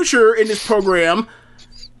a future in this program,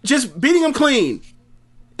 just beating him clean.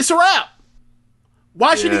 It's a wrap.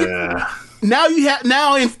 Why should he get... Now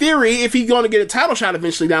in theory, if he's going to get a title shot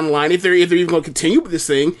eventually down the line, if they're even going to continue with this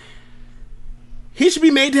thing, he should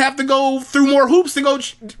be made to have to go through more hoops to go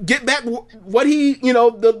get back what he,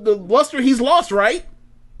 the luster he's lost, right?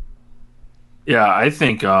 Yeah, I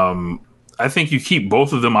think you keep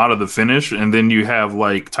both of them out of the finish, and then you have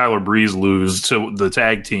like Tyler Breeze lose to the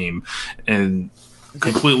tag team and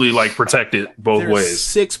completely like protect it both ways.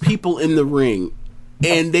 6 people in the ring,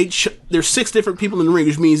 and there's 6 different people in the ring,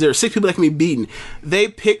 which means there are 6 people that can be beaten. They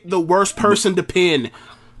picked the worst person to pin.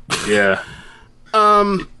 Yeah.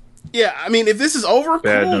 Yeah, I mean, if this is over,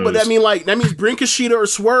 Bad cool. news. But that means bring Kushida or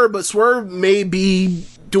Swerve, but Swerve may be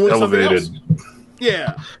doing elevated. something else.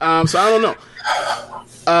 Yeah. So I don't know.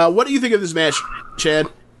 What do you think of this match, Chad?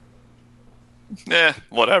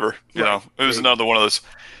 Whatever. It was another one of those.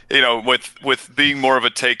 With being more of a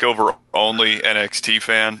takeover only NXT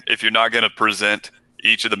fan, if you're not going to present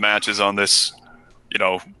each of the matches on this,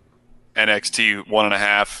 NXT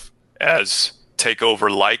 1.5 as takeover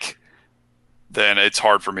like, then it's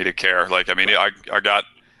hard for me to care. Like, I mean, I got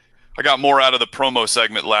more out of the promo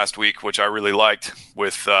segment last week, which I really liked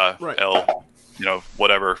with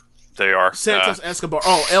whatever they are. Santos Escobar.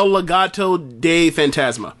 El Legado de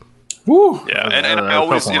Fantasma. Woo. Yeah, and I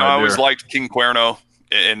always liked King Cuerno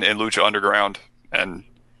in Lucha Underground, and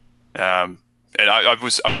I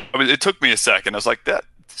was it took me a second. I was like,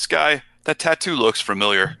 this guy, that tattoo looks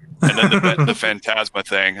familiar, and then the Fantasma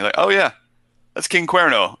thing, like, oh yeah, that's King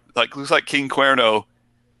Cuerno. Like, looks like King Cuerno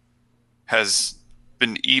has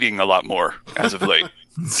been eating a lot more as of late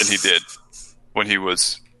than he did when he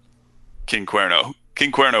was King Cuerno.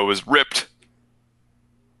 King Cuerno was ripped.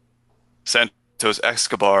 Santos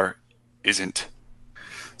Escobar isn't.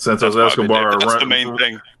 Santos Escobar that's the main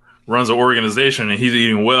thing. Runs an organization, and he's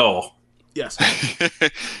eating well. Yes.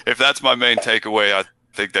 If that's my main takeaway, I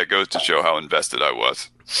think that goes to show how invested I was.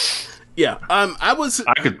 Yeah. I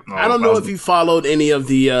don't know if you followed any of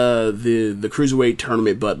the Cruiserweight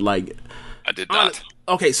tournament, but like, I did not.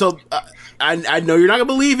 Okay, so I know you're not gonna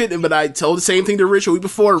believe it, but I told the same thing to Rich a week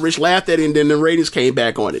before. Rich laughed at it, and then the ratings came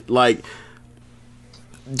back on it. Like,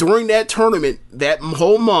 during that tournament, that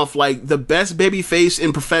whole month, like, the best babyface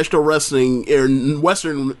in professional wrestling, or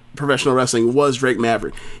Western professional wrestling, was Drake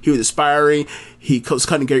Maverick. He was aspiring. He was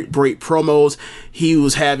cutting great promos. He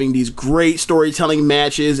was having these great storytelling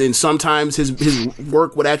matches, and sometimes his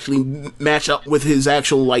work would actually match up with his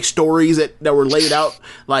actual, like, stories that were laid out.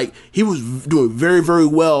 Like, he was doing very, very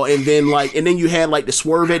well. And then you had, like, the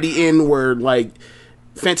swerve at the end where, like,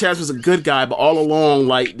 Fantasma was a good guy, but all along,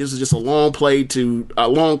 like, this was just a long play to a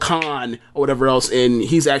long con or whatever else, and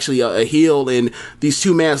he's actually a heel, and these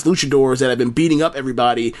 2-man luchadors that have been beating up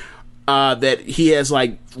everybody, that he has,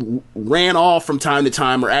 like, ran off from time to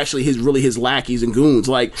time, are actually his lackeys and goons.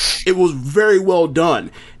 Like, it was very well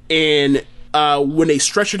done. And when they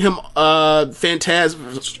stretchered him,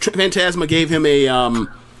 Fantasma gave him a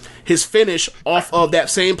his finish off of that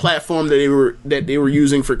same platform that they were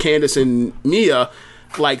using for Candice and Mia,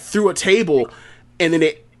 like, through a table, and then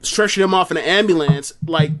they stretched him off in an ambulance.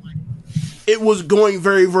 Like, it was going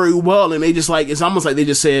very, very well, and they just like, it's almost like they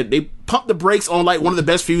just said they pumped the brakes on like one of the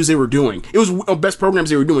best feuds they were doing. It was best programs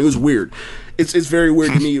they were doing. It was weird. It's very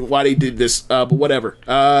weird to me why they did this, but whatever.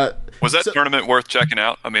 Was that tournament worth checking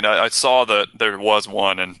out? I mean, I saw that there was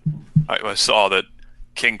one, and I saw that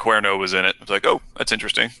King Cuerno was in it. I was like, oh, that's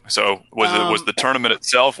interesting. So was the tournament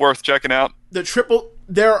itself worth checking out?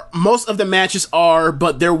 Most of the matches are,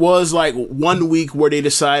 but there was like 1 week where they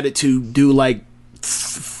decided to do like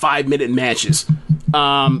 5-minute matches.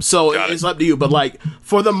 So it's up to you, but like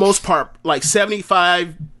for the most part, like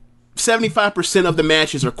 75% of the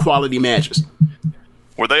matches are quality matches.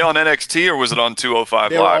 Were they on NXT or was it on 205 Live?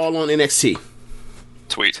 They were all on NXT.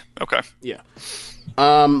 Sweet. Okay. Yeah.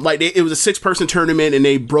 It was a 6-person tournament and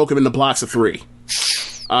they broke them into blocks of 3.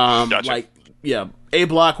 Gotcha. A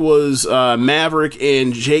block was Maverick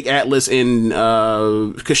and Jake Atlas and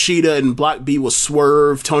Kushida, and block B was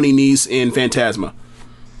Swerve, Tony Nese, and Phantasma.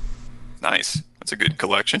 Nice. That's a good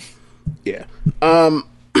collection. Yeah. So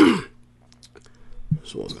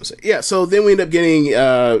what was I gonna say? Yeah. So then we end up getting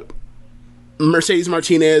Mercedes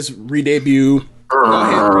Martinez re-debut.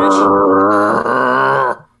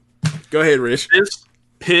 Go ahead, Rich. This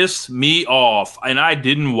pissed me off, and I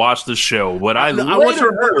didn't watch the show, but I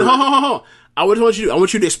want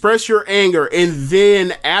you to express your anger, and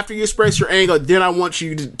then after you express your anger, then I want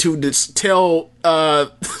you to tell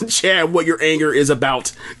Chad what your anger is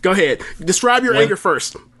about. Go ahead. Describe your anger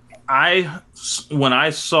first. When I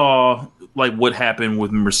saw like what happened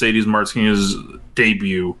with Mercedes Martinez's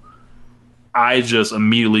debut, I just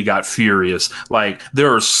immediately got furious. Like,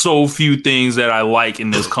 there are so few things that I like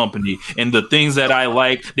in this company, and the things that I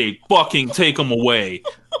like, they fucking take them away.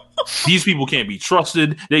 These people can't be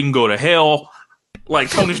trusted. They can go to hell. Like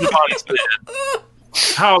Tony Schiavone said,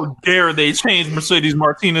 how dare they change Mercedes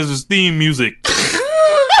Martinez's theme music?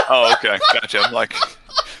 Oh, okay. Gotcha. I'm like,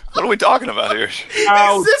 what are we talking about here?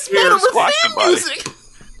 How is this dare squash somebody? Music?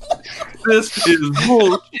 This is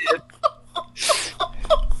bullshit.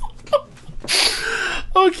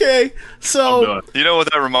 Okay, so you know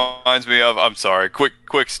what that reminds me of? I'm sorry.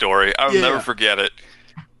 Quick story. I'll never forget it.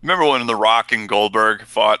 Remember when The Rock and Goldberg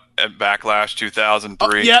fought at Backlash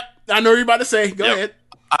 2003? Yep, I know what you're about to say. Go ahead.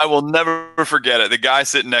 I will never forget it. The guy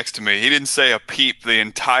sitting next to me, he didn't say a peep the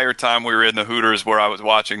entire time we were in the Hooters where I was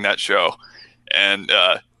watching that show, and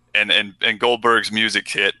Goldberg's music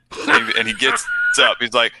hit, and he gets up.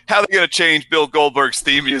 He's like, "How are they going to change Bill Goldberg's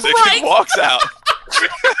theme music?" Right. And walks out.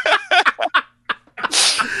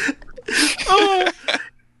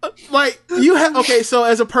 So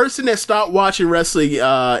as a person that stopped watching wrestling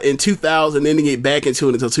in 2000, then to get back into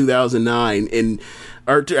it until 2009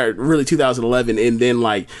 or really 2011, and then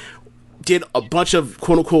like did a bunch of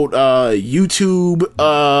quote unquote YouTube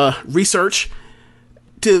research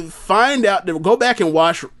to find out, to go back and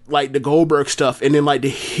watch like the Goldberg stuff, and then like to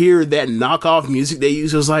hear that knockoff music they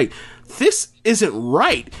use, it was like, this isn't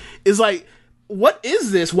right. It's like, what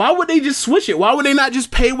is this? Why would they just switch it? Why would they not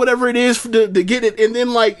just pay whatever it is to get it? And then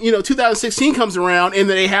 2016 comes around and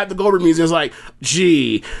they have the Goldberg music. It's like,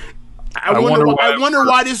 gee, I wonder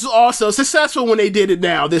why this is also successful when they did it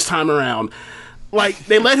now this time around. Like,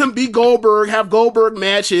 they let him be Goldberg, have Goldberg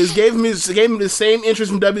matches, gave him the same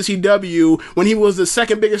interest from WCW when he was the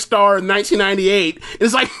second biggest star in 1998.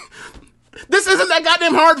 It's like, this isn't that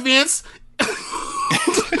goddamn hard, Vince.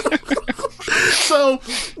 So,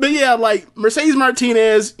 but yeah, like Mercedes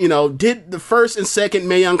Martinez, did the first and second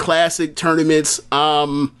Mae Young Classic tournaments.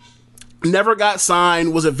 Never got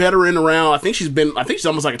signed. Was a veteran around. I think she's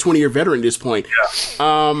almost like a 20-year veteran at this point.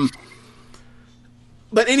 Yeah.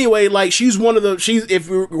 But anyway, like if we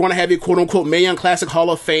want to have a quote unquote Mae Young Classic Hall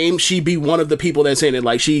of Fame, she'd be one of the people that's in it.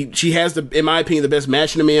 Like she has in my opinion, the best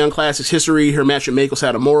match in the Mae Young Classics history. Her match with Meiko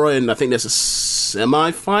Satomura, and I think that's a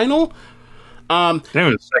semifinal. I think it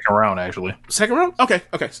was the second round, actually. Second round? Okay.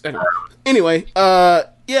 Second round. Anyway,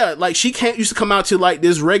 yeah, like she used to come out to like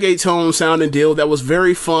this reggaeton sounding deal that was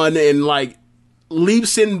very fun and like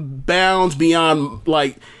leaps and bounds beyond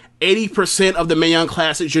like 80% of the Mae Young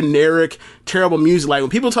Classic generic terrible music. Like when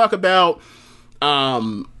people talk about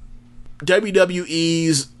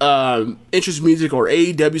WWE's interest music or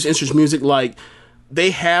AEW's interest music, like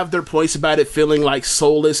they have their points about it feeling like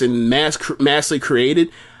soulless and massively created.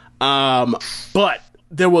 But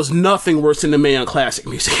there was nothing worse than the Mae Young Classic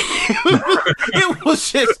music. It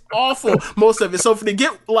was just awful, most of it. So to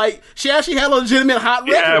get like, she actually had a legitimate hot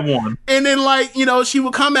record. Yeah, one. And then like, she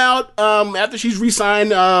would come out after she's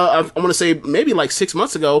re-signed. I want to say maybe like 6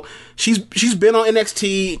 months ago. She's been on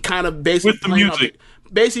NXT, kind of basically with the music,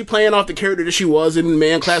 basically playing off the character that she was in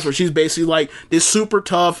Mae Young Classic, where she's basically like this super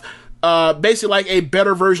tough, basically like a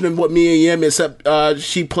better version of what Mia Yim, except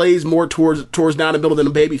she plays more towards down the middle than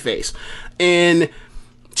a babyface. And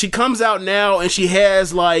she comes out now and she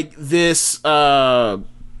has like this. I've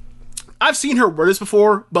seen her wear this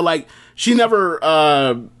before, but like she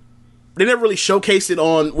never. They never really showcased it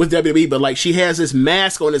on with WWE, but like she has this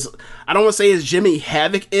mask on. This, I don't want to say it's Jimmy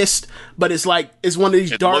Havoc-esque, but it's like it's one of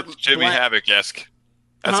these dark. Looked Jimmy Havoc-esque.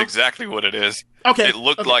 That's exactly what it is. Okay, it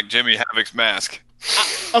looked like Jimmy Havoc's mask.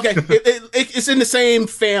 Okay, it's in the same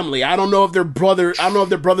family. I don't know if they're brothers. I don't know if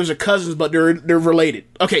they're brothers or cousins, but they're related.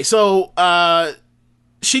 Okay, so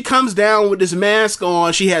she comes down with this mask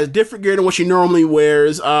on. She has different gear than what she normally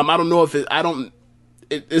wears. I don't know if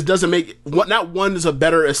it doesn't make not one is a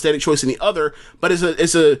better aesthetic choice than the other, but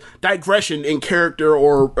it's a digression in character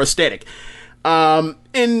or aesthetic. And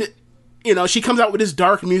you know, she comes out with this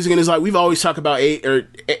dark music and is like, we've always talked about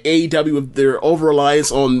AEW with their over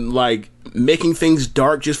reliance on like making things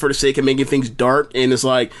dark just for the sake of making things dark, and it's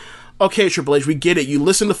like, okay, Triple H, we get it. You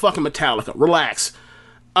listen to fucking Metallica, relax.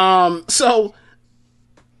 So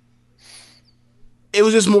it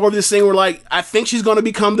was just more of this thing where, like, I think she's going to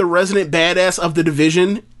become the resident badass of the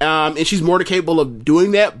division, and she's more than capable of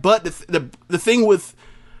doing that. But the thing with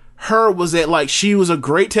her was that, like, she is a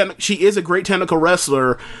great technical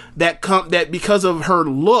wrestler that because of her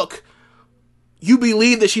look, you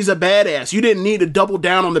believe that she's a badass. You didn't need to double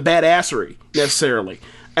down on the badassery necessarily.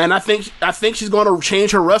 And I think she's going to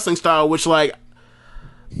change her wrestling style, which, like,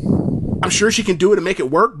 I'm sure she can do it and make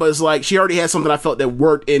it work, but it's like she already had something I felt that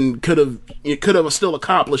worked and could have still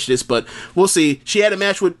accomplished this, but we'll see. She had a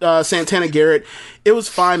match with Santana Garrett. It was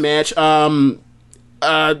a fine match.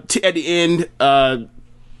 At the end, I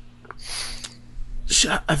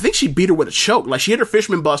think she beat her with a choke. Like, she hit her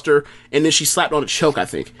Fisherman Buster, and then she slapped on a choke, I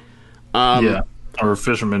think. Or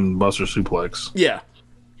Fisherman Buster suplex. Yeah.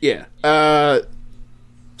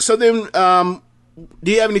 So then,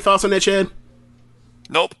 do you have any thoughts on that, Chad?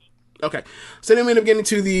 Nope. Okay, so then we end up getting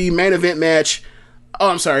to the main event match. Oh,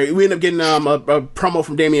 I'm sorry. We end up getting a promo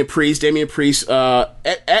from Damian Priest. Damian Priest,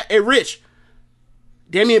 Rich.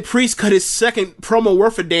 Damian Priest cut his second promo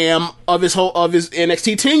worth a damn of his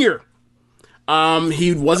NXT tenure.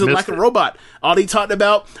 He wasn't like a robot. All he talked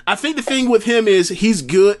about, I think the thing with him is he's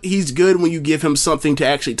good when you give him something to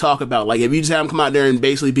actually talk about. Like, if you just have him come out there and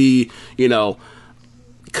basically be, you know,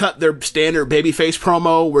 cut their standard babyface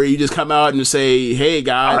promo where you just come out and just say, "Hey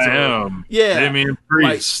guys, I am Damian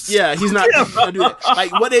Priest." Like, he's not gonna do that.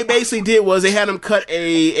 Like, what they basically did was they had him cut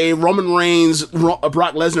a Roman Reigns, a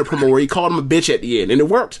Brock Lesnar promo where he called him a bitch at the end, and it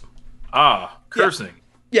worked. Cursing. Yeah.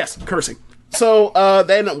 Yes, cursing. So that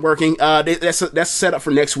ended up working. That's set up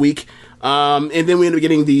for next week. And then we ended up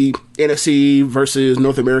getting the NFC versus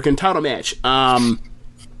North American title match.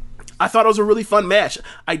 I thought it was a really fun match.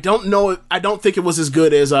 I don't think it was as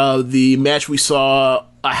good as the match we saw,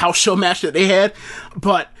 a house show match that they had,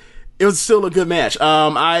 but it was still a good match.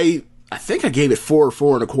 I think I gave it 4 or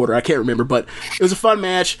 4 1/4. I can't remember, but it was a fun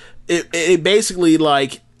match. It basically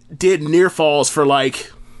like did near falls for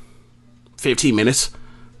like 15 minutes.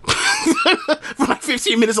 For like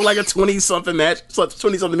 15 minutes of like a 20-something match. It's like a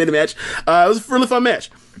 20-something minute match. It was a really fun match.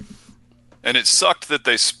 And it sucked that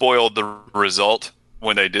they spoiled the result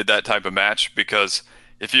when they did that type of match, because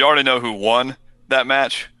if you already know who won that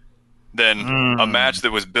match, then a match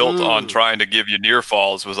that was built on trying to give you near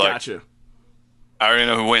falls was like, gotcha. I already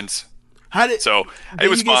know who wins. It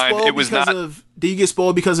was fine. It was not. Did you get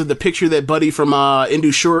spoiled because of the picture that Buddy from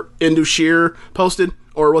Indus Shear posted,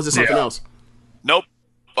 or was it something else? Nope.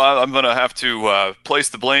 I'm going to have to place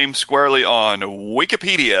the blame squarely on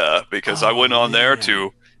Wikipedia, because I went on there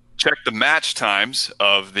to check the match times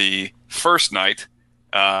of the first night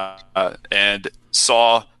and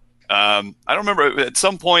saw I don't remember, at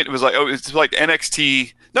some point it was like, it's like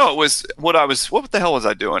NXT. No, it was what the hell was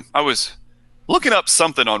I doing? I was looking up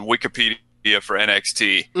something on Wikipedia for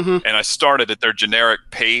NXT, and I started at their generic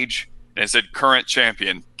page and it said current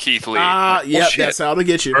champion Keith Lee. That's how to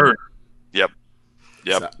get you.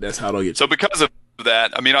 Yep. That's how they'll get you. So because of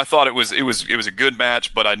that, I mean, I thought it was a good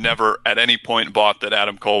match, but I never at any point bought that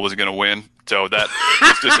Adam Cole was going to win. So that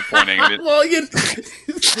was disappointing. I mean, well,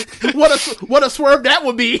 what a swerve that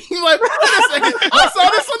would be. Like, wait a second, I saw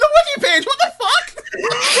this on the wiki page. What the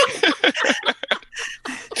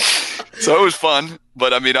fuck? So it was fun,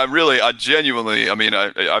 but I mean, I genuinely, I mean,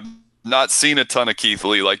 I've not seen a ton of Keith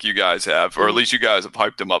Lee like you guys have, or at least you guys have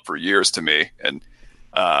hyped him up for years to me, and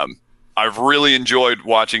I've really enjoyed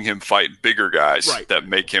watching him fight bigger guys that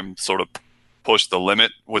make him sort of push the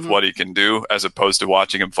limit with what he can do, as opposed to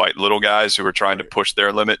watching him fight little guys who are trying to push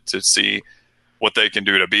their limit to see what they can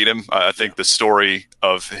do to beat him. I think the story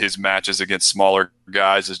of his matches against smaller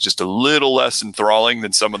guys is just a little less enthralling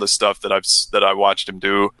than some of the stuff that I watched him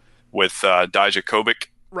do with Dijakovic.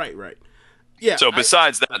 Right. Yeah. So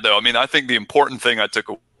besides that, though, I mean, I think the important thing I took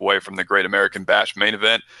away from the Great American Bash main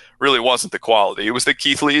event really wasn't the quality. It was that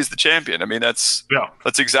Keith Lee is the champion. I mean, it's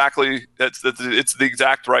the exact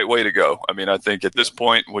right way to go. I mean, I think at this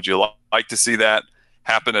point, would you like to see that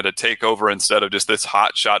happen at a takeover instead of just this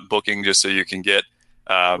hot shot booking just so you can get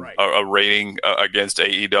a rating against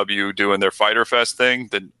AEW doing their Fyter Fest thing?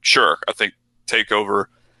 Then sure, I think Takeover's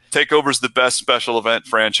the best special event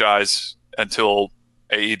franchise until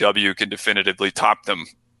AEW can definitively top them.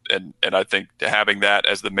 And I think having that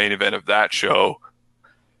as the main event of that show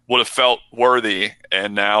would have felt worthy.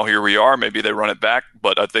 And now here we are. Maybe they run it back.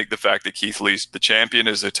 But I think the fact that Keith Lee's the champion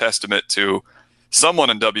is a testament to someone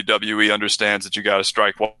in WWE understands that you got to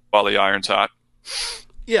strike while the iron's hot.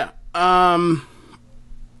 Yeah.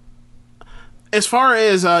 As far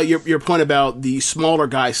as your point about the smaller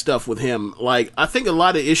guy stuff with him, like, I think a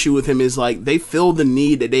lot of issue with him is, like, they feel the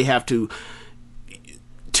need that they have to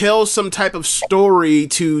tell some type of story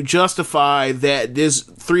to justify that this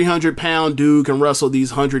 300-pound dude can wrestle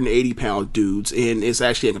these 180-pound dudes, and it's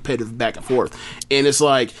actually a competitive back and forth. And it's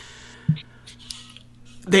like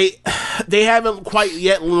they haven't quite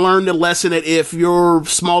yet learned the lesson that if your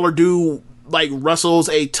smaller dude like wrestles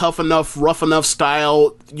a tough enough, rough enough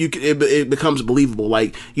style, it becomes believable.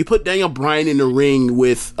 Like, you put Daniel Bryan in the ring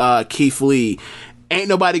with Keith Lee, ain't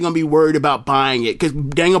nobody gonna be worried about buying it, because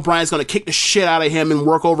Daniel Bryan's gonna kick the shit out of him and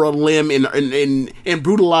work over a limb and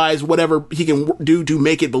brutalize whatever he can do to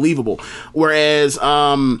make it believable. Whereas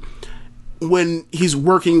when he's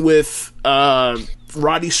working with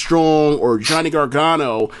Roddy Strong or Johnny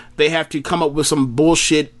Gargano, they have to come up with some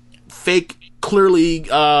bullshit, fake, clearly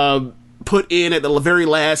put in at the very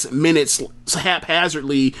last minutes,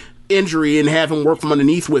 haphazardly injury, and have him work from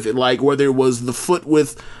underneath with it. Like, whether it was the foot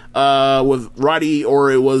with Roddy,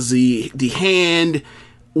 or it was the hand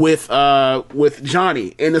with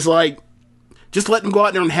Johnny, and it's like, just let them go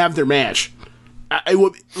out there and have their match.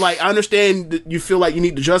 I understand that you feel like you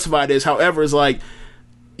need to justify this. However, it's like,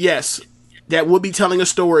 yes, that would be telling a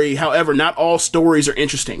story. However, not all stories are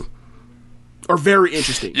interesting or very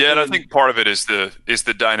interesting. Yeah, and I think part of it is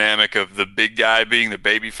the dynamic of the big guy being the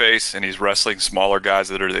babyface, and he's wrestling smaller guys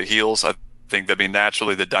that are the heels. I think that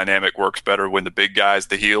naturally the dynamic works better when the big guy's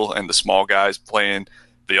the heel and the small guy's playing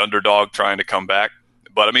the underdog trying to come back.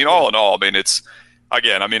 But I mean, all in all, I mean,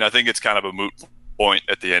 I think it's kind of a moot point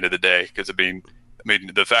at the end of the day, because I mean,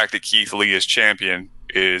 the fact that Keith Lee is champion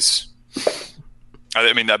is,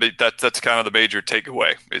 that's kind of the major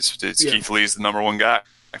takeaway. It's Keith Lee's the number one guy.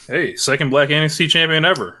 Hey, second black NXT champion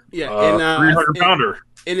ever. Yeah, 300-pounder.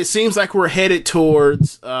 And it seems like we're headed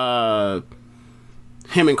towards him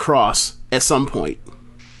and Cross at some point.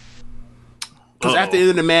 Because at the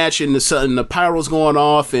end of the match, and the pyro's going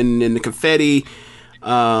off, and the confetti,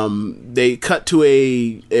 they cut to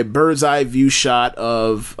a bird's eye view shot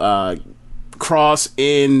of Cross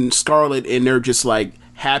and Scarlett, and they're just like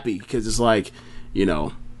happy, because it's like, you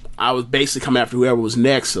know, I was basically coming after whoever was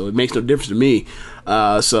next, so it makes no difference to me.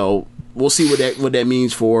 So we'll see what that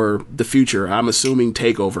means for the future. I'm assuming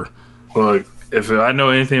TakeOver. Look, if I know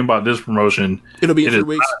anything about this promotion, it'll be in 3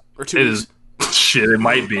 weeks or 2 weeks. Shit, it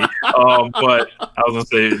might be. But I was gonna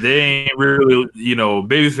say, they ain't really,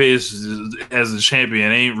 babyface as a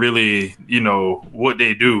champion ain't really, what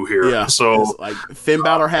they do here. Yeah. So like Finn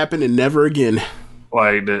Balor happened and never again.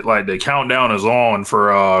 Like the countdown is on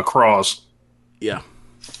for Cross. Yeah.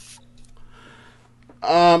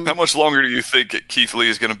 How much longer do you think Keith Lee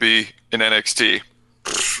is going to be in NXT?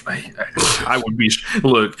 I would be.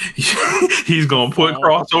 Look, he's going to put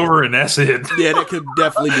crossover, and that's it. Yeah, that could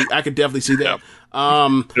definitely be. I could definitely see that.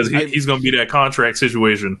 Because he's going to be that contract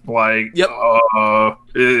situation. Like, yep.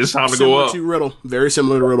 It's time to go up. To Riddle, very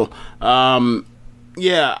similar to Riddle.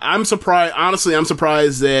 Yeah, I'm surprised. Honestly, I'm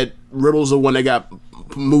surprised that Riddle's the one that got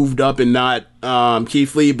moved up and not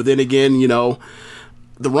Keith Lee. But then again,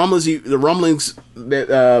 the rumblings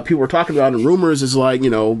that people were talking about and rumors is like,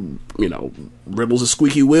 Riddle's a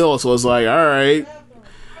squeaky wheel, so it's like, all right,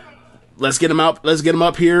 let's get him out, let's get him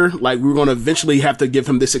up here. Like, we're going to eventually have to give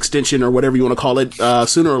him this extension or whatever you want to call it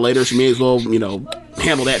sooner or later, so you may as well,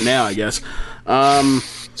 handle that now, I guess.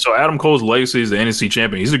 So Adam Cole's legacy is the NXT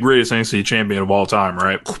champion. He's the greatest NXT champion of all time,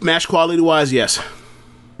 right? Match quality wise, yes.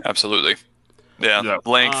 Absolutely. Yeah.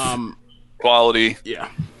 Length, quality. Yeah.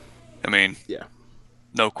 Yeah.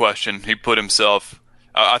 No question. He put himself...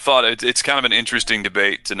 I thought it's kind of an interesting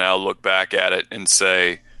debate to now look back at it and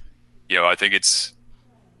say, I think it's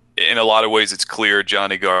in a lot of ways, it's clear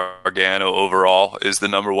Johnny Gargano overall is the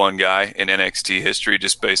number one guy in NXT history,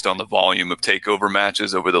 just based on the volume of takeover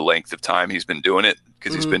matches over the length of time he's been doing it,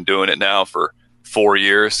 because he's been doing it now for 4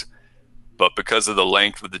 years. But because of the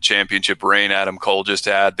length of the championship reign Adam Cole just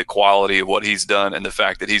had, the quality of what he's done, and the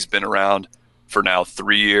fact that he's been around for now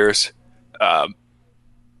 3 years, I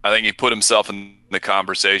think he put himself in the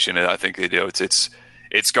conversation. And I think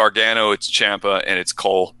it's Gargano, it's Ciampa, and it's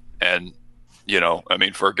Cole. And I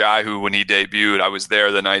mean, for a guy who, when he debuted, I was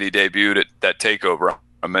there the night he debuted at that takeover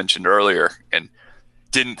I mentioned earlier, and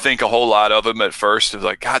didn't think a whole lot of him at first. It was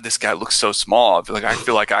like, God, this guy looks so small. I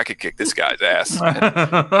feel like I could kick this guy's ass.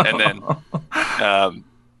 And then,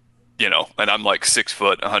 and I'm like 6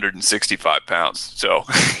 foot, 165 pounds. So,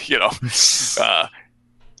 I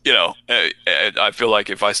feel like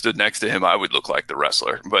if I stood next to him, I would look like the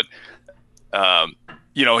wrestler. But,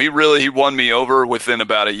 he won me over within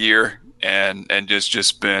about a year, and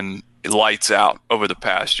just been lights out over the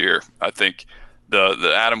past year. I think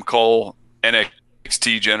the Adam Cole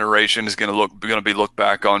NXT generation is going to be looked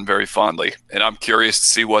back on very fondly, and I'm curious to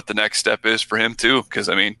see what the next step is for him too. Because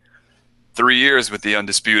I mean, 3 years with the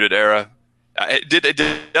Undisputed Era. Did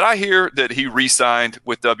I hear that he re-signed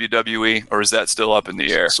with WWE, or is that still up in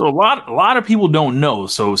the air? So a lot of people don't know.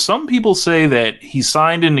 So some people say that he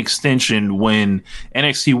signed an extension when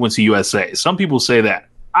NXT went to USA. Some people say that.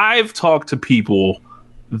 I've talked to people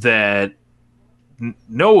that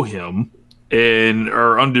know him and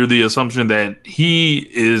are under the assumption that he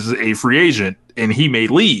is a free agent and he may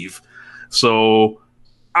leave. So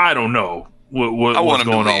I don't know what's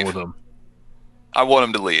going on with him. I want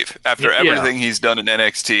him to leave after everything he's done in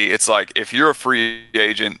NXT. It's like, if you're a free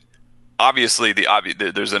agent, obviously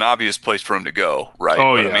there's an obvious place for him to go, right?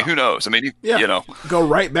 Oh, but, yeah. I mean, who knows? I mean, go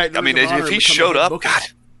right back. I mean, if he showed up,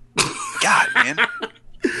 God, man.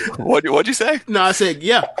 What'd you say? No, I said,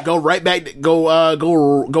 go right back.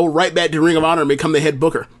 Go right back to Ring of Honor and become the head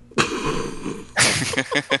booker.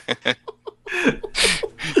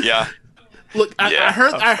 Yeah. Look, I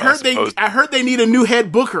heard they need a new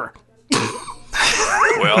head booker.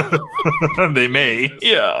 Well, they may.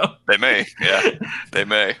 Yeah. They may. Yeah. They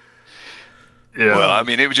may. Yeah. Well, I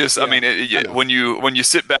mean, it was just. I mean, when you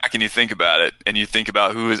sit back and you think about it, and you think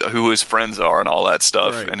about who his friends are and all that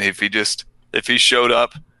stuff, right. and if he showed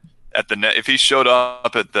up at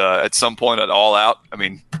some point at All Out, I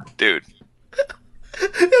mean, dude,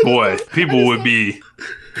 boy, people would be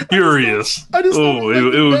furious.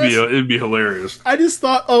 It'd be hilarious. I just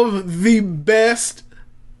thought of the best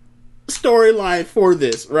storyline for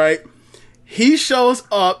this, right? He shows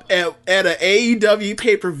up at an AEW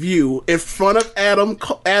pay-per-view in front of Adam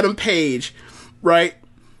Page, right?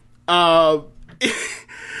 Or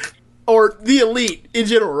the Elite in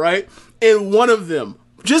general, right? And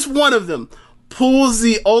just one of them, pulls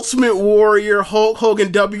the Ultimate Warrior Hulk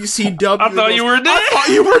Hogan WCW. I thought you were dead. I thought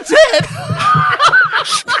you were dead.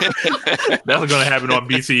 That's going to happen on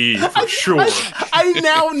BTE for sure. I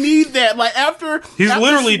now need that. Like after he's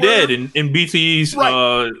literally dead in BTE's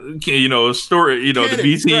right. Story, the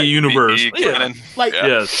BTE right. universe. Canon. Like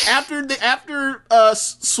yes. after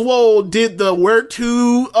Swole did the where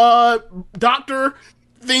to doctor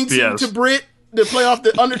thing to Britt to play off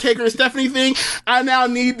the Undertaker and Stephanie thing, I now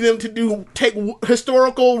need them to take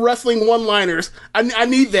historical wrestling one-liners. I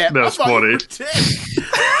need that. That's funny.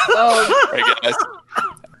 Hey guys.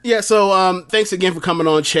 Yeah, so thanks again for coming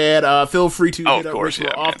on, Chad. Feel free to hit up Rich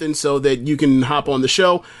more often so that you can hop on the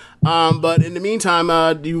show. But in the meantime,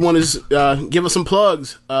 do you want to give us some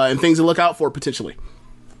plugs and things to look out for potentially?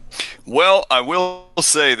 Well, I will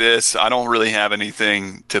say this. I don't really have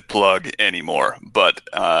anything to plug anymore, but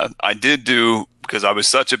I did do, because I was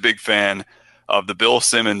such a big fan of the Bill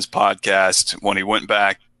Simmons podcast when he went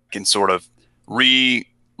back and sort of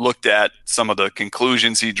re-looked at some of the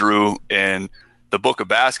conclusions he drew in the Book of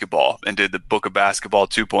Basketball and did the Book of Basketball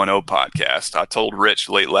 2.0 podcast. I told Rich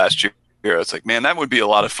late last year, I was like, man, that would be a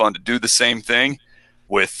lot of fun to do the same thing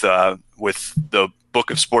with the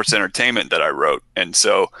Book of Sports Entertainment that I wrote. And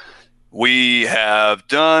so we have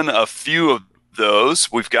done a few of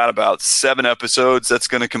those. We've got about 7 episodes that's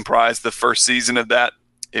going to comprise the first season of that.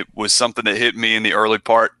 It was something that hit me in the early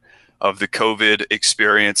part of the COVID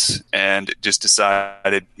experience and just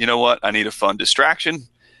decided, you know what, I need a fun distraction.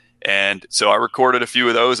 And so I recorded a few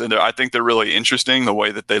of those, and I think they're really interesting, the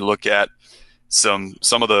way that they look at some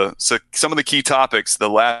of the key topics. The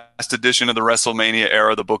last edition of the WrestleMania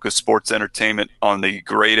era, the Book of Sports Entertainment on the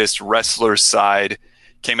greatest wrestlers side,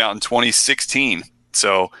 came out in 2016.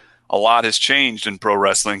 So a lot has changed in pro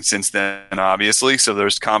wrestling since then, obviously. So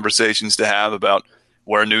there's conversations to have about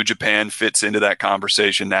where New Japan fits into that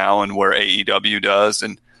conversation now and where AEW does.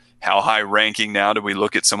 And how high ranking now do we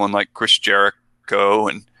look at someone like Chris Jericho?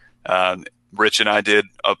 And Rich and I did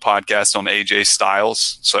a podcast on AJ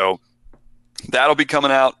Styles. So that'll be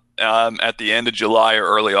coming out at the end of July or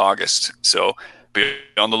early August. So be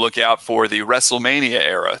on the lookout for the WrestleMania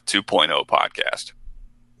Era 2.0 podcast.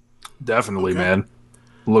 Definitely, man.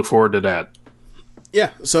 Look forward to that.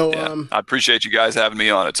 Yeah. So I appreciate you guys having me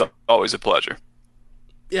on. It's always a pleasure.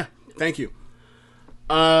 Yeah. Thank you.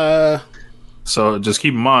 So just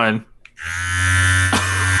keep in mind.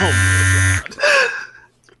 Oh my God.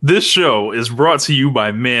 This show is brought to you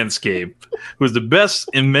by Manscaped, who is the best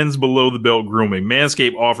in men's below-the-belt grooming.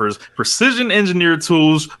 Manscaped offers precision-engineered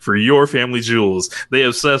tools for your family jewels. They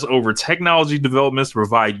obsess over technology developments to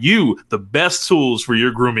provide you the best tools for your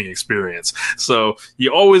grooming experience. So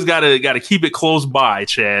you always gotta keep it close by,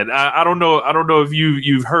 Chad. I don't know if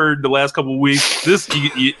you've heard the last couple of weeks. This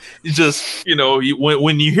you just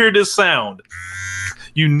when you hear this sound,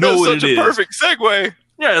 you know what it is. Such a perfect segue.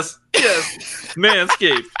 Yes.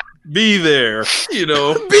 Manscaped. Be there. That's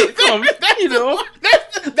the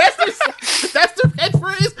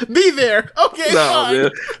catchphrase. Be there. Okay. Fine.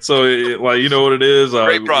 Man. So you know what it is.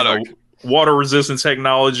 Great product. Water resistant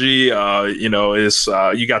technology. It's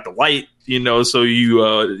you got the light. So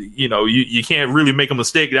you can't really make a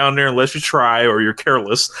mistake down there unless you try or you're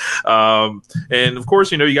careless. And of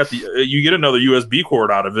course, you got you get another USB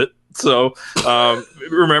cord out of it. So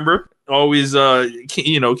remember. Always,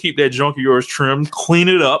 keep that junk of yours trimmed, clean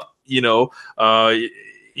it up. You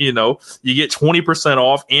get 20%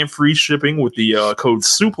 off and free shipping with the code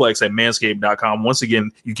SUPLEX at manscaped.com. Once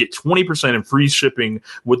again, you get 20% in free shipping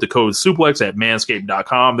with the code SUPLEX at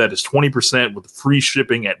manscaped.com. That is 20% with free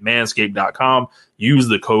shipping at manscaped.com. Use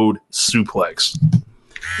the code SUPLEX.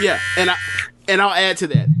 Yeah, and I'll add to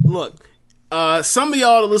that. Look. Some of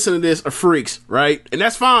y'all that listen to this are freaks, right? And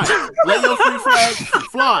that's fine. Let your free flag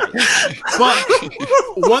fly. But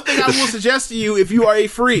one thing I will suggest to you, if you are a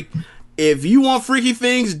freak, if you want freaky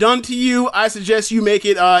things done to you, I suggest you make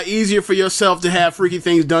it easier for yourself to have freaky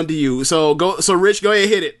things done to you. So Rich, go ahead,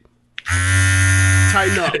 hit it.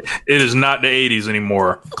 Tighten up. It is not the 80s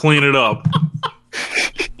anymore. Clean it up.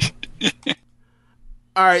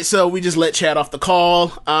 All right, so we just let Chad off the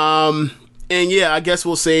call. And yeah, I guess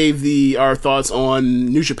we'll save our thoughts on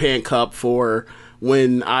New Japan Cup for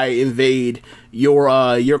when I invade your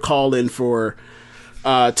call in for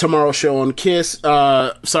tomorrow's show on Kiss.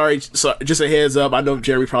 Sorry, just a heads up. I know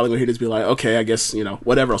Jeremy probably gonna hear this, be like, okay, I guess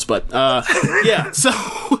whatever else. But yeah,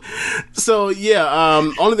 so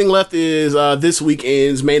yeah. Only thing left is this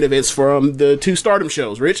weekend's main events from the 2 Stardom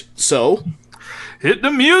shows. Rich, so hit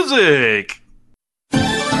the music.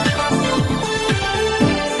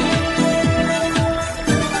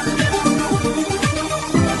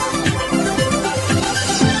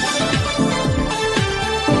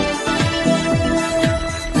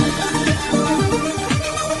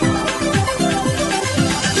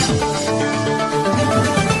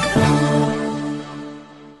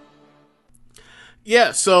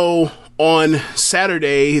 Yeah, so on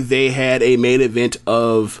Saturday, they had a main event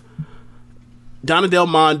of Donna Del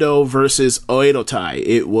Mondo versus Oedo Tai.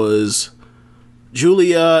 It was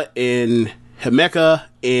Julia and Himeka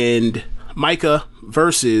and Maika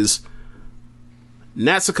versus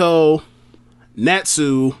Natsuko,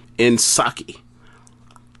 Natsu, and Saki.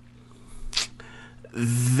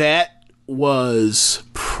 That was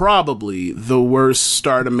probably the worst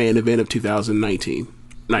Stardom main event of 2018.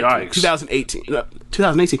 I'm gonna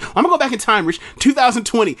go back in time, Rich.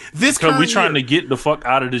 2020. This because we're trying to get the fuck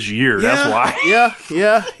out of this year. Yeah, that's why.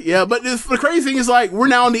 Yeah. But the crazy thing is, like, we're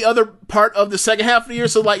now in the other part of the second half of the year,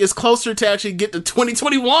 so like it's closer to actually get to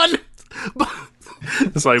 2021.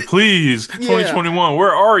 It's like, please, 2021.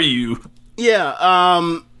 Where are you?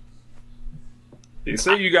 Yeah. They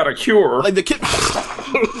say you got a cure. Like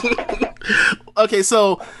okay,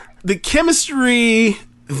 so the chemistry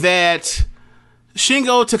that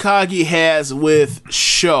Shingo Takagi has with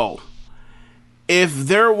Sho. If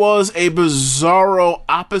there was a Bizarro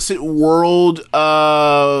opposite world,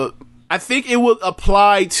 I think it would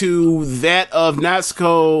apply to that of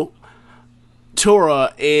Natsuko,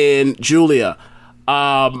 Tora, and Julia.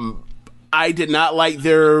 I did not like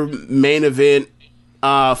their main event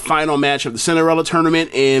final match of the Cinderella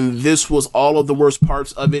tournament, and this was all of the worst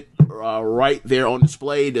parts of it right there on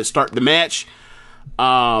display to start the match.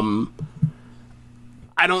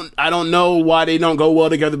 I don't know why they don't go well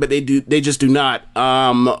together, but they do. They just do not.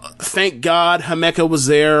 Thank God Himeka was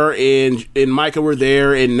there and Maika were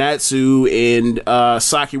there and Natsu and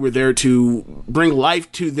Saki were there to bring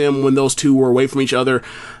life to them when those two were away from each other.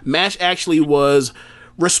 Match actually was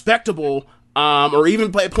respectable. or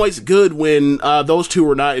even play points good when those two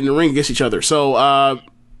were not in the ring against each other. So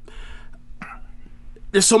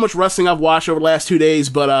there's so much wrestling I've watched over the last 2 days,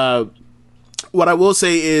 but what I will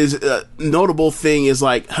say is notable thing is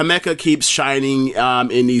like Himeka keeps shining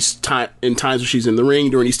in these times where she's in the ring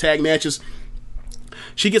during these tag matches.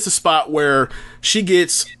 She gets a spot where she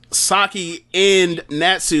gets Saki and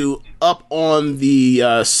Natsu up on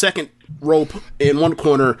the second rope in one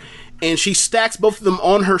corner, and she stacks both of them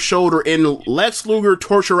on her shoulder, and Lex Luger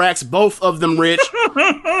torture acts both of them, Rich.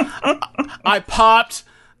 I popped.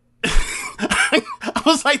 I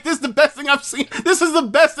was like, this is the best thing I've seen. This is the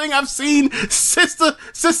best thing I've seen since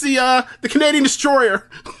the Canadian Destroyer.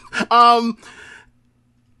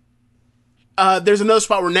 There's another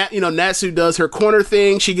spot where Natsu does her corner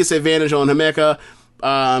thing. She gets advantage on Himeka.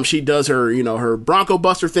 She does her, her Bronco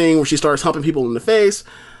Buster thing where she starts humping people in the face.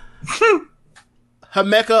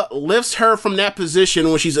 Himeka lifts her from that position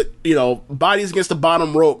when she's, bodies against the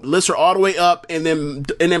bottom rope, lifts her all the way up, and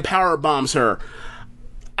then power bombs her.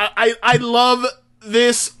 I love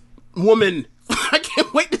this woman.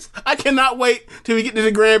 I cannot wait till we get to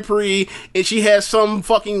the Grand Prix and she has some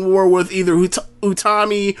fucking war with either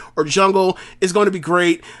Utami or Jungle. It's going to be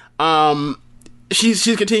great.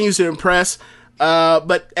 She continues to impress.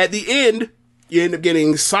 But at the end, you end up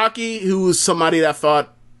getting Saki, who was somebody that I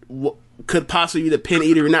thought could possibly be the pin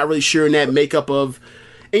eater. You're not really sure in that makeup of,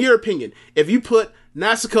 in your opinion, if you put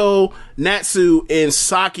Natsuko, Natsu, and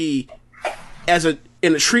Saki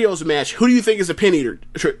in a trios match, who do you think is a pin eater?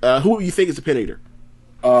 Who do you think is a pin eater?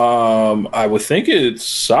 I would think it's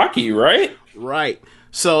Saki, right? Right.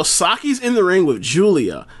 So Saki's in the ring with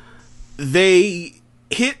Julia. They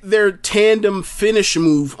hit their tandem finish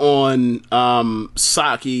move on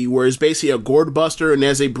Saki, where it's basically a gourd buster, and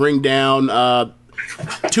as they bring down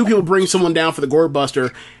two people bring someone down for the gourd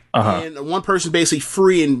buster, and one person basically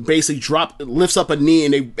free and basically lifts up a knee,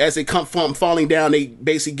 and as they come falling down, they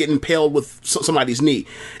basically get impaled with somebody's knee.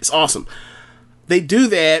 It's awesome. They do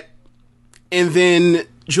that, and then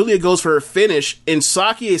Julia goes for her finish, and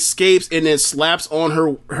Saki escapes and then slaps on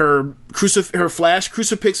her flash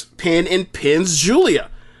crucifix pin and pins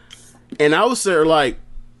Julia. And I was there like,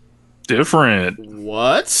 different.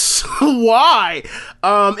 What? Why?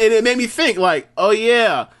 And it made me think like, oh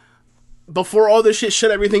yeah, before all this shit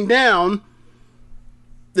shut everything down,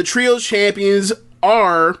 the trios champions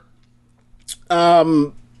are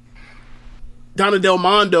Donna Del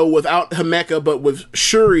Mondo without Himeka, but with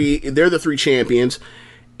Shuri. They're the three champions.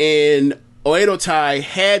 And Oedo Tai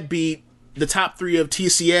had beat the top three of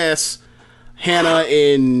TCS, Hana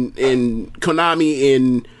and Konami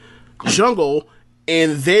in Jungle,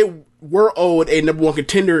 and they were owed a number one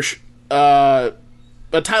contender a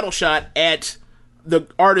title shot at the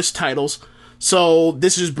artist titles. So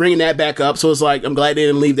this is bringing that back up. So it's like, I'm glad they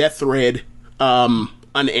didn't leave that thread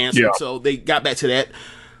unanswered. Yeah. So they got back to that.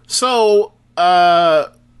 So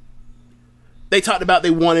they talked about they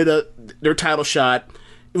wanted their title shot.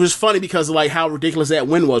 It was funny because of like how ridiculous that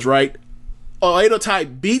win was, right? Oedo Tai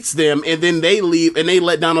beats them, and then they leave, and they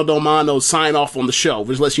let Donald Del Mondo sign off on the show,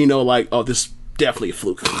 which lets you know, like, oh, this is definitely a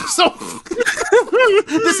fluke. So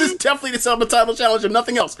this is definitely the Summer Title Challenge and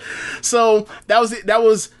nothing else. So that was it. That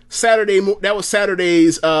was Saturday. That was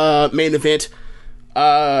Saturday's main event,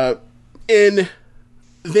 and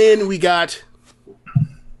then we got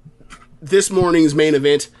this morning's main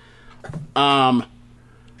event.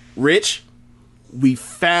 Rich, we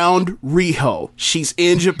found Riho. She's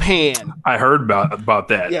in Japan. I heard about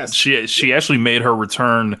that. Yes. She actually made her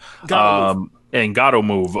return and Gato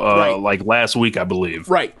move like last week, I believe.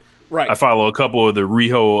 Right. I follow a couple of the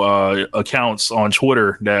Riho accounts on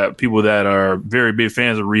Twitter, that people that are very big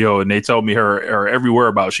fans of Riho, and they told me her everywhere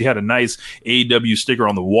about. She had a nice AEW sticker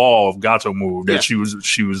on the wall of Gato move that she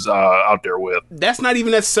was out there with. That's not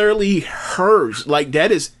even necessarily hers. Like,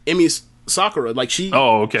 that is Emi Sakura. Like, she.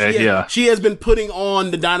 Oh, okay, yeah. She has been putting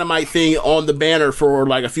on the Dynamite thing on the banner for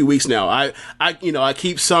like a few weeks now. I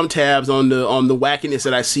keep some tabs on the wackiness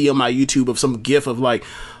that I see on my YouTube of some gif of like,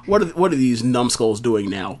 what are these numbskulls doing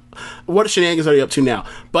now? What shenanigans are they up to now?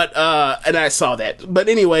 But and I saw that. But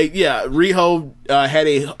anyway, yeah, Riho had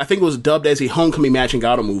I think it was dubbed as a homecoming match in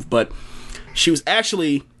Gato move, but she was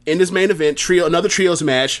actually in this main event another trios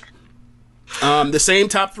match. The same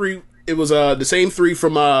top three. It was the same three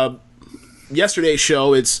from yesterday's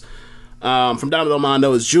show. It's from Donna Del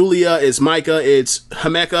Mondo. It's Julia. It's Maika. It's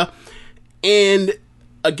Himeka, and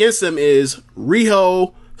against them is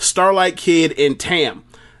Riho, Starlight Kid, and Tam.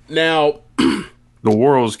 Now, the real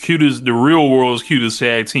world's cutest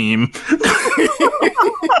tag team.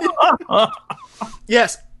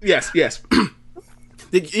 Yes.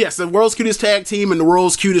 Yes, the world's cutest tag team and the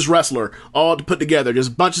world's cutest wrestler all put together.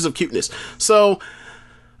 Just bunches of cuteness. So,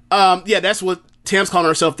 that's what Tam's calling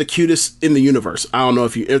herself, the cutest in the universe. I don't know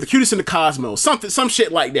if the cutest in the cosmos, some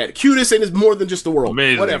shit like that. Cutest and it's more than just the world.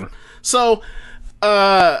 Amazing. Whatever. So,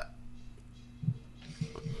 at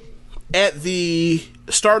the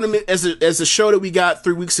Stardom, as a show that we got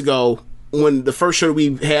 3 weeks ago, when the first show that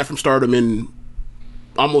we had from Stardom in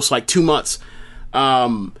almost like 2 months,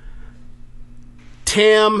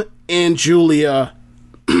 Tam and Julia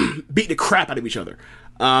beat the crap out of each other.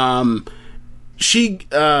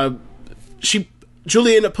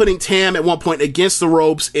 Julia ended up putting Tam at one point against the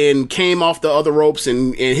ropes and came off the other ropes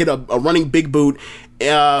and hit a running big boot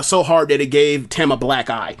so hard that it gave Tam a black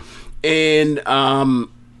eye. And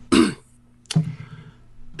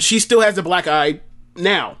she still has the black eye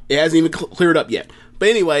now. It hasn't even cleared up yet. But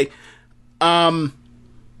anyway,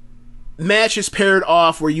 match is paired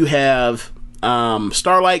off where you have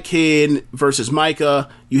Starlight Kid versus Micah.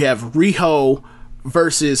 You have Riho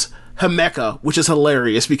versus Himeka, which is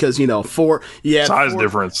hilarious because, size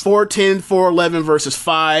difference. 4'10", 4'11" versus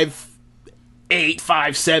 5'8",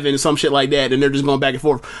 5'7", some shit like that, and they're just going back and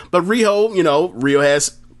forth. But Riho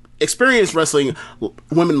has experienced wrestling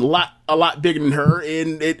women a lot bigger than her,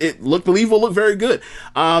 and it looked believable, looked very good.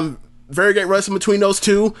 Very great wrestling between those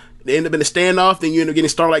two. They end up in a standoff. Then you end up getting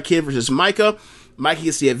Starlight Kid versus Micah. Micah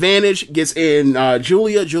gets the advantage, gets in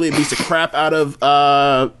Julia. Julia beats the crap out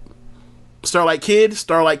of Starlight Kid.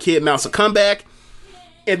 Starlight Kid mounts a comeback,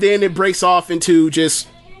 and then it breaks off into just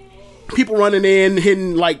people running in,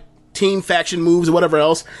 hitting like team faction moves or whatever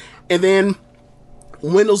else, and then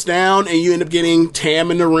dwindles down, and you end up getting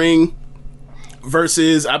Tam in the ring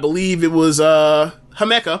versus, I believe it was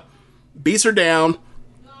Himeka. Beats her down.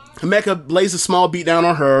 Himeka lays a small beat down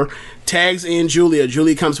on her, tags in Julia.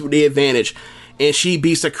 Julia comes with the advantage, and she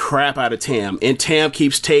beats the crap out of Tam. And Tam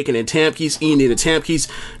keeps taking it. Tam keeps eating it. And Tam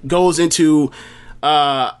goes into...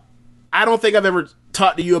 I don't think I've ever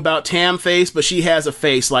talked to you about Tam face, but she has a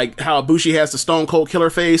face. Like how Ibushi has the Stone Cold Killer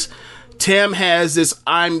face. Tam has this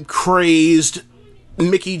I'm crazed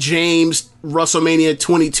Mickie James WrestleMania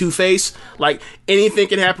 22 face. Like anything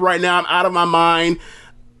can happen right now. I'm out of my mind.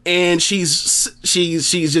 And she's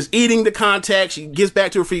just eating the contact. She gets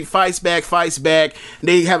back to her feet, fights back.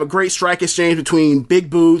 They have a great strike exchange between big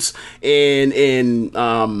boots and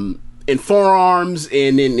forearms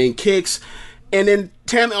and kicks. And then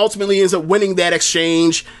Tam ultimately ends up winning that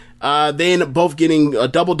exchange. They end up both getting a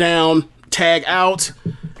double down, tag out,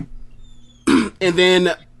 and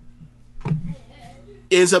then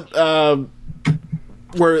ends up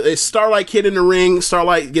where it's Starlight Kid in the ring.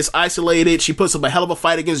 Starlight gets isolated. She puts up a hell of a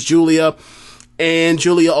fight against Julia, and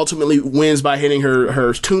Julia ultimately wins by hitting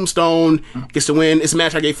her tombstone. Gets to win. It's a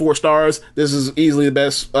match I gave 4 stars. This is easily the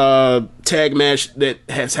best tag match that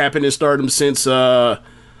has happened in Stardom since when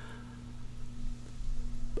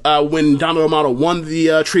Domino Amato won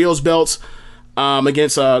the trios belts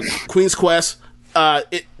against Queen's Quest.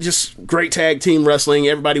 It just great tag team wrestling.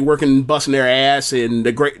 Everybody working, busting their ass, and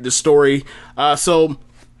the story. So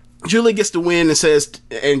Julia gets the win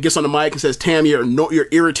and gets on the mic and says, "Tam, you're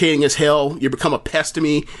irritating as hell. You become a pest to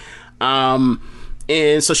me." And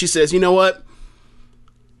so she says, "You know what?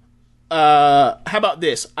 How about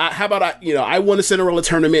this? I won the Cinderella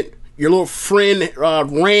tournament. Your little friend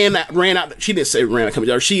ran out. She didn't say ran out.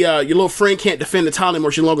 Your little friend can't defend the title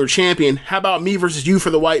anymore. She's no longer a champion. How about me versus you for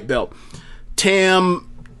the white belt?" Tam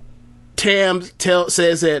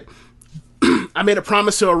says that I made a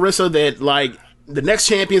promise to Arisa that like the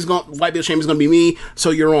next white belt champion is going to be me,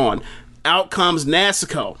 so you're on. Out comes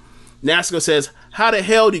Natsuko. Natsuko says, "How the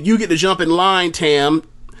hell did you get to jump in line, Tam?"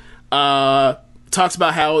 Talks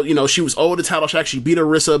about how she was owed a title shot. She beat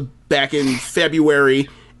Arisa back in February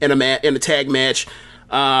in a tag match.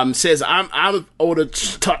 Says I'm owed a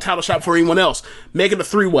title shot for anyone else. Make it a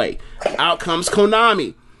 3-way. Out comes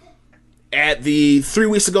Konami. At the 3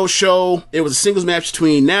 weeks ago show, it was a singles match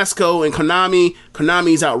between Natsuko and Konami.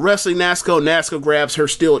 Konami's out wrestling Natsuko. Natsuko grabs her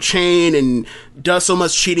steel chain and does so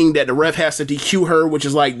much cheating that the ref has to DQ her, which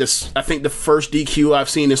is like this. I think the first DQ I've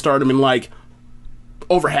seen in Stardom in like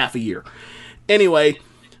over half a year. Anyway,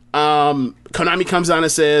 Konami comes on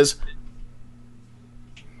and says,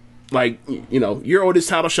 like, you're owed this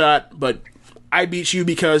title shot, but I beat you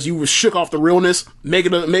because you were shook off the realness. Make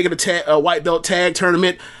it a white belt tag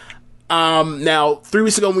tournament. Now, 3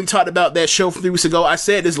 weeks ago when we talked about that show from 3 weeks ago, I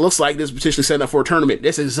said this looks like this is potentially setting up for a tournament.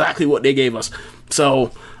 That's exactly what they gave us.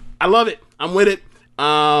 So, I love it. I'm with it.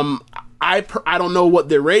 I don't know what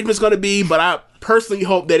the arrangement's going to be, but I personally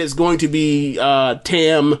hope that it's going to be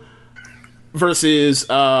Tam versus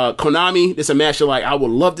Konami. It's a match that I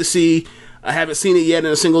would love to see. I haven't seen it yet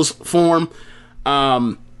in a singles form.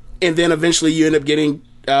 And then eventually you end up getting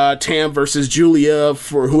Tam versus Julia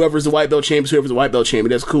for whoever's the white belt champion.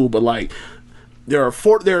 That's cool, but like there are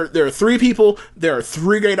 3 people. There are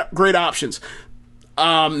 3 great options.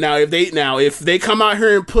 Now if they come out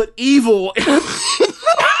here and put Evil, put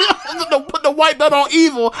the white belt on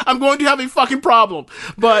Evil, I'm going to have a fucking problem.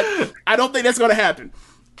 But I don't think that's going to happen.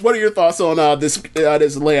 What are your thoughts on this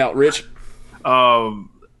layout, Rich?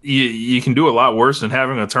 You can do a lot worse than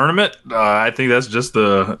having a tournament. I think that's just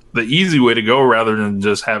the easy way to go, rather than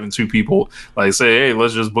just having 2 people like say, hey,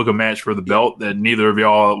 let's just book a match for the belt that neither of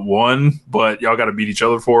y'all won, but y'all got to beat each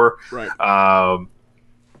other for. Right.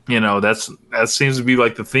 That seems to be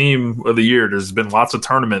like the theme of the year. There's been lots of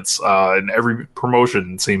tournaments in every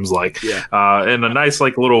promotion, it seems like. Yeah. And a nice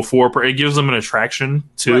like little it gives them an attraction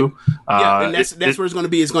too. Right. And that's where it's going to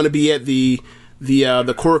be. It's going to be at the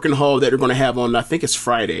Korakuen Hall that they're going to have on, I think it's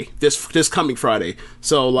Friday, this coming Friday.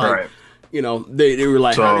 So like, they were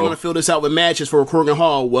like, how are they going to fill this out with matches for Korakuen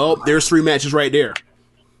Hall? Well, there's 3 matches right there.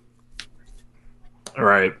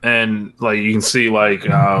 Right. And like you can see like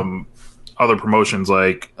other promotions,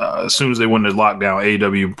 like as soon as they win the lockdown,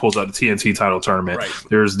 AEW pulls out the TNT title tournament. Right.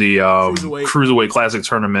 There's the Cruiserweight Classic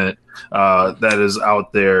tournament that is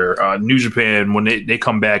out there. New Japan, when they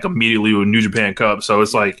come back immediately with New Japan Cup. So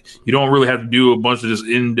it's like you don't really have to do a bunch of just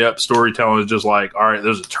in-depth storytelling. It's just like, all right,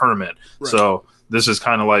 there's a tournament. Right. So this is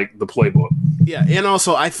kind of like the playbook. Yeah, and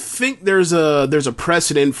also I think there's a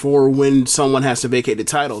precedent for when someone has to vacate the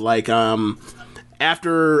title. Like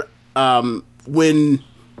after when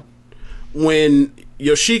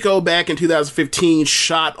Yoshiko back in 2015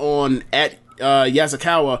 shot on at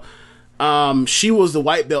Yasukawa, she was the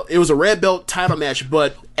white belt. It was a red belt title match,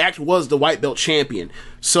 but Act was the white belt champion.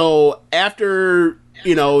 So after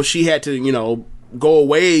she had to go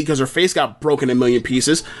away because her face got broken in a million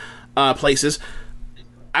places.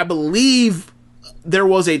 I believe there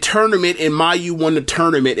was a tournament and Mayu won the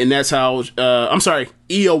tournament, and that's how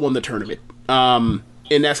Io won the tournament, and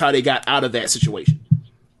that's how they got out of that situation.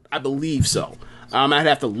 I believe so. I'd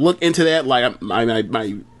have to look into that. Like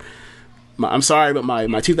I'm sorry, but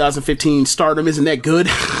my 2015 Stardom isn't that good.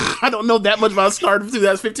 I don't know that much about Stardom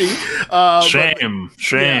 2015.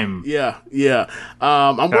 Shame. Yeah.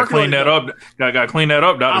 I'm working on that up. Got to clean that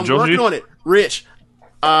up, Dr. Joji. I'm working on it. Rich,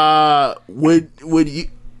 would you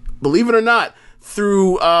believe it or not?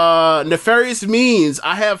 Through nefarious means,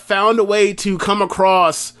 I have found a way to come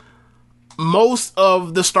across most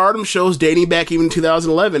of the Stardom shows dating back even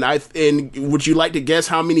 2011. And would you like to guess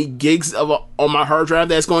how many gigs on my hard drive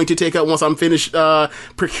that's going to take up once I'm finished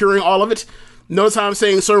procuring all of it? Notice how I'm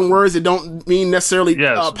saying certain words that don't mean necessarily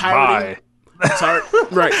pirating. Sorry,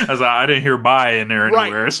 right. I didn't hear buy in there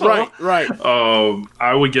anywhere. Right.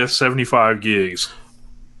 I would guess 75 gigs.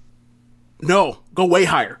 No, go way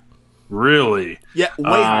higher. Really? Yeah,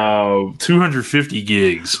 way higher. 250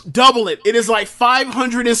 gigs. Double it. It is like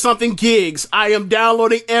 500 and something gigs. I am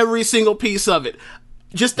downloading every single piece of it.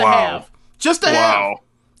 Just to have. Just to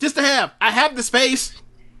have. I have the space.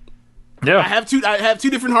 Yeah. I have two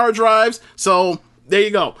different hard drives. So there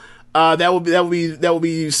you go. That will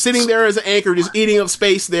be sitting there as an anchor, just eating up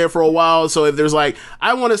space there for a while. So if there's like,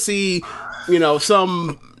 I want to see,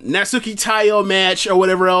 some Natsuki Taiyo match or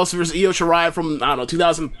whatever else versus Io Shirai from, I don't know,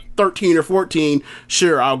 2013 or 14,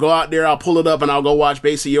 sure, I'll go out there, I'll pull it up, and I'll go watch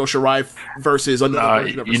basically Io Shirai versus another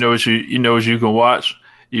version of herself. You know what you can watch?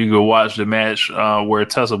 You can watch the match where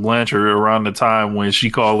Tessa Blanchard, around the time when she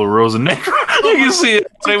called La Rosa Negra. You can see it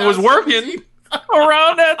was working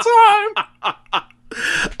around that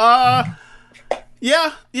time.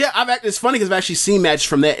 Yeah. It's funny because I've actually seen matches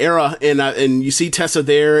from that era, and you see Tessa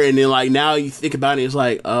there, and then like now you think about it, it's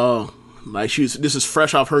like, oh, like this is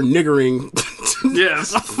fresh off her niggering.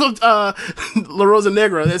 Yes. La Rosa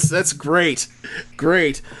Negra. That's great.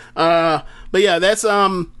 But yeah, that's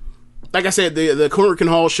like I said, the Korakuen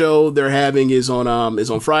Hall show they're having is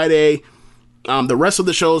on Friday. The rest of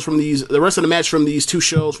the match from these 2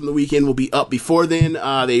 shows from the weekend will be up before then.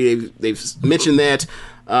 They've mentioned that.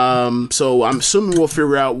 So I'm assuming we'll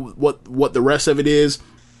figure out what the rest of it is.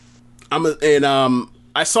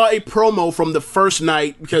 I saw a promo from the first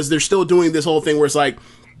night because they're still doing this whole thing where it's like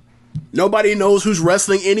nobody knows who's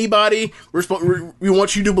wrestling anybody. We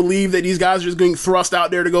want you to believe that these guys are just getting thrust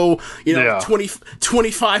out there to go,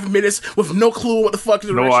 25 minutes with no clue what the fuck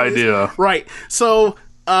the no idea is. Right. So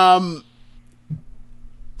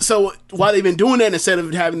while they've been doing that, instead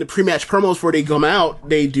of having the pre-match promos before they come out,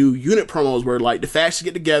 they do unit promos where like the factions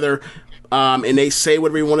get together, and they say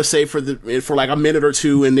whatever they want to say for like a minute or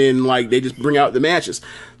two, and then like they just bring out the matches.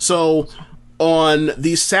 So on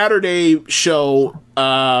the Saturday show,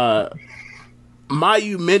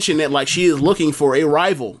 Mayu mentioned that like she is looking for a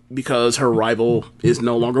rival because her rival is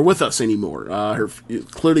no longer with us anymore.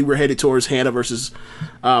 Clearly we're headed towards Hannah versus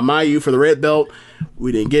Mayu for the red belt.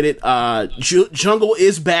 We didn't get it. Jungle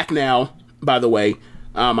is back now, by the way.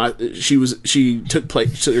 She was in the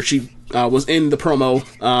promo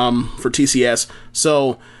for TCS.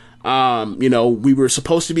 So we were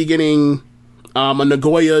supposed to be getting a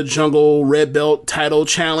Nagoya Jungle red belt title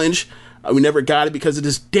challenge. We never got it because of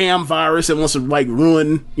this damn virus that wants to like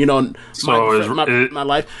ruin, my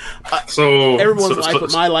life. Everyone's life,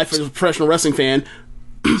 but my life as a professional wrestling fan.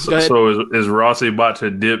 So is Rossi about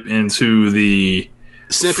to dip into the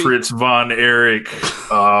Simpy. Fritz von Erich,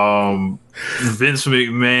 Vince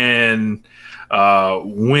McMahon,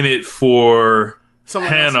 win it for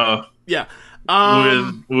Hannah? Yeah.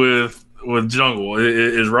 With Jungle,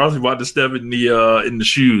 is Rossi about to step in the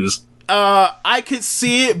shoes? I could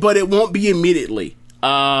see it, but it won't be immediately.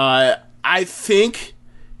 I think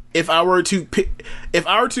if I were to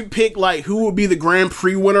pick like who would be the Grand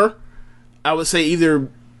Prix winner, I would say either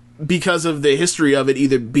because of the history of it,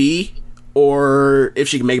 either B, or if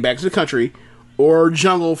she can make it back to the country, or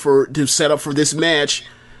Jungle to set up for this match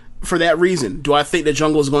for that reason. Do I think that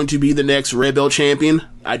Jungle is going to be the next red belt champion?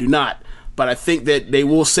 I do not. But I think that they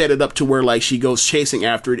will set it up to where like she goes chasing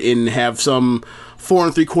after it and have some 4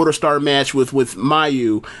 3/4 star match with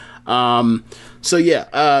Mayu.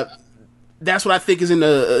 That's what I think is in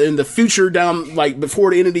the future down like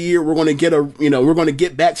before the end of the year. We're going to get we're going to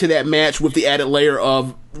get back to that match with the added layer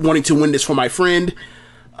of wanting to win this for my friend.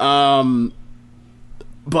 But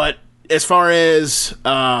as far as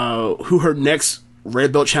who her next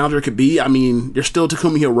red belt challenger could be, I mean, there's still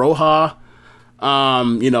Takumi Hiroha.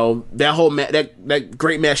 That whole that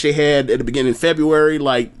great match they had at the beginning of February,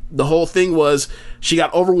 like the whole thing was she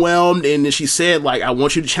got overwhelmed and then she said like, I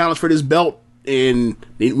want you to challenge for this belt, and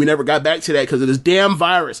we never got back to that because of this damn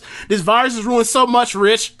virus. This virus has ruined so much,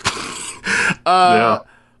 Rich. Yeah,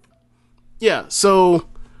 so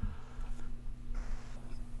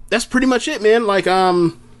that's pretty much it, man. Like,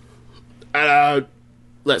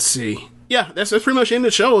 let's see. Yeah, that's pretty much the end of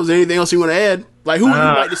the show. Is there anything else you want to add? Like, who would you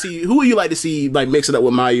like to see? Who would you like to see like mix it up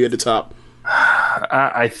with Mayu at the top?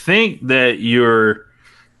 I think that you're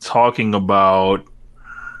talking about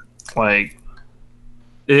like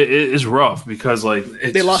it's rough because like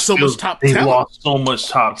they lost so much top talent. They lost so much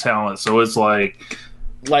top talent, so it's like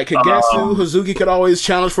Kagetsu, Hazuki could always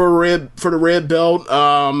challenge for the red belt.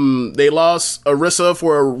 They lost Arisa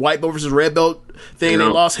for a white belt versus red belt thing. They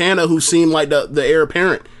lost Hannah, who seemed like the heir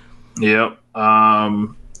apparent. Yep.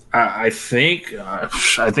 I think you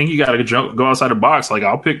got to go outside the box. Like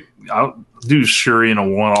I'll do Shuri in a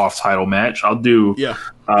one-off title match. I'll do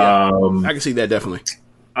I can see that definitely.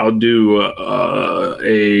 I'll do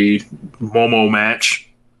a Momo match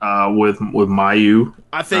with Mayu.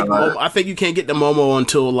 I think you can't get the Momo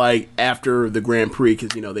until like after the Grand Prix because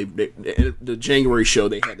they the January show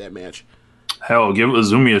they had that match. Hell, give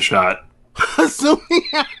Azumi a shot. Azumi,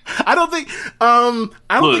 I don't think.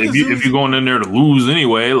 If you're going in there to lose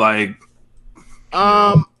anyway, like.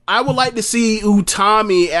 I would like to see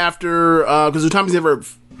Utami after because Utami's never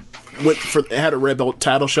had a red belt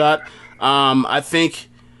title shot. I think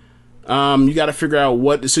you got to figure out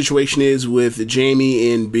what the situation is with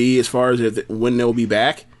Jamie and B as far as when they'll be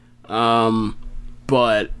back.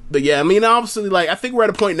 But yeah, I mean, obviously, like I think we're at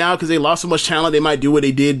a point now because they lost so much talent, they might do what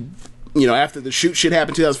they did. After the shoot shit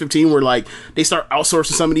happened in 2015, where like they start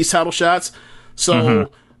outsourcing some of these title shots.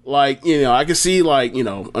 So, like I can see like an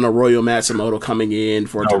Arroyo Matsumoto coming in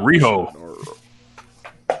for a Riho.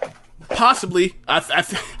 Possibly, I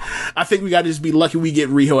think we got to just be lucky we get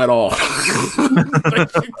Riho at all.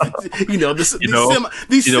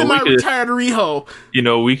 These semi-retired Riho.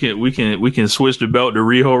 We can switch the belt to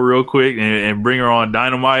Riho real quick and bring her on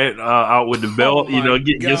Dynamite out with the belt.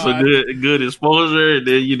 Get some good exposure, and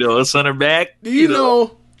then send her back. Do you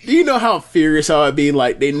know how furious I would be?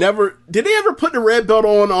 Like did they ever put the red belt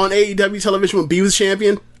on AEW television when B was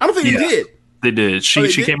champion? I don't think they did. They did.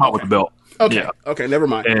 She came out with the belt. Okay. Yeah. Okay. Never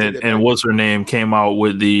mind. And what's her name came out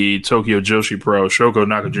with the Tokyo Joshi Pro Shoko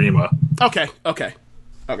Nakajima. Okay.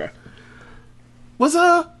 Was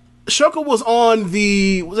Shoko was on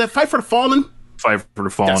was that Fight for the Fallen? Fight for the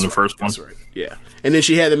Fallen, the first one. That's right. Yeah. And then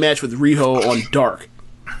she had the match with Riho on Dark.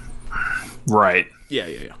 Right. Yeah.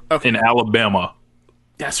 Okay. In Alabama.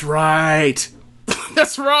 That's right.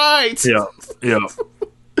 That's right. Yeah.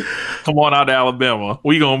 Come on out to Alabama.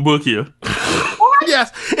 We gonna book you.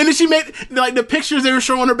 Yes, and then she made like the pictures they were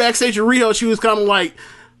showing her backstage at Rio. She was kind of like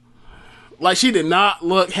she did not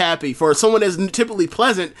look happy for someone that's typically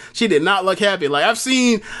pleasant. She did not look happy. Like I've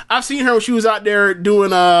seen her when she was out there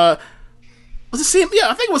doing Was it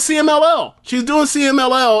I think it was CMLL. She was doing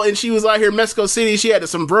CMLL, and she was out here in Mexico City. She had a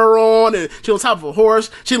sombrero on, and she was on top of a horse.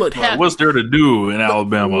 She looked happy. What's there to do in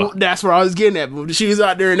Alabama? That's where I was getting at. But she was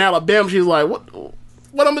out there in Alabama. She was like, what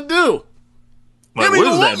I'm going to do? They don't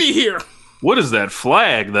even want me here. What is that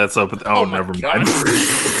flag that's up at... Oh, never mind.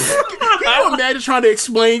 Can you imagine trying to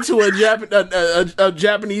explain to a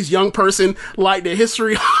Japanese young person like the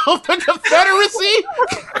history of the Confederacy?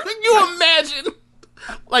 Can you imagine?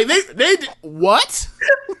 Like they what?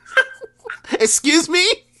 Excuse me?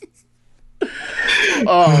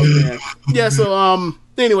 Oh man. Yeah, so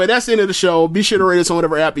anyway, that's the end of the show. Be sure to rate us on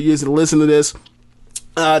whatever app you're using to listen to this.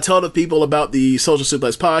 Tell the people about the Social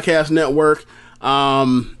Suplex Podcast Network.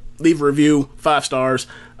 Leave a review, 5 stars.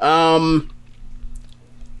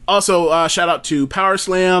 Also, shout out to Power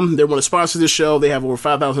Slam. They're one of the sponsors of this show. They have over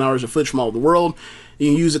 5,000 hours of footage from all over the world. You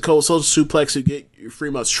can use the code Social Suplex to get your free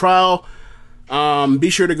month's trial. Be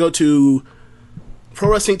sure to go to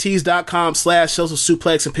ProWrestlingTees.com/Social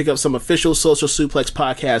Suplex and pick up some official Social Suplex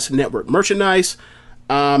Podcast Network merchandise.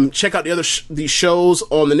 Check out the other these shows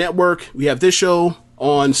on the network. We have this show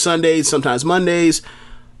on Sundays, sometimes Mondays.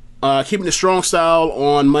 Keeping the Strong Style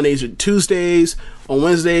on Mondays and Tuesdays. On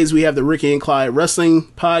Wednesdays, we have the Ricky and Clyde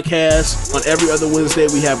Wrestling Podcast. On every other Wednesday,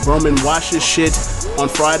 we have Roman Watch This Shit. On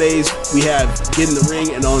Fridays, we have Get in the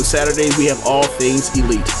Ring. And on Saturdays, we have All Things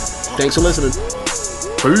Elite. Thanks for listening.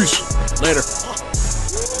 Peace. Later.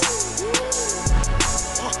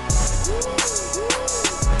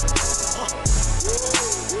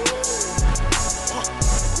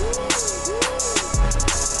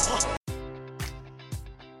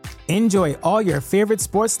 Enjoy all your favorite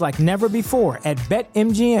sports like never before at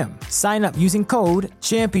BetMGM. Sign up using code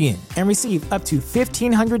CHAMPION and receive up to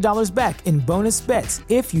 $1,500 back in bonus bets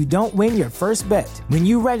if you don't win your first bet. When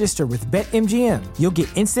you register with BetMGM, you'll get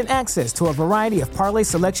instant access to a variety of parlay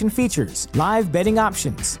selection features, live betting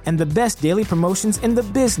options, and the best daily promotions in the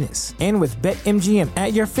business. And with BetMGM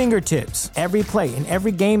at your fingertips, every play and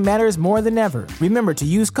every game matters more than ever. Remember to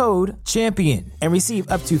use code CHAMPION and receive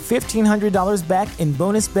up to $1,500 back in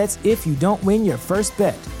bonus bets if you don't win your first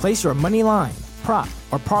bet. Place your money line, prop,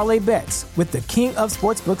 or parlay bets with the king of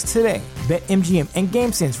sportsbooks today. BetMGM and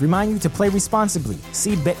GameSense remind you to play responsibly.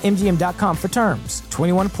 See BetMGM.com for terms.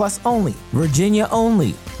 21 plus only. Virginia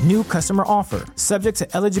only. New customer offer. Subject to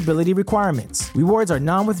eligibility requirements. Rewards are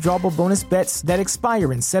non-withdrawable bonus bets that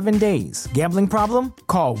expire in 7 days. Gambling problem?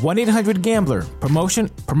 Call 1-800-GAMBLER.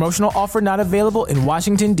 Promotional offer not available in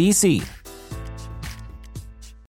Washington, D.C.